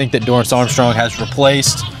 And I think that Dorrance Armstrong has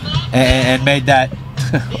replaced and made that.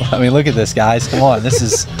 I mean, look at this, guys. Come on. This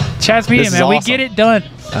is Chad's Media, man. Awesome. We get it done.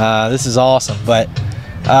 This is awesome. But,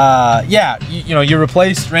 yeah, you know, you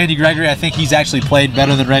replaced Randy Gregory. I think he's actually played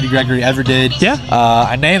better than Randy Gregory ever did.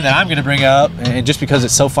 Yeah. A name that I'm going to bring up, and just because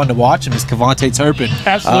it's so fun to watch him, is Kavontae Turpin.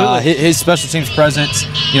 Absolutely. His special teams presence,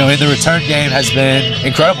 you know, in the return game has been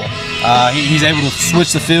incredible. He's able to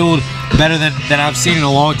switch the field better than I've seen in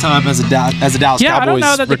a long time as a Dallas Cowboys Yeah, I don't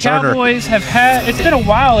know that the returner. Cowboys have had, it's been a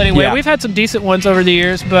while anyway. Yeah. We've had some decent ones over the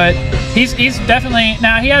years, but he's definitely,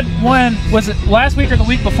 now he had one, was it last week or the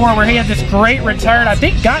week before, where he had this great return. I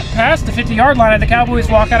think got past the 50-yard line and the Cowboys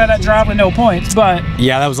walk out of that drive with no points, but.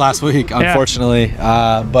 Yeah, that was last week, unfortunately.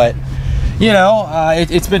 Yeah. But, you know,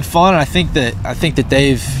 it's been fun, and I think that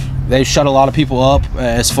they've shut a lot of people up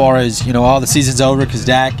as far as, you know, all the season's over because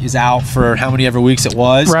Dak is out for how many ever weeks it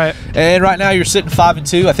was. Right. And right now you're sitting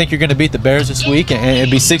 5-2. I think you're going to beat the Bears this week and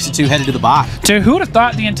be 6-2 headed to the bye. Who would have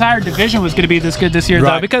thought the entire division was going to be this good this year,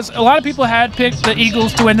 though? Because a lot of people had picked the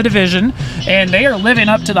Eagles to win the division, and they are living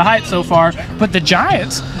up to the hype so far. But the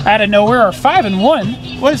Giants, out of nowhere, are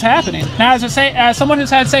 5-1. What is happening? Now, as someone who's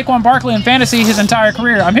had Saquon Barkley in fantasy his entire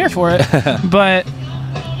career, I'm here for it. But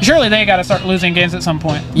Surely they got to start losing games at some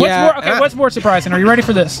point. Yeah, What's more surprising? Are you ready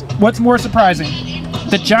for this? What's more surprising?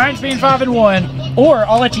 The Giants being 5-1, or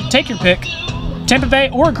I'll let you take your pick, Tampa Bay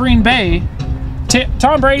or Green Bay,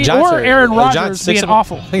 Tom Brady or Aaron Rodgers being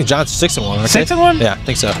awful. I think the Giants are 6-1. 6-1? Yeah, I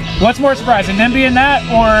think so. What's more surprising, them being that,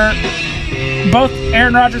 or both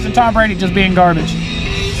Aaron Rodgers and Tom Brady just being garbage?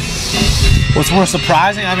 What's more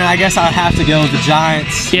surprising? I mean, I guess I'd have to go with the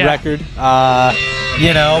Giants record.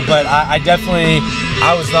 You know, but I definitely,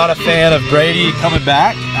 I was not a fan of Brady coming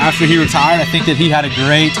back after he retired. I think that he had a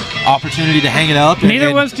great opportunity to hang it up.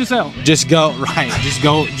 Neither was Giselle. Just go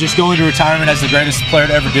into retirement as the greatest player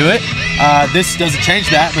to ever do it. This doesn't change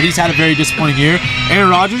that, but he's had a very disappointing year. Aaron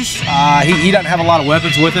Rodgers, he doesn't have a lot of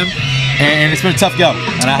weapons with him, and it's been a tough go.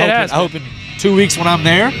 And I hope in 2 weeks when I'm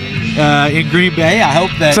there in Green Bay, I hope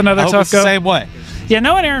that it's the same way. Yeah,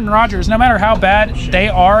 knowing Aaron Rodgers, no matter how bad they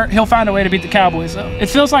are, he'll find a way to beat the Cowboys, though. It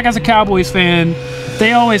feels like as a Cowboys fan,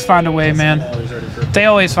 they always find a way, man. They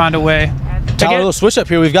always find a way. Tyler, a little switch up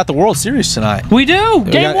here. We've got the World Series tonight. We do.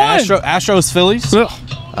 Game one. Astros, Phillies.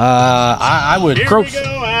 I would. Here we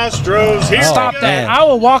go, Astros. Here Stop that. I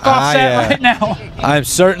will walk off set right now. I'm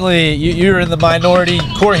certainly, you're in the minority.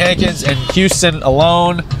 Corey Hankins and Houston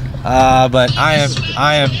alone. But I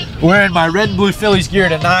am wearing my red and blue Phillies gear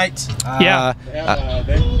tonight. The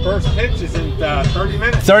first pitch is in 30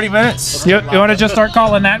 minutes. 30 minutes. You want to just start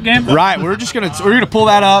calling that game? Right. We're gonna pull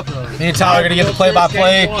that up. Me and Tyler are gonna get the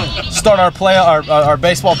play-by-play, start our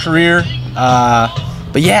baseball career.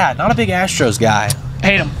 But yeah, not a big Astros guy.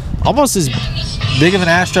 Hate them. Almost as big of an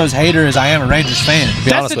Astros hater as I am a Rangers fan, to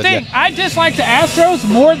be honest with you. That's the thing. I dislike the Astros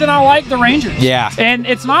more than I like the Rangers. Yeah. And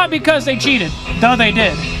it's not because they cheated, though they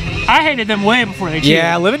did. I hated them way before they cheated.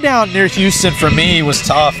 Yeah, living down near Houston for me was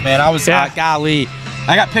tough, man. Golly,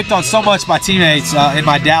 I got picked on so much by teammates in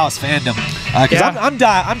my Dallas fandom. Because I'm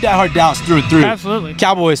diehard Dallas through and through. Absolutely.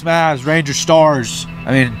 Cowboys, Mavs, Rangers, Stars.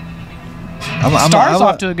 I mean, Stars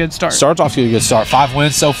off to a good start. 5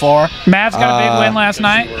 wins so far. Mavs got a big win last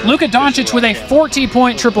night. Luka Doncic with a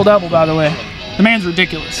 40-point triple-double, by the way. The man's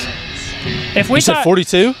ridiculous. If we said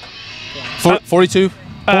 42? 42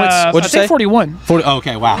 points? What'd you say? 41. 40. Oh,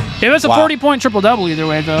 okay, wow. It was a 40-point triple-double either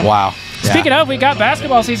way, though. Wow. Speaking of, we got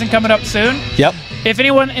basketball season coming up soon. Yep. If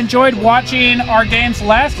anyone enjoyed watching our games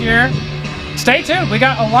last year, stay tuned. We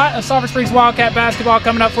got a lot of Sulphur Springs Wildcat basketball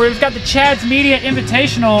coming up for you. We've got the Chad's Media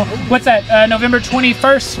Invitational. What's that? November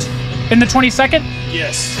 21st and the 22nd?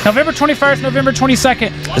 Yes. November 21st, November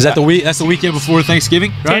 22nd. Is that the week? That's the weekend before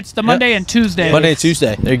Thanksgiving, right? It's the Monday and Tuesday. Monday and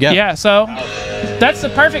Tuesday. There you go. Yeah, so that's the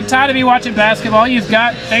perfect time to be watching basketball. You've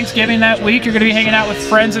got Thanksgiving that week. You're going to be hanging out with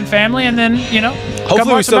friends and family, and then,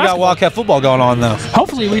 hopefully we still got Wildcat football going on, though.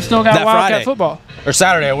 Hopefully we still got Wildcat Friday. football. Or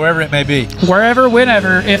Saturday, or wherever it may be. Wherever,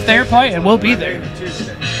 whenever. If they're playing, we'll be there.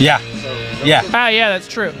 Yeah. Yeah. Yeah, that's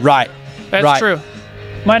true. Right. That's true.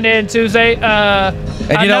 Monday and Tuesday.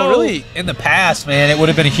 And really, in the past, man, it would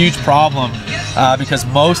have been a huge problem because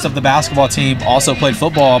most of the basketball team also played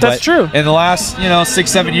football. That's true. In the last,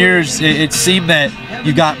 6-7 years, it seemed that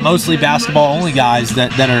you got mostly basketball-only guys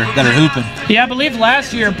that are hooping. Yeah, I believe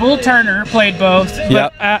last year Bull Turner played both.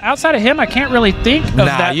 But outside of him, I can't really think of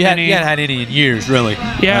that many. You hadn't had any in years, really.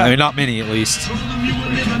 Yeah. I mean, not many, at least.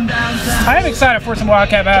 I am excited for some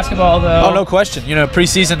Wildcat basketball, though. Oh, no question.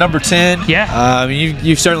 Preseason number 10. Yeah. I mean,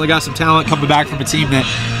 you've certainly got some talent coming back from a team that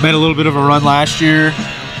made a little bit of a run last year.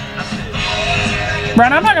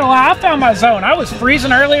 Brian, I'm not gonna lie, I found my zone. I was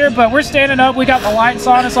freezing earlier, but we're standing up. We got the lights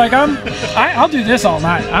on. It's like I'll do this all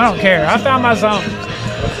night. I don't care. I found my zone.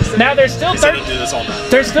 Now there's still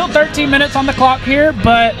 13 minutes on the clock here,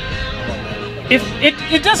 but if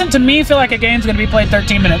it doesn't to me feel like a game's gonna be played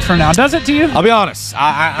 13 minutes from now. Does it to you? I'll be honest.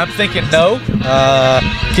 I'm thinking no.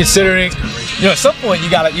 Considering at some point you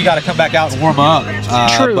gotta come back out and warm up.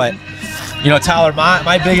 True. But Tyler,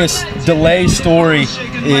 my biggest delay story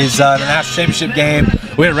is the national championship game.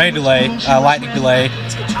 We had a rain delay, lightning delay,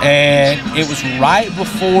 and it was right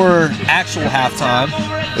before actual halftime.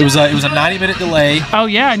 It was a 90-minute delay. Oh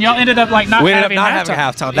yeah, and y'all ended up not having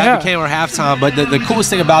halftime. That became our halftime. But the coolest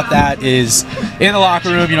thing about that is in the locker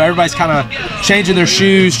room, everybody's kind of changing their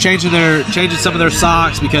shoes, changing some of their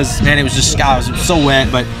socks because man, it was so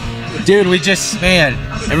wet. But dude,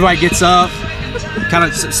 everybody gets up.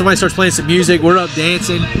 Somebody starts playing some music. We're up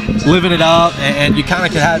dancing, living it up, and you kind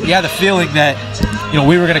of have the feeling that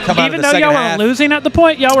we were going to come out of the second half. Even though y'all were losing at the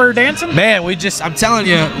point, y'all were dancing. Man, I'm telling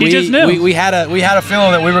you, we just knew. We had a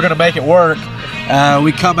feeling that we were going to make it work.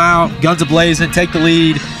 We come out, guns a-blazing, take the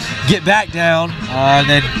lead, get back down, and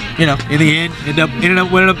then in the end, ended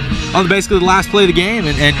up winning on basically the last play of the game,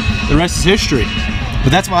 and the rest is history.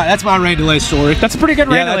 But that's my rain delay story. That's a pretty good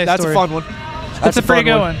rain delay that's story. That's a fun one. That's a pretty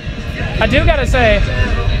good one. I do gotta say,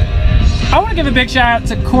 I want to give a big shout out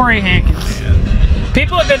to Corey Hankins.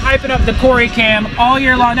 People have been hyping up the Corey cam all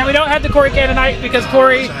year long. Now we don't have the Corey cam tonight because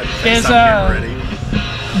Corey is.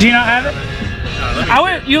 Do you not have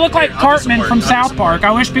it? You look like Cartman from South Park.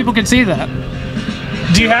 I wish people could see that.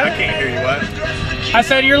 Do you have it? I can't hear you. What? I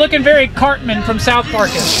said you're looking very Cartman from South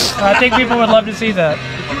Parkish. I think people would love to see that.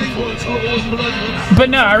 But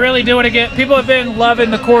no, I really do want to get. People have been loving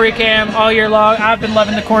the Corey cam all year long. I've been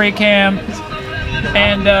loving the Corey cam,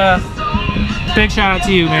 and big shout out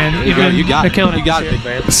to you, man. You got it. You got it, big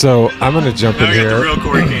man. So I'm gonna jump in here. The real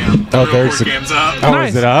Corey cam. Oh, there's the cam's up. Oh, Nice.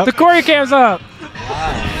 is it up? The Corey cam's up.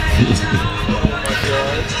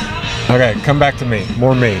 Okay, come back to me.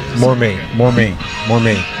 More me. More me. More me. More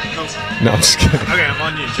me. No, I'm just kidding. Okay, I'm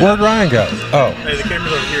on you. Where'd Ryan go? Oh. Hey, the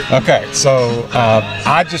camera's over here. Okay, so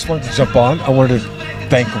I just wanted to jump on. I wanted to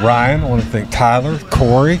thank Ryan. I want to thank Tyler,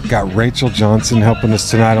 Corey. Got Rachel Johnson helping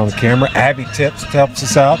us tonight on the camera. Abby Tips helps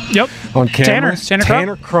us out. Yep. On camera.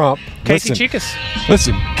 Tanner Crump. Casey Chicas.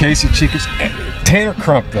 Listen, Casey Chicas. Tanner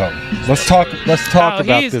Crump, though. Let's talk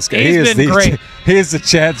about this guy. He's been great. He is the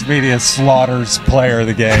Chad's Media Slaughters player of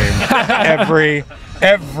the game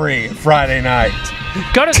every Friday night.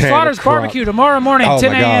 Go to Slaughter's Barbecue tomorrow morning,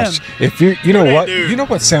 10 a.m. Oh my gosh! If you know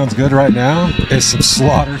what sounds good right now is some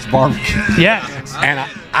Slaughter's Barbecue. Yeah. And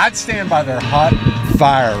I'd stand by their hot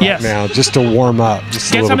fire right now just to warm up.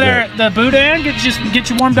 Just Get a some little of the boudin. Get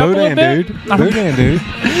you warmed up a little bit. Boudin, dude.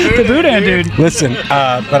 The boudin, dude. Listen,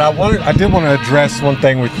 but I did want to address one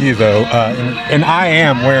thing with you though, and I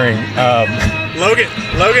am wearing.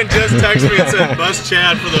 Logan just texted me and said, "Bust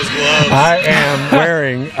Chad for those gloves." I am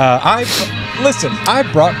wearing. I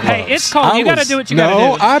brought gloves. Hey, it's cold. You got to do what you got to do.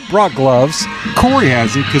 No, I brought gloves. Corey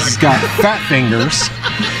has it because he's got fat fingers.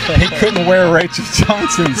 He couldn't wear Rachel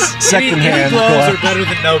Johnson's secondhand gloves. gloves. Are better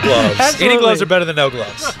than no gloves. Absolutely. Any gloves are better than no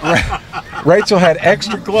gloves. Rachel had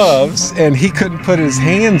extra gloves, and he couldn't put his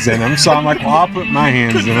hands in them. So I'm like, well, I'll put my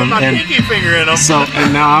hands in them. Put my pinky finger in them. So,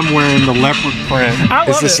 and now I'm wearing the leopard print. I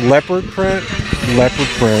Is love this it. leopard print? Leopard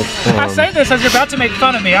print. I say this as you're about to make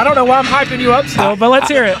fun of me. I don't know why I'm hyping you up still, but let's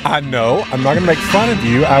hear it. I know. I'm not going to make fun of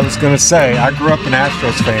you. I was going to say I grew up an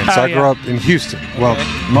Astros fan, so I grew up in Houston. Well,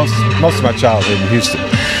 most of my childhood in Houston.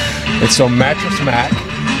 And so Mattress Mac,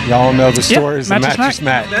 y'all know the stories of Mattress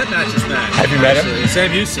Mac. I met Mattress Mac. Have you met him?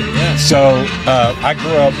 Sam Houston, yeah. So I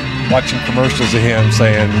grew up watching commercials of him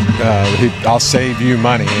saying, I'll save you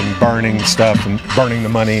money and burning stuff and burning the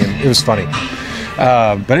money, and it was funny.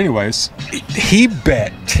 But anyways, he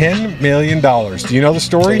bet $10 million. Do you know the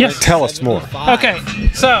story? Yes. Tell us more. Okay,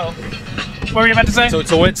 so what were you about to say? So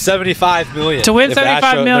to win $75 million. To win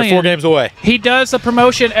 $75 million. They're 4 games away. He does a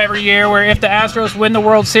promotion every year where if the Astros win the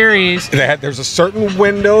World Series, There's a certain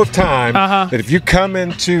window of time that if you come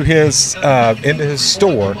into his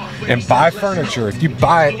store and buy furniture, if you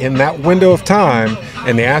buy it in that window of time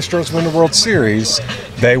and the Astros win the World Series,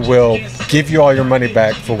 they will give you all your money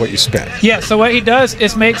back for what you spent. yeah, so what he does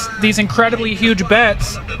is makes these incredibly huge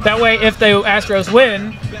bets. That way, if the Astros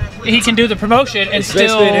win, he can do the promotion and It's still.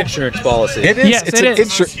 basically an insurance policy. It is. Yes, it's it an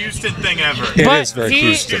is. Most Houston thing ever. It But is very he-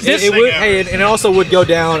 Houston. this- It would, hey, and it also would go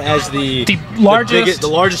down as the largest- the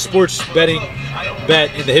largest sports betting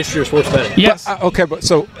bet in the history of sports betting. Yes. But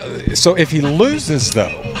so if he loses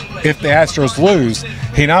though, if the Astros lose,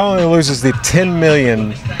 he not only loses the $10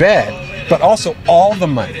 million bet, but also all the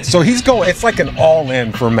money. So he's going. It's like an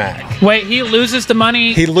all-in for Mac. Wait, he loses the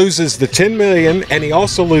money. He loses the $10 million, and he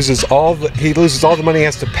also loses all the money he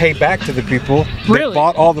has to pay back to the people that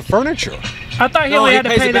bought all the furniture. I thought he only had to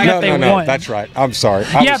pay them if they No, won. that's right. I'm sorry.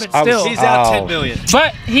 But still, he's out $10 million.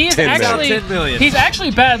 But he's 10 actually $10 million. he's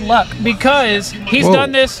actually bad luck because he's Whoa.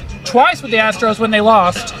 done this twice with the Astros when they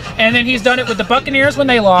lost, and then he's done it with the Buccaneers when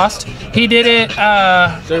they lost. He did it.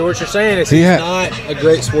 So what you're saying is he's not a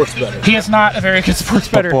great sports bettor. He is not a very good sports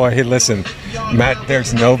bettor. But boy, hey, listen, Matt.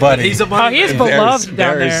 There's nobody. He's a money he's man. beloved down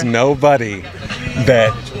There there. is nobody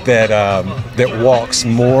that walks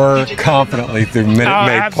more confidently through Minute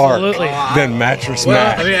Maid Park absolutely. than Mattress Well,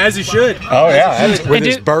 Mac. I mean, as he should. Oh yeah, with And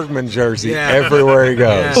his dude- Bergman jersey Yeah. everywhere he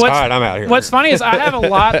goes. What's- All right, I'm out here. What's funny is I have a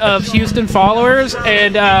lot of Houston followers,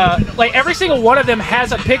 and like every single one of them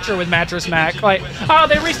has a picture with Mattress Mac. Like, oh,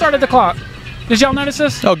 they restarted the clock. Did y'all notice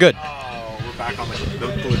this? Oh, good.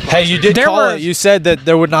 Hey, you did call it. You said that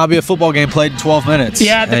there would not be a football game played in 12 minutes.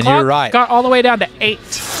 Yeah, the and clock you're right. got all the way down to 8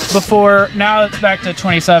 before now it's back to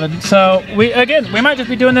 27. So we might just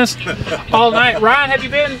be doing this all night. Ryan, have you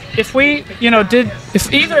been? If we,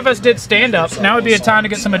 if either of us did stand up, now would be a time to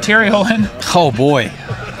get some material in. Oh boy.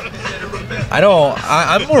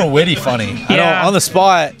 I'm more witty funny. Yeah. On the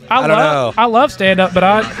spot. I don't know. I love stand up, but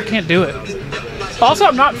I can't do it. Also,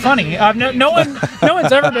 I'm not funny. No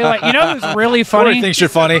one's ever been like, you know who's really funny? Corey thinks you're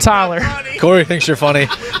funny. Tyler. Corey thinks you're funny.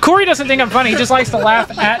 Corey doesn't think I'm funny. He just likes to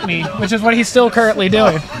laugh at me, which is what he's still currently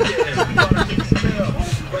doing.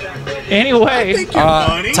 Anyway. I think you're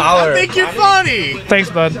funny. Tyler. I think you're funny. Thanks,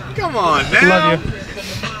 bud. Come on now. Love you.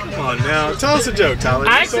 Come on now. Tell us a joke, Tyler.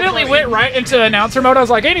 I accidentally went right into announcer mode. I was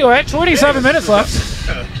like, anyway, 27 minutes left.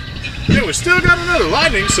 Yeah, we still got another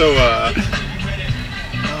lightning, so oh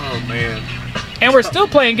man. And we're still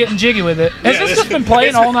playing Getting Jiggy with It. Has this just been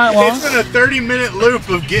playing all night long? It's been a 30-minute loop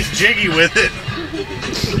of Get Jiggy with It.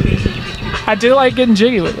 I do like Getting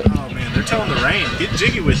Jiggy with It. Oh man, they're telling the rain. Get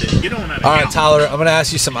jiggy with it. Get on that. All right, Tyler, I'm going to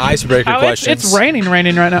ask you some icebreaker questions. It's raining right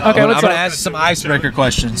now. Okay, I'm what's going up? to ask you some icebreaker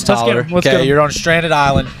questions, Let's Tyler. get 'em. Let's get 'em. You're on a stranded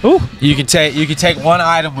island. Ooh. You can take one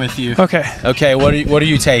item with you. Okay. Okay, what are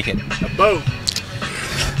you taking? A boat.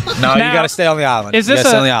 No, Now, you got to stay on the island. Is You this gotta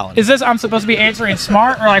stay on the island. Is this I'm supposed to be answering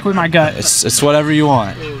smart or like with my gut? It's whatever you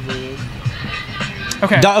want.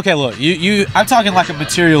 Okay. Okay, look, I'm talking like a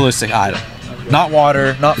materialistic item. Not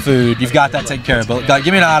water, not food. You've got that taken care of. But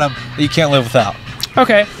give me an item that you can't live without.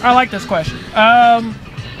 Okay, I like this question.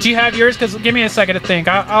 Do you have yours? Because give me a second to think.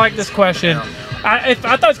 I like this question. I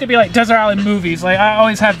thought it was gonna be like desert island movies. Like I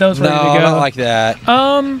always have those ready to go. No, not like that.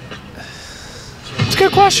 It's a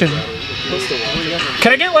good question.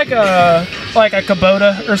 Can I get like a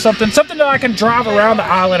Kubota or something? Something that I can drive around the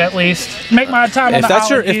island at least. Make my time on the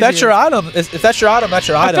island If that's your item, that's your item. That's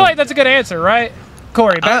your item. I feel like that's a good answer, right?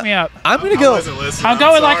 Corey, back me up. I'm gonna go. I'm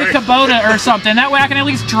going like a Kubota or something. That way I can at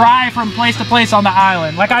least drive from place to place on the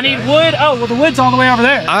island. Like I need wood. Oh, well the wood's all the way over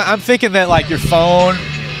there. I'm thinking that like your phone.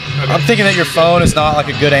 I'm thinking that your phone is not like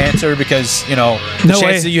a good answer because the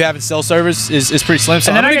chances that you have in cell service is pretty slim.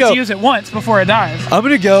 So and then I'm I gonna get to use it once before it dies. I'm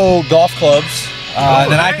gonna go golf clubs.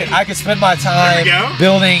 Then I can spend my time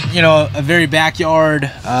building, a very backyard,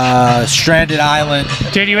 stranded island.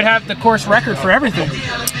 Dude, you would have the course record for everything.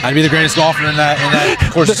 I'd be the greatest golfer in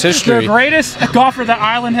that course's history. The greatest golfer the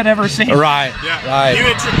island had ever seen. Right. Yeah. Right. You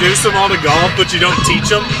introduce them all to golf, but you don't teach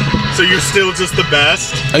them, so you're still just the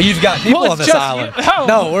best. Oh, you've got people on this island.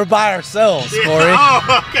 No, we're by ourselves, Corey.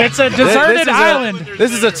 Oh, okay. It's a deserted island.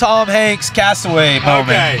 This is a Tom Hanks Castaway moment.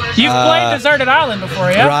 Okay. You've played Deserted Island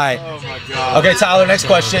before, yeah? Right. Oh my God. Okay, Tyler, next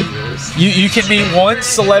question. You can meet one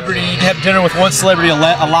celebrity, you can have dinner with one celebrity,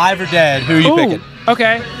 alive or dead. Who are you picking?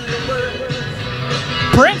 Okay.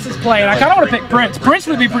 Prince is playing. I kind of want to pick Prince. Prince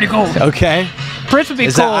would be pretty cool. Okay. Prince would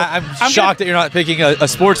be cool. I'm shocked that you're not picking a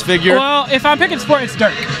sports figure. Well, if I'm picking sport, it's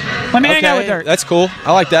Dirk. Let me hang out with Dirk. That's cool.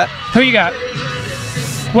 I like that. Who you got?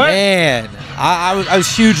 What? Man, I was a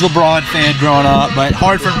huge LeBron fan growing up, but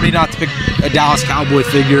hard for me not to pick a Dallas Cowboy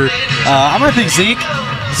figure. I'm going to pick Zeke.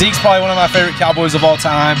 Zeke's probably one of my favorite Cowboys of all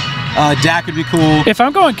time. Dak would be cool. If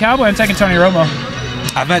I'm going Cowboy, I'm taking Tony Romo.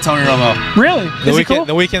 I've met Tony Romo. Really? Is he cool?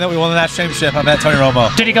 The weekend that we won the national championship, I met Tony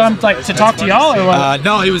Romo. Did he come to talk to y'all or what?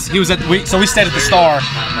 No, he was at the week. So we stayed at the Star,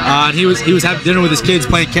 and he was having dinner with his kids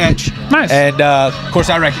playing catch. Nice. And of course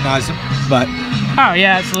I recognized him, but. Oh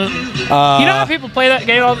yeah, absolutely. You know how people play that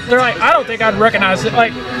game? They're like, I don't think I'd recognize it.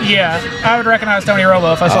 Like, yeah, I would recognize Tony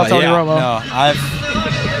Romo if I saw Tony Romo.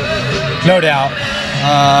 No, no doubt.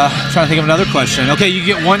 Trying to think of another question. Okay, you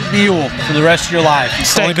get one meal for the rest of your life.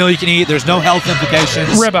 It's the only meal you can eat. There's no health implications.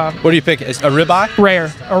 Ribeye. What do you pick? A ribeye? A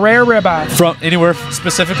rare ribeye. From anywhere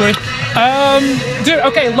specifically? Dude,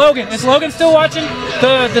 okay, Logan. Is Logan still watching?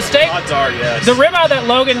 The steak? Odds are, yes. The ribeye that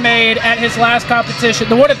Logan made at his last competition,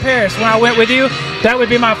 the one in Paris, when I went with you, that would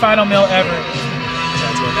be my final meal ever.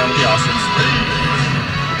 That would be awesome.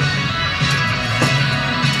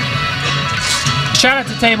 Shout out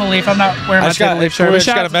to Table Leaf. I'm not wearing my Table Leaf shirt. We just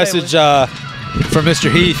got a message from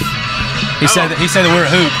Mr. Heath. He said that we're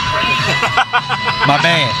a hoop. My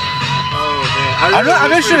man. Oh man.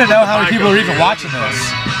 I'm interested to know how many people are even watching this.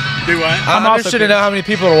 Do what? I'm interested to know how many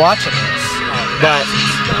people are watching this. But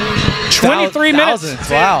 23 minutes.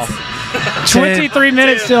 Wow. 23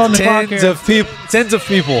 minutes still in the clock here. Tens of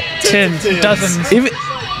people. Dozens. Even.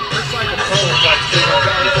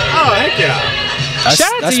 Oh heck yeah.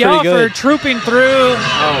 Shout out to y'all for trooping through.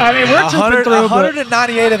 I mean, we're trooping through. 198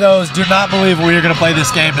 of those do not believe we're going to play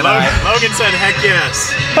this game tonight. Logan said heck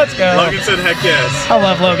yes. Let's go. Logan said heck yes. I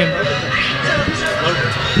love Logan.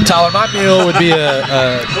 Tyler, my meal would be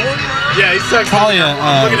yeah, he's probably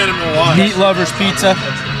looking at him a lot. Meat Lover's Pizza.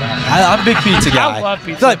 I'm a big pizza guy. I love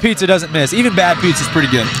pizza. I feel like pizza doesn't miss. Even bad pizza's pretty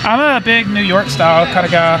good. I'm a big New York style kind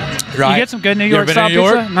of guy. Right. You get some good New York been style to New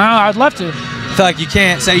York? pizza? No, I'd love to. I feel like you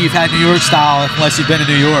can't say you've had New York style unless you've been to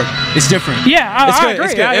New York. It's different. Yeah, it's I good. agree.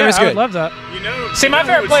 It's good. Yeah, It was I good. would love that. See, my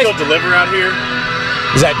favorite place. Still deliver out here.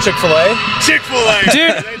 Is that Chick-fil-A? Chick-fil-A.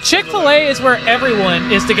 Dude, Chick-fil-A is where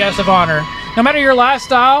everyone is the guest of honor. No matter your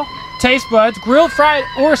lifestyle, taste buds, grilled, fried,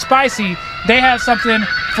 or spicy, they have something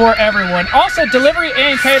for everyone. Also, delivery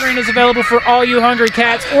and catering is available for all you hungry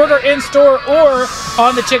cats. Order in-store or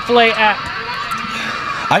on the Chick-fil-A app.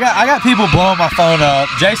 I got people blowing my phone up.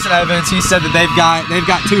 Jason Evans, he said that they've got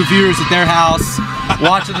 2 viewers at their house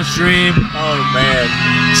watching the stream. Oh man.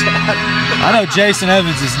 I know Jason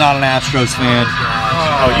Evans is not an Astros fan.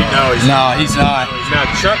 Oh, you know he's not. He's not. Now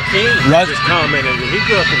Chuck King just commented that he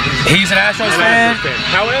grew up in He's an Astros fan.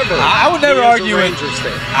 However, I would never argue with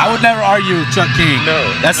I would never argue with Chuck King. No,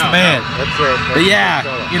 that's the man. But yeah,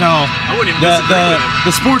 you know,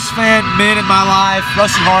 the sports fan men in my life: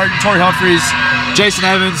 Rusty Harden, Torrey Humphreys, Jason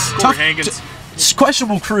Evans, tough,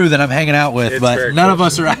 questionable crew that I'm hanging out with, but none of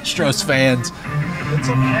us are Astros fans. It's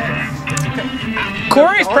okay.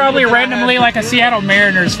 Corey's probably randomly like a Seattle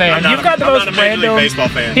Mariners fan. You've got the most random baseball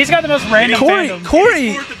fan. He's got the most random fandom.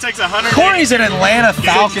 Corey's an Atlanta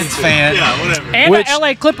Falcons fan. Yeah, whatever. And an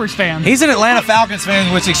LA Clippers fan. He's an Atlanta Falcons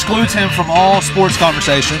fan, which excludes him from all sports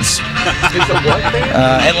conversations. He's a what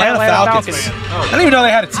fan? Atlanta Falcons fan. I didn't even know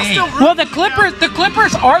they had a team. Well, the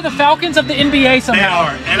Clippers are the Falcons of the NBA somehow.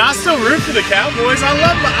 They are, and I still root for the Cowboys. I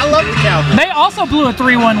love the Cowboys. They also blew a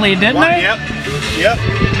 3-1 lead, didn't they? Yep.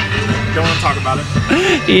 Don't want to talk about it.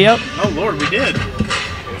 Yep. Oh Lord, we did.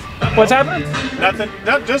 What's happening? Nothing.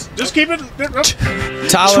 No, just keep it.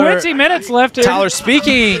 Tyler, 20 minutes left here. Tyler,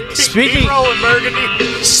 speaking. rolling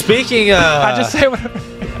Burgundy. Speaking. I just say whatever.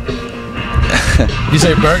 You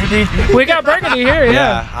say Burgundy? We got Burgundy here.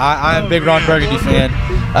 Yeah. I'm a big Ron Burgundy fan.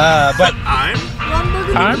 But I'm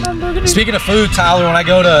Ron Burgundy. Speaking of food, Tyler, when I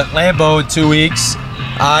go to Lambeau in 2 weeks,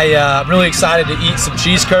 I'm really excited to eat some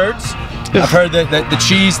cheese curds. I've heard that the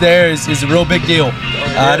cheese there is a real big deal.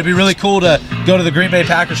 It'd be really cool to go to the Green Bay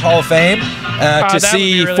Packers Hall of Fame to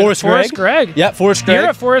see Forrest Gregg. Yep, Forrest Gregg. You're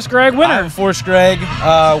a Forrest Gregg winner. I'm a Forrest Gregg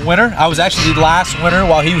winner. I was actually the last winner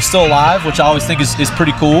while he was still alive, which I always think is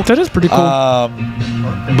pretty cool. That is pretty cool. But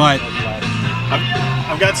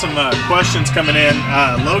I've got some questions coming in.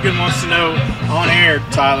 Logan wants to know on air,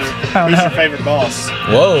 Tyler, who's your favorite boss?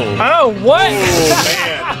 Whoa. Oh, what? Oh,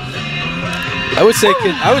 man. I would say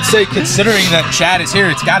considering that Chad is here,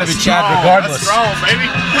 it's got to be Chad regardless. That's wrong, baby.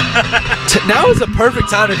 Now is the perfect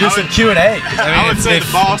time to do some Q&A. I would say the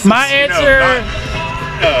boss. My answer.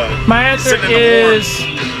 My answer is.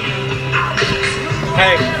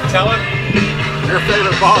 Hey, tell him your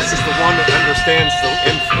favorite boss is the one that understands the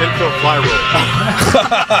infield fly rule,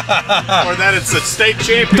 or that it's a state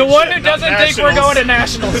championship. The one who doesn't think we're going to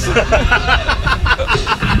nationals.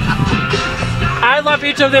 I love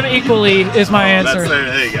each of them equally is my answer.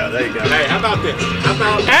 There you go. Hey, how about this?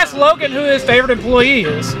 Ask Logan who his favorite employee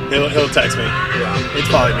is. He'll text me. Yeah, it's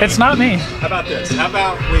probably me. It's not me. How about this? How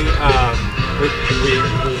about we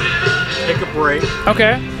take a break?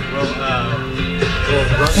 Okay.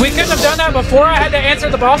 We couldn't have done that before I had to answer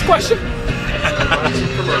the boss question.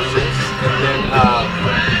 Commercials,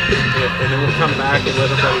 and then we'll come back and let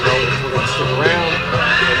everybody know if we're going to stick around.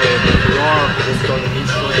 And then if we are, we'll start a new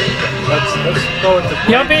stream. Let's go into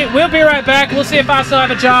break. We'll be right back. We'll see if I still have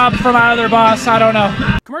a job for my other boss. I don't know.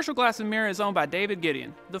 Commercial Glass and Mirror is owned by David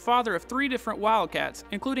Gideon, the father of 3 different Wildcats,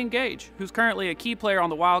 including Gage, who's currently a key player on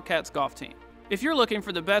the Wildcats golf team. If you're looking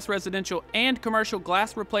for the best residential and commercial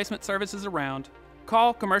glass replacement services around,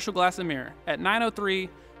 call Commercial Glass and Mirror at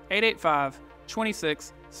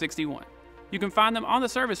 903-885-2661. You can find them on the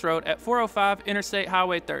service road at 405 Interstate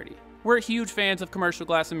Highway 30. We're huge fans of Commercial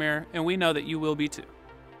Glass and Mirror, and we know that you will be too.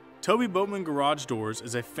 Toby Boatman Garage Doors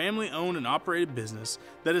is a family-owned and operated business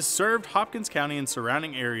that has served Hopkins County and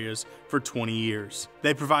surrounding areas for 20 years.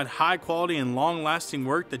 They provide high-quality and long-lasting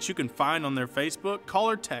work that you can find on their Facebook.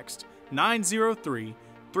 Call or text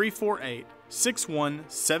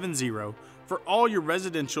 903-348-6170 for all your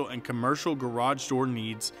residential and commercial garage door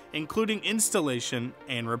needs, including installation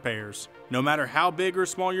and repairs. No matter how big or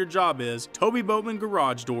small your job is, Toby Boatman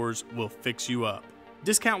Garage Doors will fix you up.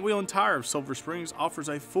 Discount Wheel and Tire of Sulphur Springs offers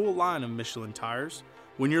a full line of Michelin tires.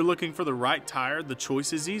 When you're looking for the right tire, the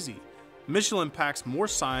choice is easy. Michelin packs more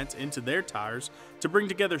science into their tires to bring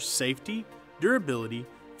together safety, durability,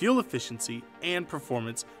 fuel efficiency, and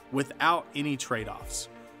performance without any trade-offs.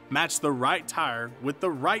 Match the right tire with the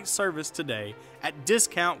right service today at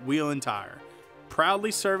Discount Wheel and Tire,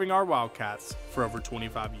 proudly serving our Wildcats for over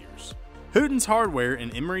 25 years. Hooten's Hardware in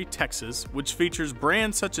Emory, Texas, which features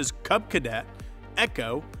brands such as Cub Cadet,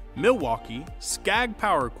 Echo, Milwaukee, Skag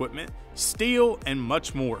Power Equipment, Steel, and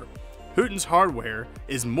much more. Hooten's Hardware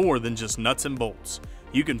is more than just nuts and bolts.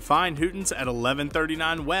 You can find Hooten's at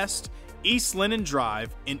 1139 West, East Lennon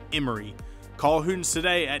Drive in Emory. Call Hooten's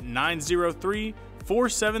today at 903-473-1.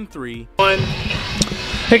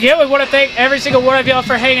 Again, we want to thank every single one of y'all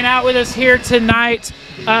for hanging out with us here tonight.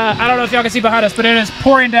 I don't know if y'all can see behind us, but it is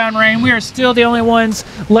pouring down rain. We are still the only ones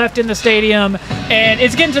left in the stadium, and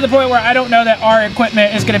it's getting to the point where I don't know that our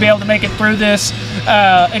equipment is going to be able to make it through this.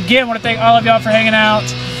 Again, want to thank all of y'all for hanging out.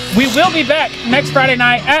 We will be back next Friday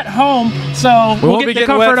night at home, so we'll get the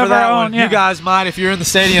comfort of our own. Yeah. You guys might if you're in the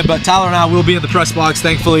stadium, but Tyler and I will be in the press box,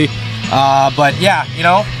 thankfully. But yeah, you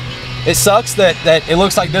know, it sucks that it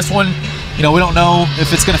looks like this one, you know, we don't know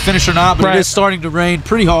if it's going to finish or not, but it is starting to rain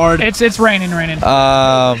pretty hard. It's raining.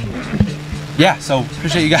 Yeah, so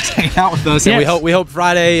appreciate you guys hanging out with us, and we hope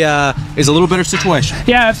Friday is a little better situation.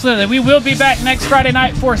 Yeah, absolutely. We will be back next Friday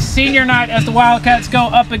night for senior night as the Wildcats go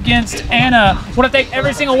up against Anna. Want to thank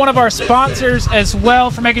every single one of our sponsors as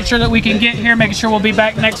well for making sure that we can get here, making sure we'll be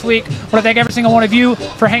back next week. Want to thank every single one of you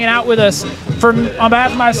for hanging out with us. On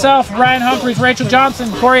behalf of myself, Ryan Humphreys, Rachel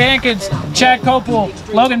Johnson, Corey Hankins, Chad Copel,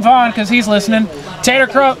 Logan Vaughn, because he's listening, Tater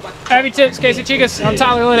Crook, Abby Tips, Casey Chicas, I'm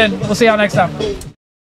Tyler Liddon. We'll see y'all next time.